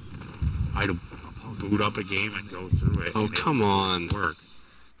 I'd boot up a game and go through it. Oh, and come it on. wouldn't work.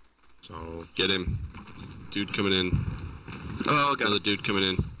 So Get him. Dude coming in. Oh, got Another it. dude coming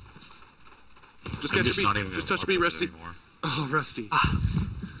in. Just I'm catch just me. not even Just gonna touch me, fuck with it Rusty. anymore. Oh, Rusty.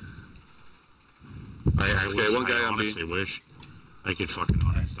 I Okay, wish, one guy I on B. honestly wish I could fucking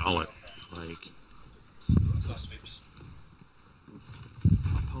uninstall it. Like, Let's go sweeps.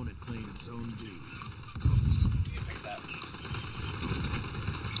 Opponent claims Zone B. You can pick that.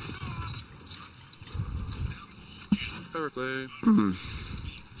 Power play.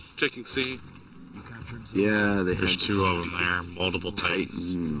 Checking C. You captured Zone Yeah, they there's had 2 of them there, multiple Titans.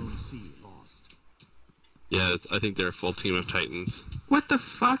 Titan. Zone C lost. Yeah, I think they're a full team of Titans. What the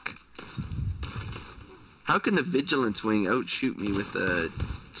fuck? How can the Vigilance Wing outshoot me with a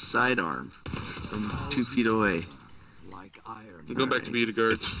sidearm from 2 feet away? Like Iron I'm going back to B to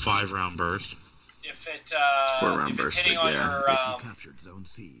guard. It's 5-round burst. If it 4-round if it's burst, hitting but on yeah. your You captured Zone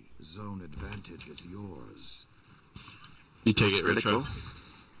C. Zone advantage is yours. You take it, Critical. Retro.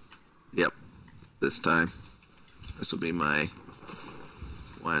 Yep. This time. This will be my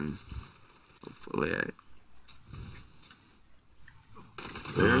one. Hopefully I...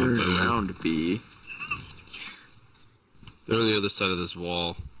 There's boom. round B. They're on the other side of this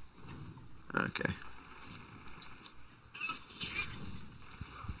wall. Okay.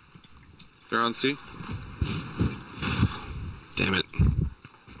 They're on C. Damn it.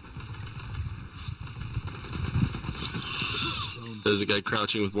 There's a guy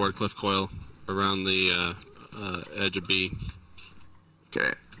crouching with Wardcliff Coil around the edge of B.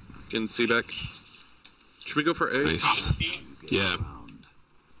 Okay. Getting C back. Should we go for A? Nice. B. Yeah. Round.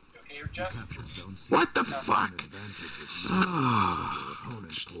 Okay, Jeff. Captured Zone C. What the fuck? Advantage is Oh, your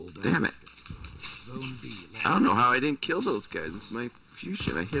opponent pulled out. damn it. Zone B lost. I don't know how I didn't kill those guys with my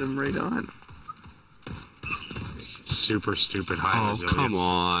fusion. I hit them right on. super stupid high Oh, resilience. come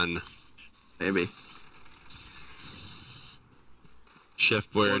on. Maybe. Chef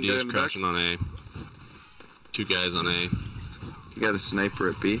One guy Boyardee in is the crouching on A. 2 guys on A. You got a sniper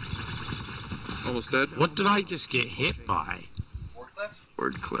at B. Almost dead. What did I just get hit by? Wardcliff?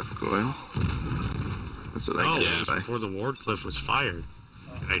 Wardcliff Coil. That's what I Oh, got it hit was by. before the Wardcliff was fired.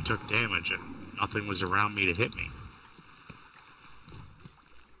 And I took damage and nothing was around me to hit me.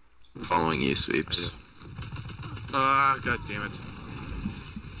 Following you, Sweeps. Ah, god damn it.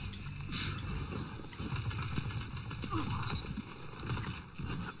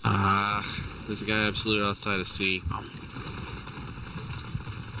 There's a guy absolutely outside of C.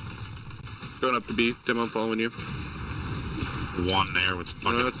 Going up to B. Demo following you. One there with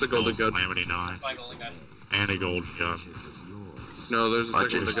fucking that's the golden gun. calamity knife. My golden gun. And a gold gun. No, there's a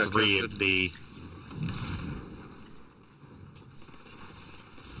second There's that got 3 casted. at B.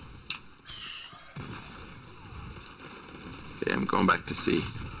 Okay, I'm going back to C.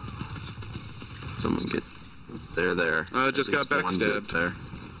 Someone get... They're there. Just At got least one get backstabbed. there.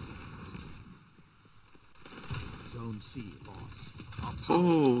 Zone C lost.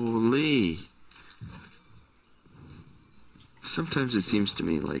 Holy. Sometimes it seems to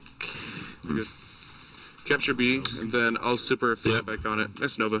me like... We're good. Capture B, and then I'll super fit back on it.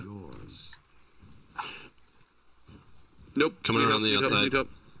 Nice Nova. Yours. Nope. Coming Need around help, the need help, outside. need help.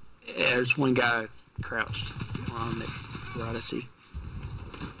 Yeah, there's one guy crouched on it. Right, I see.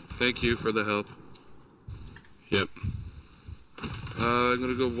 Thank you for the help. Yep. I'm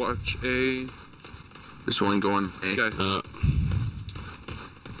gonna go watch A. There's one going... Hey. Okay.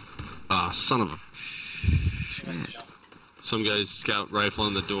 Son of a... She missed the jump. Some guy's scout rifle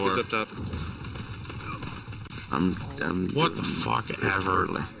in the door. He's up top. I'm What the fuck ever?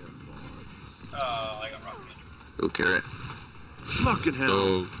 early. I got rocked. Go carrot. Fucking hell.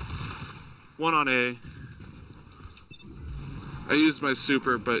 So, One on A. I used my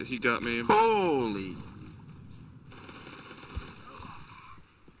super, but he got me. Holy.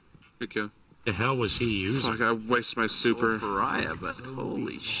 Good kill. The hell was he using? Fuck, I wasted my super. Pariah, but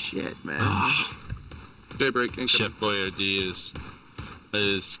holy shit, man. Daybreak, incoming. Chef Boyardee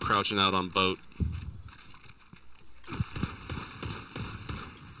is crouching out on boat.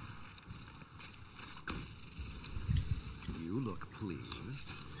 You look pleased.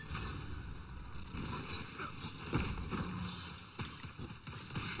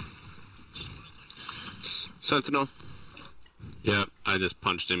 Sentinel. Yep, I just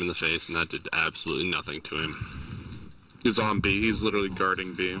punched him in the face, and that did absolutely nothing to him. He's on B. He's literally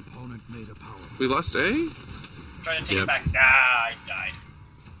guarding B. Opponent made a power. We lost A? Trying to take Yep. it back. Ah, I died.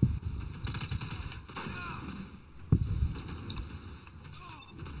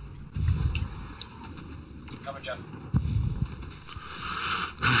 Coming, Jeff.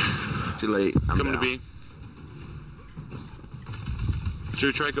 Too late. I'm Coming to down. B. Should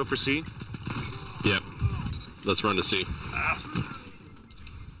we try go for C? Yep. Let's run to C. Ah.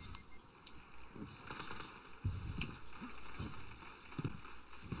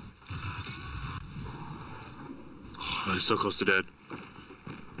 Oh, he's so close to dead.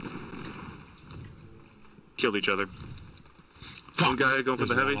 Killed each other. One guy going for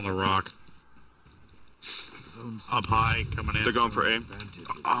the There's heavy. one on the rock. Zone C Up high, coming in. They're going for A. advantage.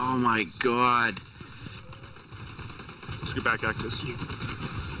 Oh my god. Let's get back access.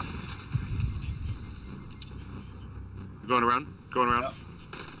 Going around. Going around. Yep.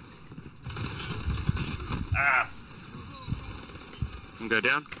 Ah. One guy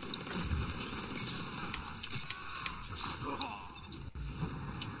down.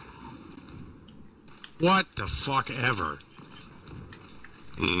 What the fuck ever?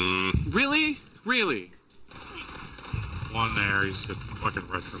 Really? Really? One there, he's a fucking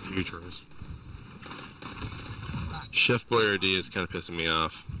retrofuturist. Chef Boyardee is kind of pissing me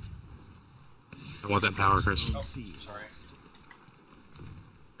off. I want that power, Chris. Oh, sorry.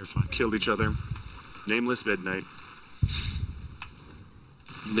 You're fine. Killed each other. Nameless Midnight.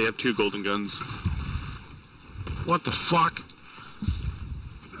 They have 2 golden guns. What the fuck?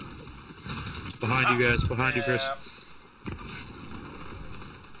 Behind you guys, behind you, Chris. Yeah.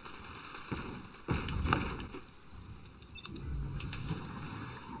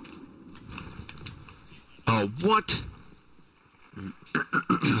 Oh, what?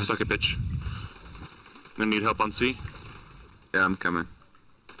 Suck it, bitch. I need help on C. Yeah, I'm coming.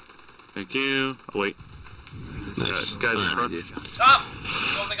 Thank you. Oh, wait. Nice. Guys in front. Stop!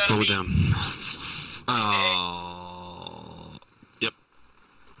 Golden gun Pull on it me. down. Oh. Yep.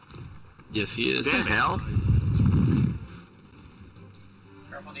 Yes, he is. What the hell?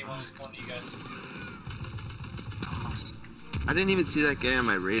 Careful, D1 is going to you guys. I didn't even see that guy on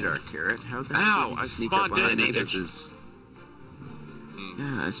my radar, Carrot. How the hell did he sneak up behind us with his...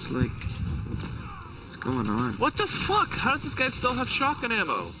 Yeah, it's like... What's going on? What the fuck? How does this guy still have shotgun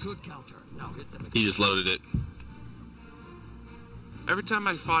ammo? Good counter. Now hit them again. He just loaded it. Every time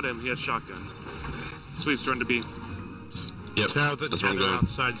I fought him, he had shotgun. Sweet's turn to be. Yep, Tether that's where I'm going.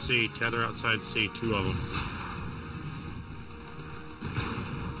 outside C. Tether outside C. 2 of them.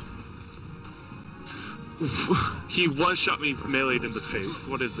 He one-shot me meleeed in the face.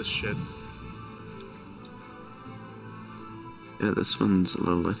 What is this shit? Yeah, this one's a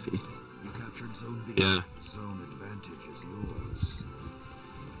little iffy. You captured Zone B. Yeah. Zone advantage is yours.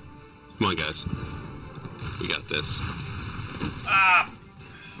 Come on, guys. We got this. Ah!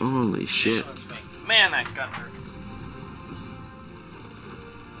 Holy shit. Man, that gun hurts.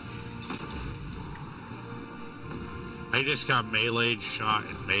 I just got meleeed, shot,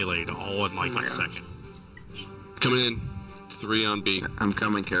 and meleeed all in like a second. Coming in. 3 on B. I'm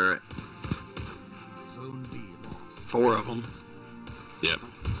coming, Carrot. Zone B lost. 4 of them. Yep.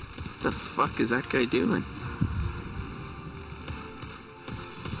 What the fuck is that guy doing?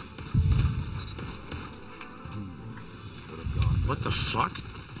 What the fuck?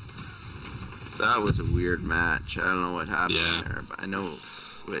 That was a weird match. I don't know what happened there, but I know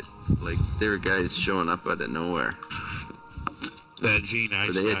like there were guys showing up out of nowhere. That Gene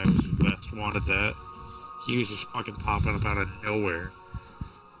Ice guy was the best. Wanted that. He was just fucking popping up out of nowhere.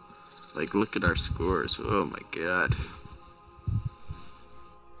 Like, look at our scores. Oh my god.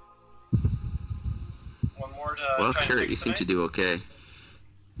 One more to well, try and Carrot, fix you seem tonight? to do okay.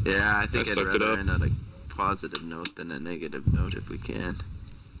 Yeah, I think I'd sucked it rather up. end on a positive note than a negative note if we can.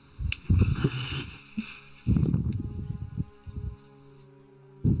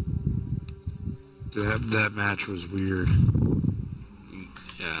 That match was weird.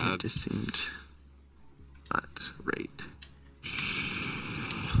 Yeah. It just seemed not right.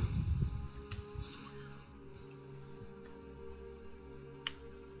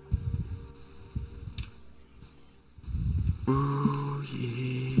 Ooh,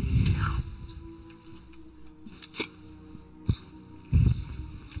 yeah.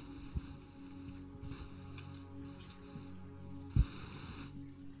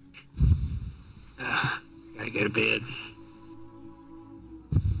 Gotta go to bed.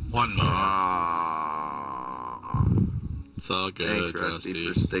 One more. It's all good. Thanks, Rusty,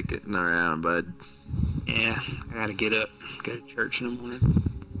 for sticking around, bud. Yeah, I gotta get up. Go to church in the morning.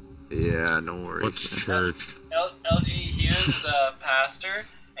 Yeah, no worries. What's church? LG Hughes is a pastor,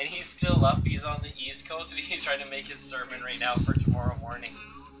 and he's still up. He's on the East Coast, and he's trying to make his sermon right now for tomorrow morning.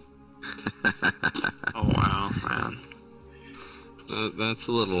 Oh wow, man. That's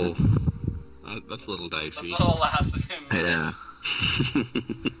a little. That's a little dicey. A little last minute. Yeah.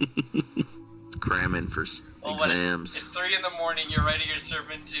 Cramming for exams. It's 3 in the morning. You're writing your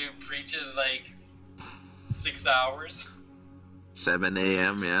sermon to preach in like 6 hours. 7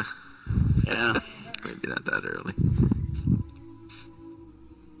 a.m. Yeah. Yeah. Maybe not that early.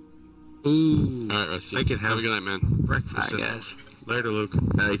 Ooh. All right, Rusty. I can have a good night, man. breakfast. Alright, guys. Later, Luke.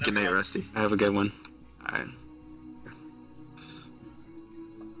 Good night, Rusty. Have a good one. Alright.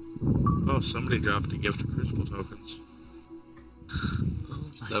 Oh, somebody dropped a gift of crystal tokens.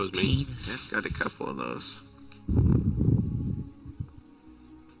 That was me. Yeah, got a couple of those.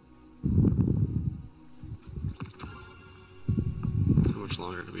 How much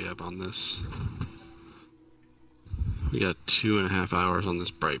longer do we have on this? We got 2.5 hours on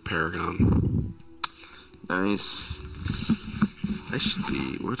this bright Paragon. Nice. I should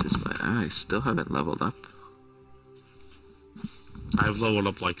be. What is my? I still haven't leveled up. I've leveled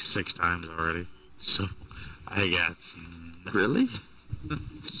up like 6 times already. So, I got... Really?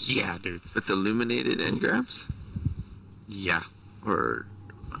 Yeah, dude. With illuminated engrams? Yeah. Or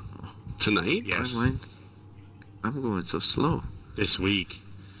Tonight? Yes. I'm going so slow. This week.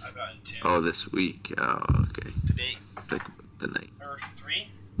 I've gotten 2. Oh, this week. Oh, okay. Today. Like the night. Or 3?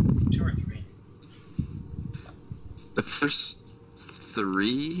 2 or 3. The first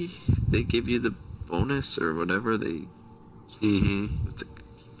 3, they give you the bonus or whatever they. Mm-hmm. What's it?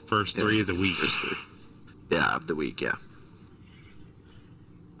 First 3 of the week. First 3. Yeah, of the week. Yeah.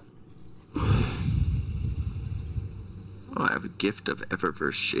 Oh, I have a gift of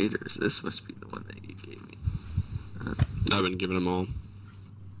Eververse shaders. This must be the one that you gave me. I've been giving them all.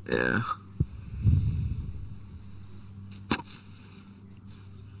 Yeah.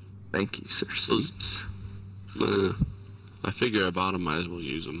 Thank you, Sir Sleeps. I figure I bought them, might as well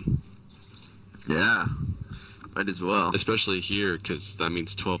use them. Yeah. Might as well. Especially here, because that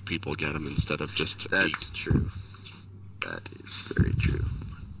means 12 people get them instead of just 8. That's true. That is very true.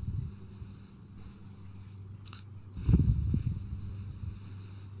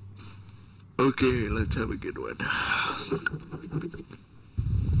 Okay, let's have a good one.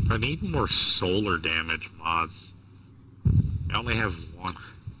 I need more solar damage mods. I only have one.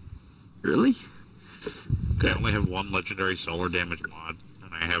 Really? Okay. I only have one legendary solar damage mod,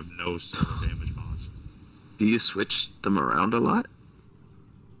 and I have no solar damage mods. Do you switch them around a lot?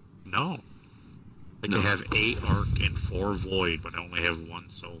 No. Like, I have 8 arc and 4 void, but I only have 1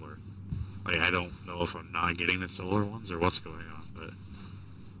 solar. Like, I don't know if I'm not getting the solar ones or what's going on, but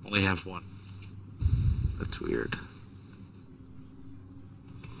I only have 1. That's weird.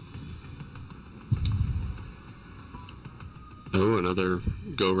 Oh, another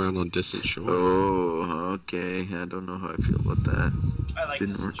go around on Distant Shore. Oh, okay. I don't know how I feel about that. I like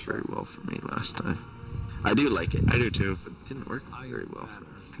Didn't work very well for me last time. I do like it. I do too. But it didn't work very well for me.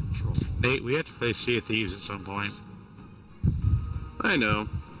 Nate, we have to play Sea of Thieves at some point. I know.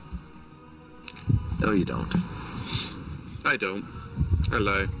 No, you don't. I don't. I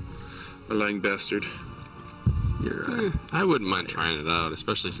lie. A lying bastard. You're, I wouldn't mind trying it out,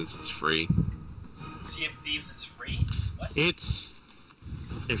 especially since it's free. Sea of Thieves is free? What? It's...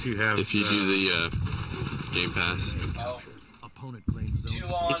 If you have... If you do the Game Pass. Oh. Opponent claims zone.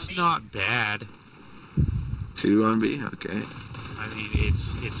 2 on It's B. not bad. 2 on B? Okay. I mean,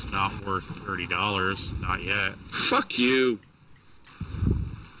 it's not worth $30. Not yet. Fuck you.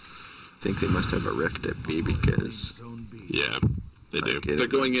 I think they must have a rift at B because... Zone B. Yeah, they do. They're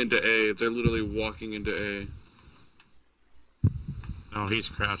going into A. They're literally walking into A. No, he's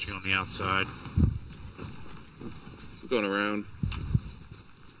crouching on the outside. Going around.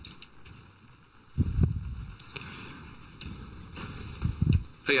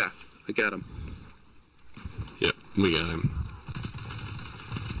 Oh yeah, I got him. Yep, we got him.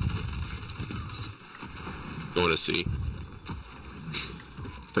 Going to see.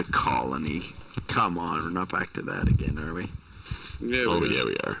 The colony. Come on, we're not back to that again, are we? Yeah, Oh, we yeah,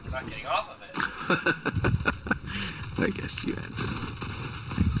 we are. We're not getting off of it. I guess you answered my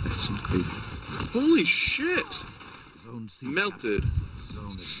question. Holy shit! Zone C. Melted.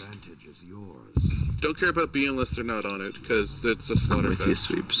 Zone advantage is yours. Don't care about B unless they're not on it, because it's a I'm slaughter with you, fest.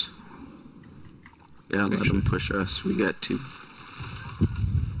 Sweeps. Yeah, let them push us. We got 2.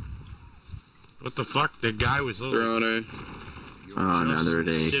 What the fuck? The guy was They're literally on A. Oh, now they're at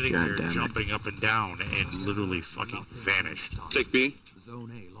A. sitting God there damn it. jumping up and down and literally fucking vanished. Take B. Zone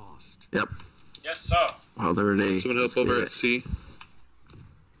A lost. Yep. Yes, sir. Well, they're at A. Someone help Let's over get at it. C.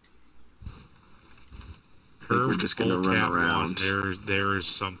 I think we're just gonna run Cat around. One, there is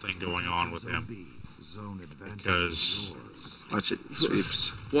something going on with Zone him. B. Zone advantage Because- is yours. Watch it, Sweeps.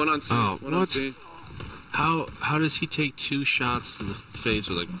 One on C. Oh, One on what? C. How does he take 2 shots to the face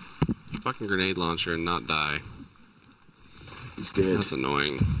with a fucking grenade launcher and not die? He's good. That's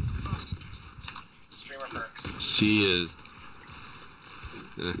annoying. Streamer perks. C is.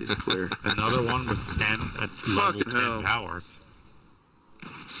 He's clear. Another one with 10 at level Fucking 10 hell. power.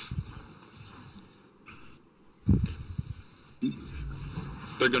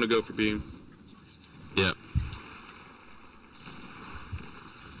 They're gonna go for B. Yep.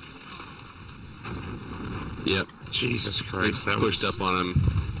 Yep. Jesus Christ, that Pushed was... up on him.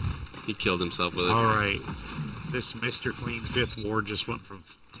 He killed himself with it. Alright. This Mr. Clean 5th Ward just went from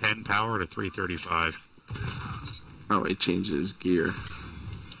 10 power to 335. Oh, he changed his gear.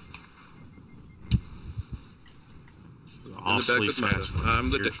 Awfully with my- fast. I'm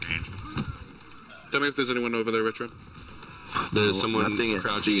the gear dick. change. Tell me if there's anyone over there, Retro. There's Well, someone nothing at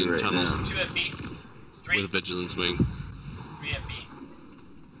crouching C in right tunnels now. 2 at B. 3. with a vigilance wing. 3 at B.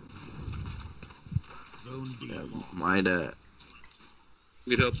 Zone B lost. Might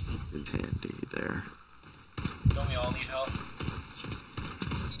Need help? is handy there. Don't we all need help?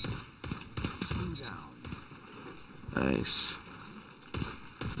 2 down. Nice.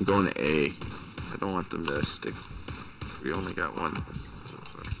 I'm going to A. I don't want them to stick. We only got 1. So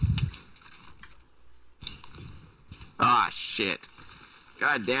far. Ah, shit.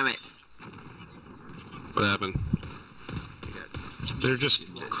 God damn it. What happened? They're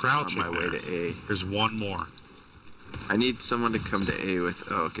just crouching On my way there. to A. There's one more. I need someone to come to A with...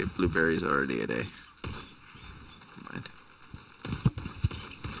 Oh, okay. Blueberry's already at A. Never mind.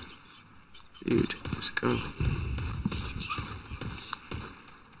 Dude, let's go.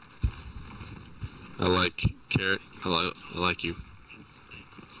 I like Carrot. I like you.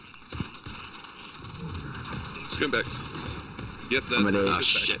 Come back. Yep, I'm at A. that's Ah,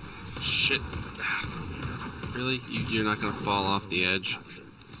 just back. shit. Shit. Really? You're not gonna fall off the edge?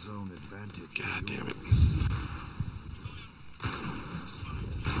 Zone advantage. God damn it. A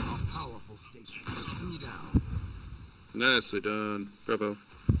powerful statement. 2 down. Nicely done. Bravo.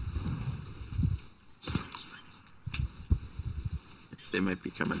 They might be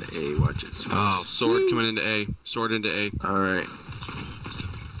coming to A. Watch it. Oh, sword coming into A. Sword into A. Alright.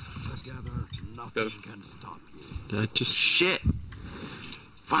 Together, nothing can stop you. That just... Shit!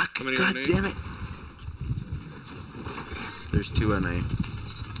 Fuck! How many God on A? damn it! There's 2 on A.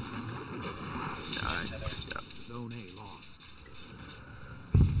 Zone A lost.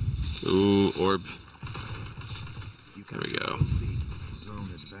 Ooh, orb. You There we go. Zone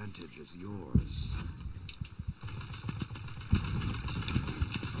advantage is yours. In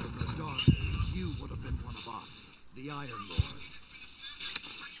the dark age, you would have been one of us, the Iron Lords.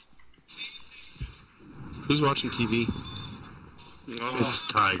 Who's watching TV? It's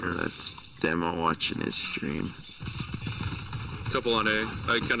Tiger. That's Demo watching his stream. Couple on A.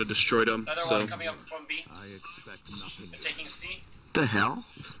 I kind of destroyed them. Another So one coming up from B. I expect nothing. They're taking C. The hell?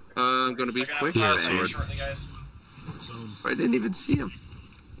 I'm gonna be They're gonna quick. have Yeah, fire sword. shortly, guys. I didn't even see him.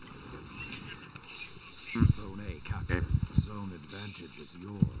 Zone A captured. Zone advantage is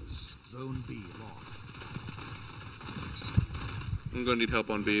yours. Zone B lost. I'm gonna need help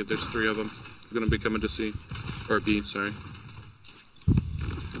on B. There's 3 of them. I'm gonna be coming to C. Or B, sorry.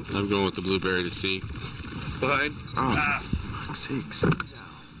 I'm going with the blueberry to C. Behind. Oh, for fuck's sakes.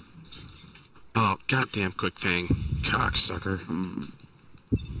 Oh, goddamn Quick Fang. Cocksucker.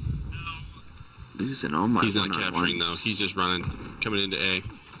 Losing all my He's not one-on-ones. capturing though. He's just running. Coming into A.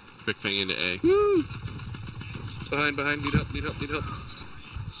 Quick Fang into A. Woo! Behind. Need help.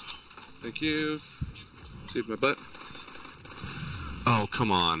 Thank you. Save my butt. Oh,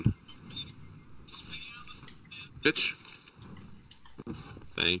 come on. Bitch.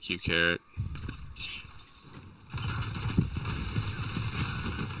 Thank you, Carrot.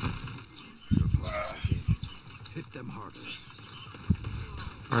 Hit them harder.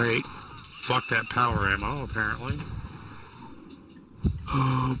 Alright. Fuck that power ammo, apparently.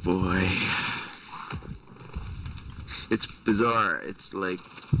 Oh boy. It's bizarre. It's like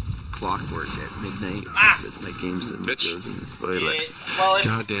clockwork at midnight. My game's in the toilet. Well, it's,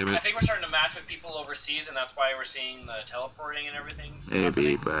 God damn it. I think we're starting to match with people overseas, and that's why we're seeing the teleporting and everything.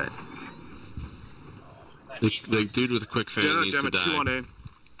 Maybe, but The dude with the Quick Fang Yeah, needs damn to it. die. 2 on A. I don't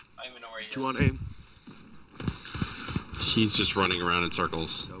even know where he 2 is. on A. He's just running around in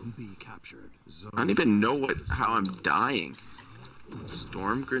circles. Zone B captured. Zone I don't even know how I'm dying.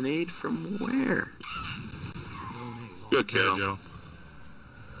 Storm grenade from where? Good Okay, kill. Joe.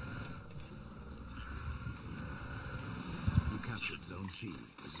 You captured Zone C.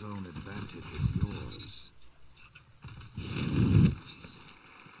 Zone advantage is yours.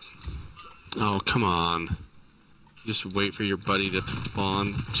 Oh, come on. Just wait for your buddy to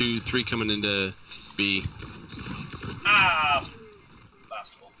spawn. 2, 3 coming into B. Ah!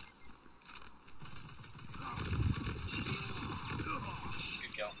 Last hole.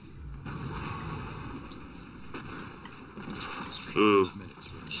 Good kill. Ooh.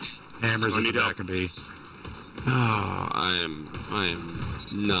 Hammers I in the need back help. of B. Oh, I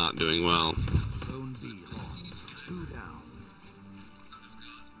am not doing well. Zone B lost. 2 down.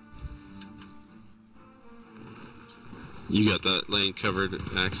 You got that lane covered,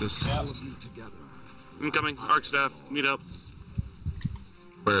 Axis? All of you together. Incoming. Arc staff. Need help.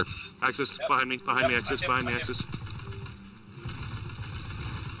 Where? Axis. Yep. Behind me. Behind me. Yep, Axis. I see him, Behind me. I see him. Axis.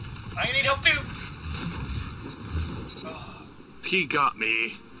 I'm gonna need help too! He got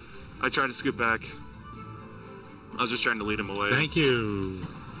me. I tried to scoot back. I was just trying to lead him away. Thank you.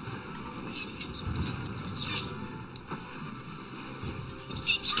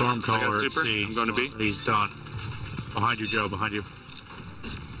 Stormcaller at super. C. I'm going to B. He's done. Behind you, Joe. Behind you.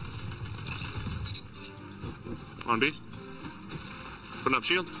 On B. Putting up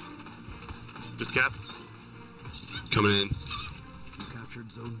shield. Just cap. Coming in. You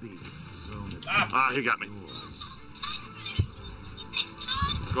captured Zone B. Zone advantage Ah, he got me. yours.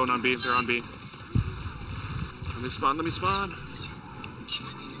 Going on B. They're on B. Let me spawn. Let me spawn.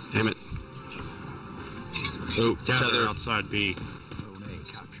 Damn it. Oh, Yeah, they're tether. outside B. Zone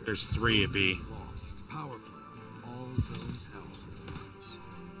A captured. There's 3 at B. Lost. Power play. All zones held.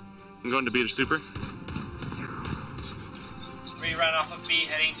 I'm going to B to super. We ran off of B,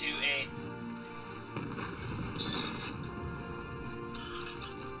 heading to A.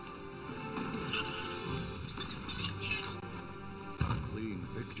 A clean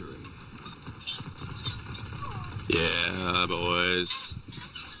victory. Yeah, boys.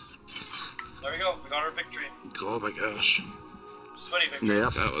 There we go. We got our victory. Oh my gosh. Sweaty victory.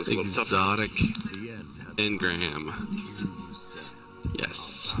 Yep. That was a little tough. Exotic The end has engram. you stand.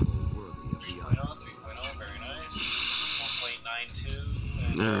 Yes. Battle worthy of the 3.0, Iron. 3.0, very nice.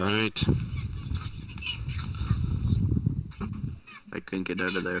 1.92. and, Alright. I couldn't get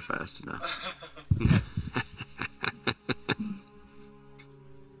out of there fast enough.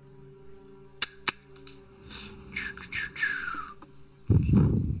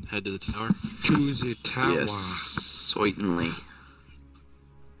 head to the tower? To the tower. Yes, certainly.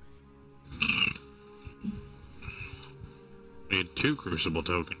 We had 2 Crucible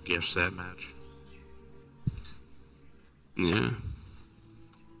token gifts that match. Yeah.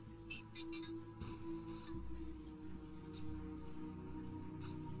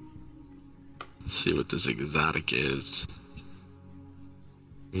 Let's see what this exotic is.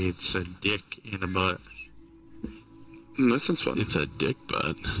 It's a dick in a butt. That sounds fun. It's a dick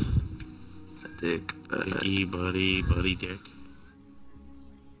butt. It's a dick butt. Dicky, buddy dick.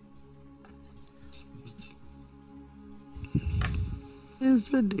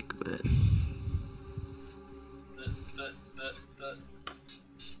 It's a dick butt.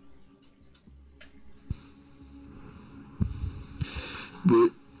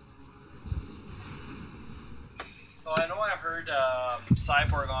 But well, I know I heard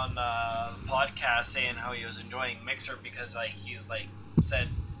Cyborg on the podcast saying how he was enjoying Mixer because like he's like said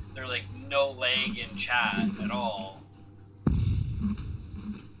there's like no lag in chat at all.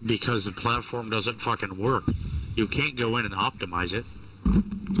 Because the platform doesn't fucking work. You can't go in and optimize it.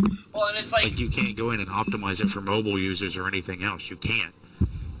 Well, and it's like you can't go in and optimize it for mobile users or anything else. You can't.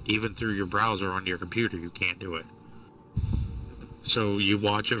 Even through your browser on your computer, you can't do it. So you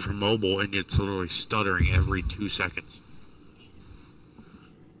watch it from mobile and it's literally stuttering every 2 seconds.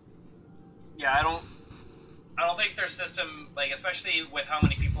 yeah, I don't think their system, like especially with how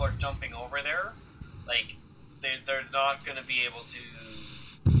many people are jumping over there, like they're not going to be able to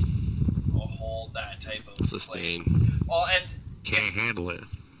hold that type of sustain. Like, well, and can't handle it.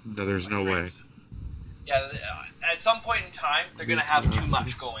 No, there's no way. Yeah, at some point in time, they're going to have too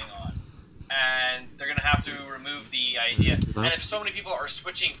much going on. And they're going to have to remove the idea. And if so many people are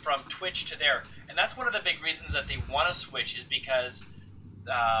switching from Twitch to there, and that's one of the big reasons that they want to switch is because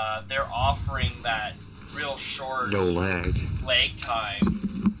they're offering that real short no lag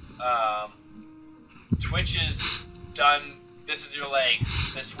time. Twitch is done. This is your leg.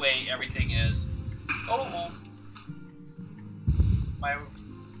 This way everything is. Oh, my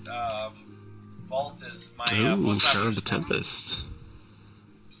vault is my Ooh, Postmaster Shadow of the Swamp. Tempest.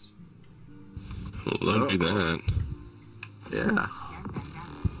 Well, don't do that. yeah.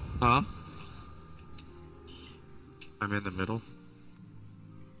 Huh? I'm in the middle.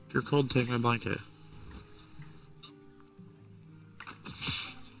 If you're cold, take my blanket.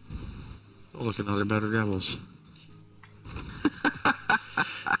 Oh, look, another Better Devils.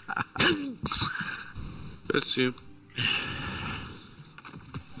 That's you.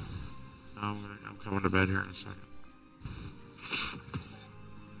 I'm coming to bed here in a second.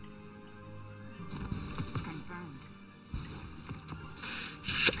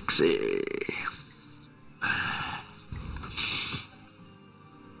 Sexy. Oh,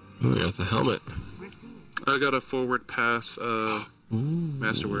 we got the helmet. I got a forward pass,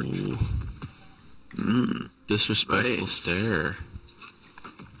 masterwork. Disrespectful Nice. stare.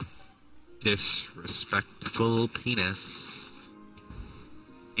 Disrespectful penis.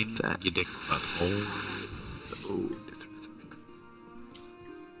 In That- your dick butthole. Oh,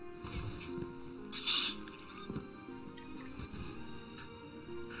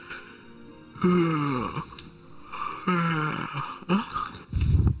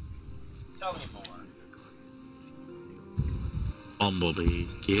 Tell me more. Bumblebee,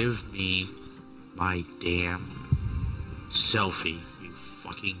 give me my damn selfie, you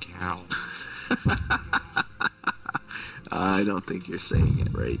fucking cow. I don't think you're saying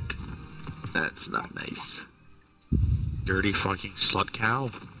it right. That's not nice. Dirty fucking slut cow.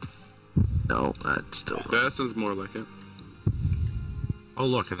 No, that's still wrong. That sounds more like it. Oh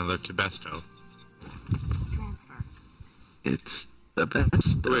look, another Tebesto. Transfer. It's the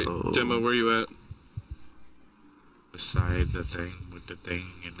best. Wait, though. Demo, where you at? Beside the thing with the thing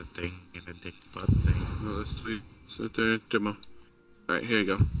and the thing and the dick butt thing. Oh, that's sweet. Sit there, Demo. Alright, here you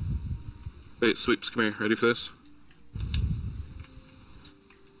go. Wait, Sweeps, come here. Ready for this?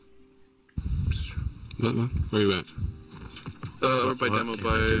 What? Where you at? Over by What? Demo, In the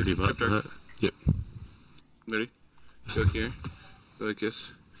by dirty butt Cryptarch. butt? Yep. Ready? Go here. Go like this.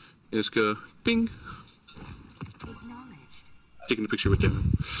 And just go, bing! Acknowledged. Taking a picture with Demo.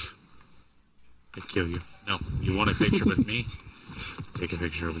 I kill you. No, you want a picture with me? Take a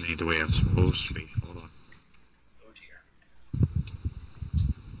picture of me the way I'm supposed to be. Hold on. Oh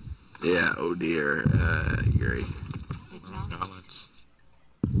dear. Yeah, oh dear, Yuri. Acknowledged. Balance.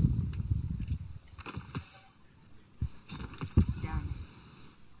 Done.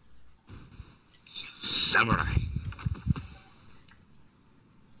 Samurai.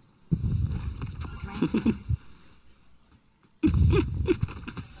 Transfer.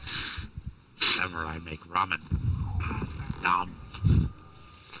 Samurai make ramen. Nom.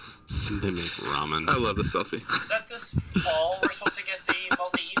 They make ramen. I love the selfie. Is that this fall we're supposed to get the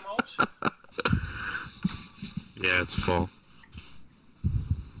multi-emote? Yeah, it's fall.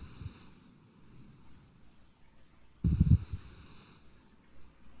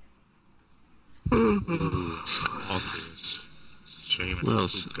 All through this. Shame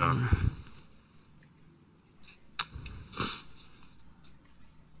it's gone.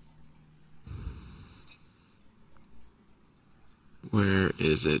 Where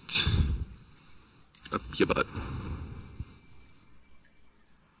is it? Up your butt.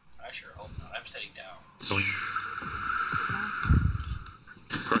 I sure hope not. I'm sitting down. So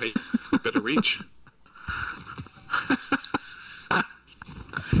Right. Better reach. Go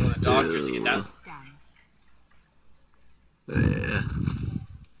to the doctor to get that. Yeah.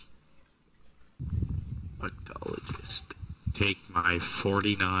 Proctologist. take my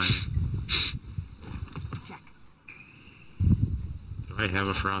 49. Check. Do I have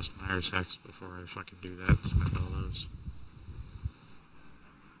a Frost Myers Hex before I fucking do that? Spend all those.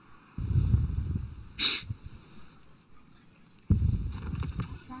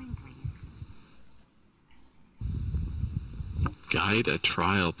 Sign, please. Guide a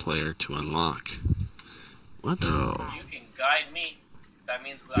trial player to unlock. What? Oh. You can guide me. That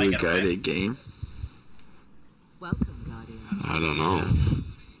means Do I a get a win. guided game? Welcome, Guardian. I don't know.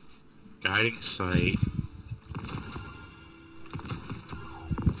 Guiding sight.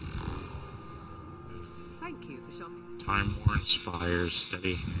 Thank you for shopping. Time-worn spires,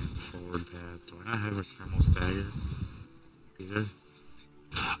 steady hand, forward path. Do I not have a Kreml stagger? Either?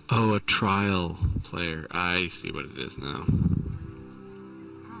 Oh, a trial player. I see what it is now.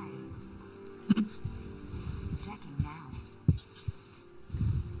 Hi. Checking now.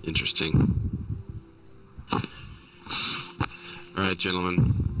 Interesting. Alright,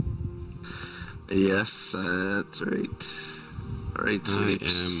 gentlemen. Yes, that's right. Alright, I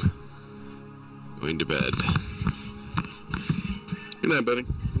sweeps. am going to bed. Good night, buddy.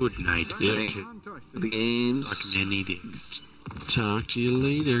 Good night, Yeah. bitch. The games. Suck many dicks. Talk to you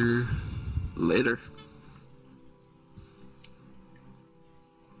later. Later.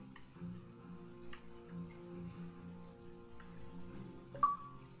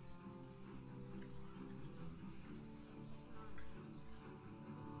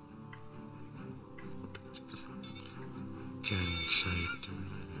 Guiding sight.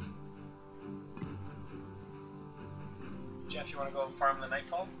 Jeff, you want to go farm the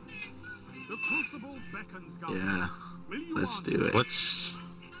Nightfall? The crucible beckons, Guardian. Yeah. Will you Let's answer? do it. What's...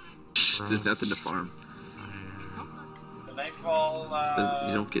 There's nothing to farm. The Nightfall,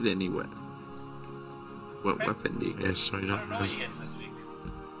 You don't get any what Okay. weapon do you Yeah, get? so I I don't don't know know. what you get this week.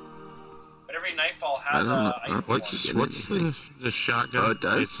 But every Nightfall I has don't know. a I don't item think one. you get What's anything. the shotgun? Oh, it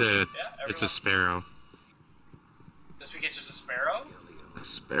does? It's a Yeah, it's a everyone. sparrow. This week it's just a Sparrow? A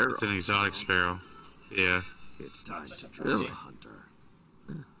sparrow. It's an exotic sparrow. Yeah. It's time That's just to a Really? the hunter.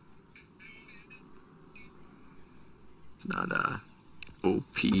 It's not a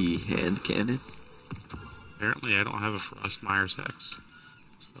OP hand cannon. Apparently, I don't have a Frost Myers Hex,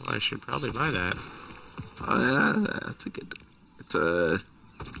 so I should probably buy that. Oh yeah, that's a good. It's a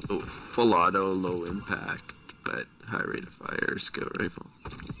full auto, low impact, but high rate of fire scout rifle.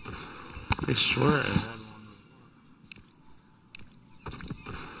 I swear I had one.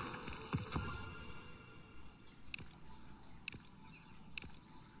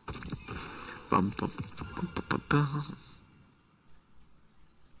 Bum, bum, bum, bum, bum, bum.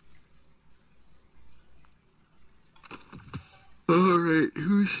 Alright,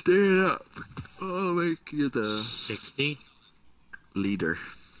 who's staying up? I'll make you the 60. leader.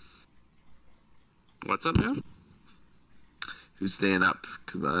 What's up, man? Who's staying up?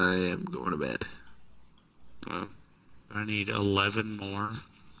 Because I am going to bed. Oh. I need 11 more.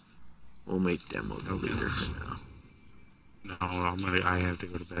 We'll make Demo the leader for now. No, I have to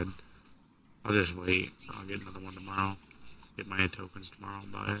go to bed. I'll just wait. I'll get another one tomorrow. Get my tokens tomorrow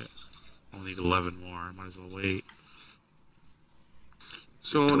and buy it. I'll need 11 more. I might as well wait.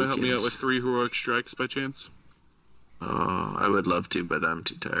 So, want to help me out Tokens. with 3 heroic strikes by chance? Oh, I would love to, but I'm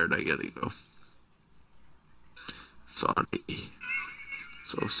too tired. I gotta go. Sorry.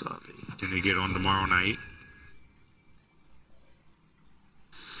 So sorry. Can you get on tomorrow night?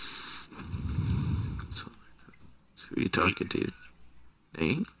 So, who are you talking to?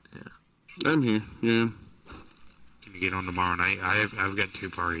 Nate? Yeah. I'm here, yeah. Can you get on tomorrow night? I've got 2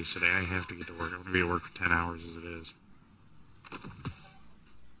 parties today. I have to get to work. I'm gonna be at work for 10 hours as it is.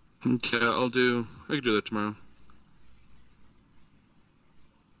 Okay, I can do that tomorrow.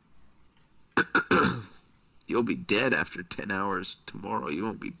 You'll be dead after 10 hours tomorrow. You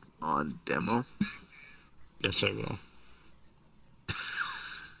won't be on Demo. Yes, I will.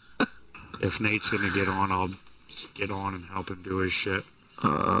 If Nate's gonna get on, I'll get on and help him do his shit.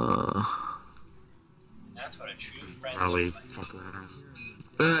 That's what a true friend Probably looks like. fuck around.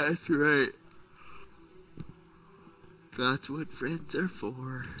 That's right. That's what friends are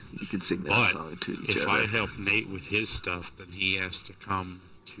for. You can sing that song to each if other. I help Nate with his stuff, then he has to come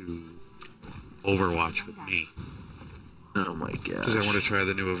to Overwatch with me. Oh my god. Because I want to try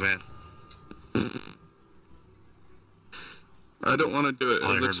the new event. I don't want to do it.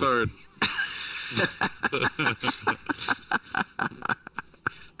 It looks hard.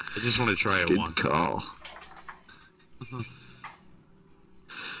 I just want to try it Good once. call.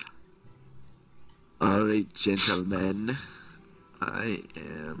 Alright, gentlemen. I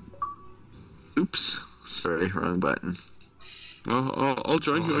am... Oops. Sorry, wrong button. I'll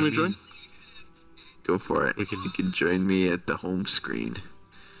join. You want me to join? Go for it. You can join me at the home screen.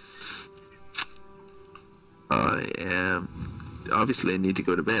 I am... Obviously, I need to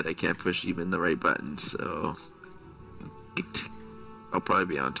go to bed. I can't push even the right button, so... I'll probably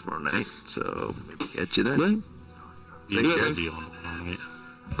be on tomorrow night, so maybe catch you then. You Take should care. be on tomorrow night.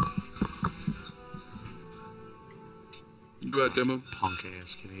 Go out, demo. Punk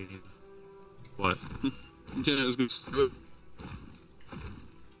ass Canadian. What? Yeah, I was gonna say,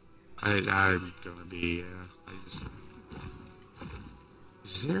 I'm gonna be,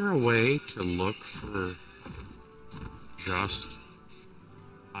 Is there a way to look for just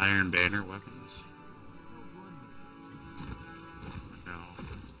Iron Banner weapons? No.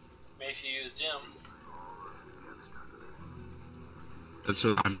 Maybe if you use Dim. That's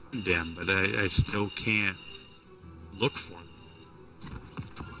what I'm dim, but I still can't look for them.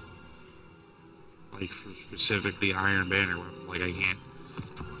 Like for specifically Iron Banner weapons. Like I can't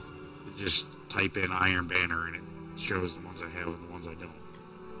just type in Iron Banner and it shows the ones I have and the ones I don't.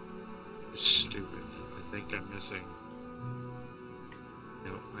 It's stupid. I think I'm missing.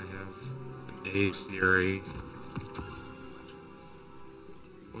 Nope, I have the Days Fury.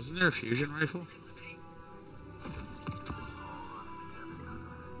 Wasn't there a fusion rifle?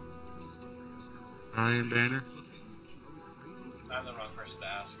 Iron Banner? I'm the wrong person to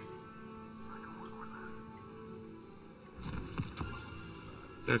ask.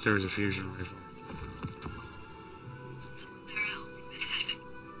 Thought there was a fusion rifle.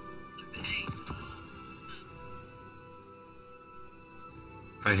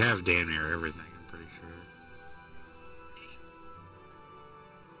 I have damn near everything, I'm pretty sure.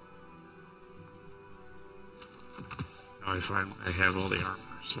 Now I have all the armor,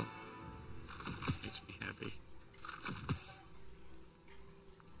 so makes me happy.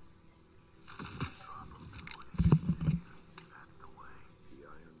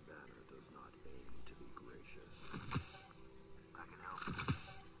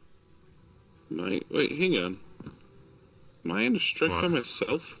 Wait, hang on. Am I in a strike by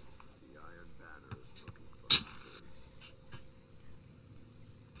myself?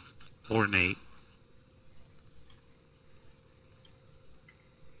 Or Nate.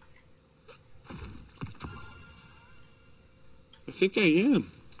 I think I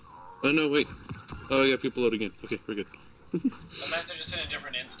am. Oh no, wait. Oh yeah, people loading in. Okay, we're good. Sometimes they're just in a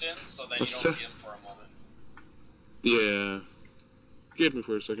different instance, so then you don't see them for a moment. Yeah. Give me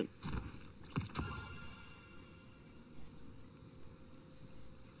for a second.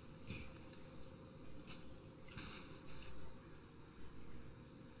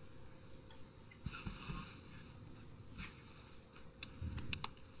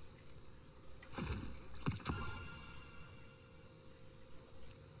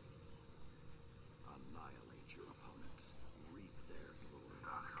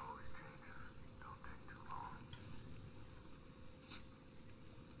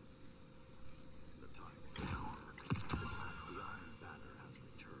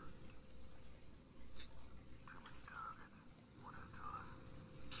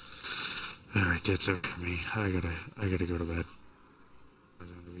 Alright, that's it for me. I gotta go to bed. I'm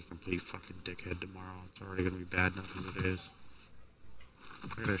gonna be a complete fucking dickhead tomorrow. It's already gonna be bad enough as it is.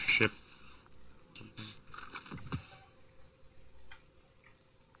 I gotta ship something.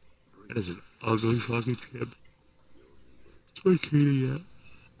 That is an ugly fucking chip. Where's my KD at?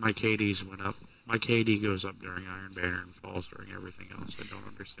 My KDs went up. My KD goes up during Iron Banner and falls during everything else. I don't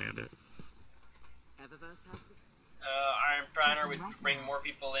understand it. Iron Banner would bring more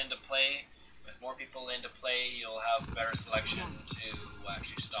people into play. With more people into play, you'll have better selection to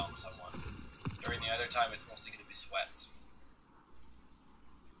actually stomp someone. During the other time, it's mostly going to be sweats.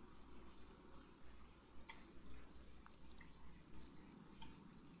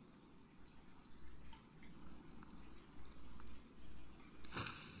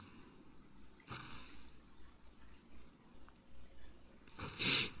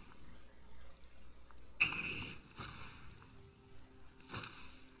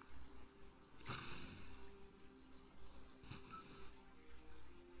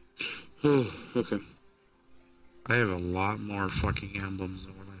 Okay. I have a lot more fucking emblems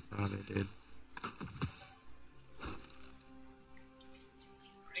than what I thought I did.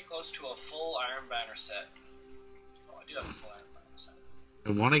 Pretty close to a full Iron Banner set. Oh, I do have a full Iron Banner set. I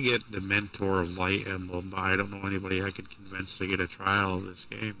want to get the Mentor of Light emblem, but I don't know anybody I could convince to get a trial of this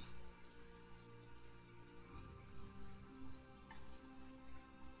game.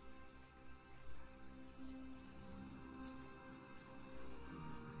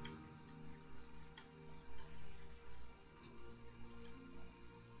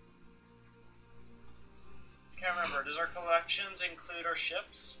 Can't remember. Does our collections include our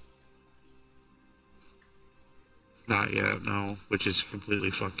ships? Not yet, no. Which is completely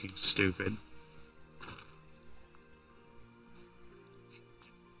fucking stupid.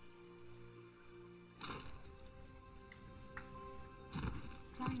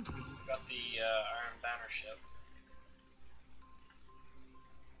 Got the Iron Banner ship.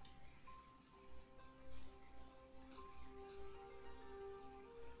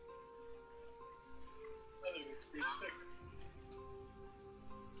 I think it's pretty sick.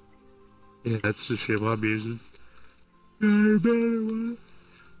 Yeah, that's the ship I'm using. I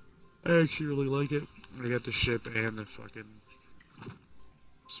actually really like it. I got the ship and the fucking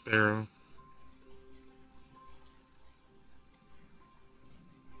Sparrow.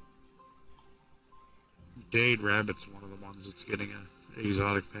 Jade Rabbit's one of the ones that's getting an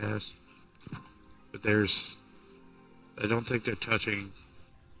exotic pass. But there's... I don't think they're touching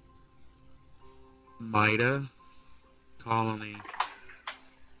Mida, Colony,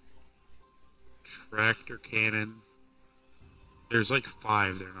 Tractor Cannon. There's like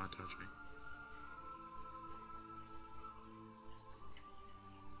 5 they're not touching.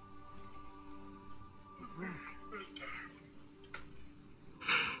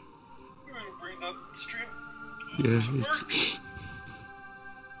 Yeah,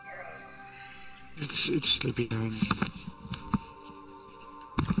 it's sleepy time.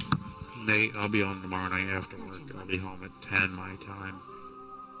 Nate, I'll be on tomorrow night after work. I'll be home at 10 my time.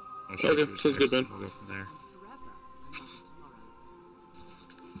 Okay, sounds good, man. We'll go from there.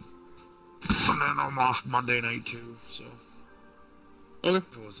 And then I'm off Monday night too, so. Okay. I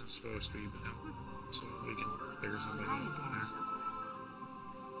wasn't supposed to be, but now, so we can figure something out down there.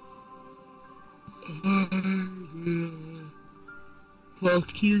 I will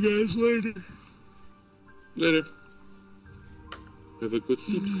talk to you guys later. Later. Have a good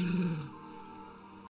sleep.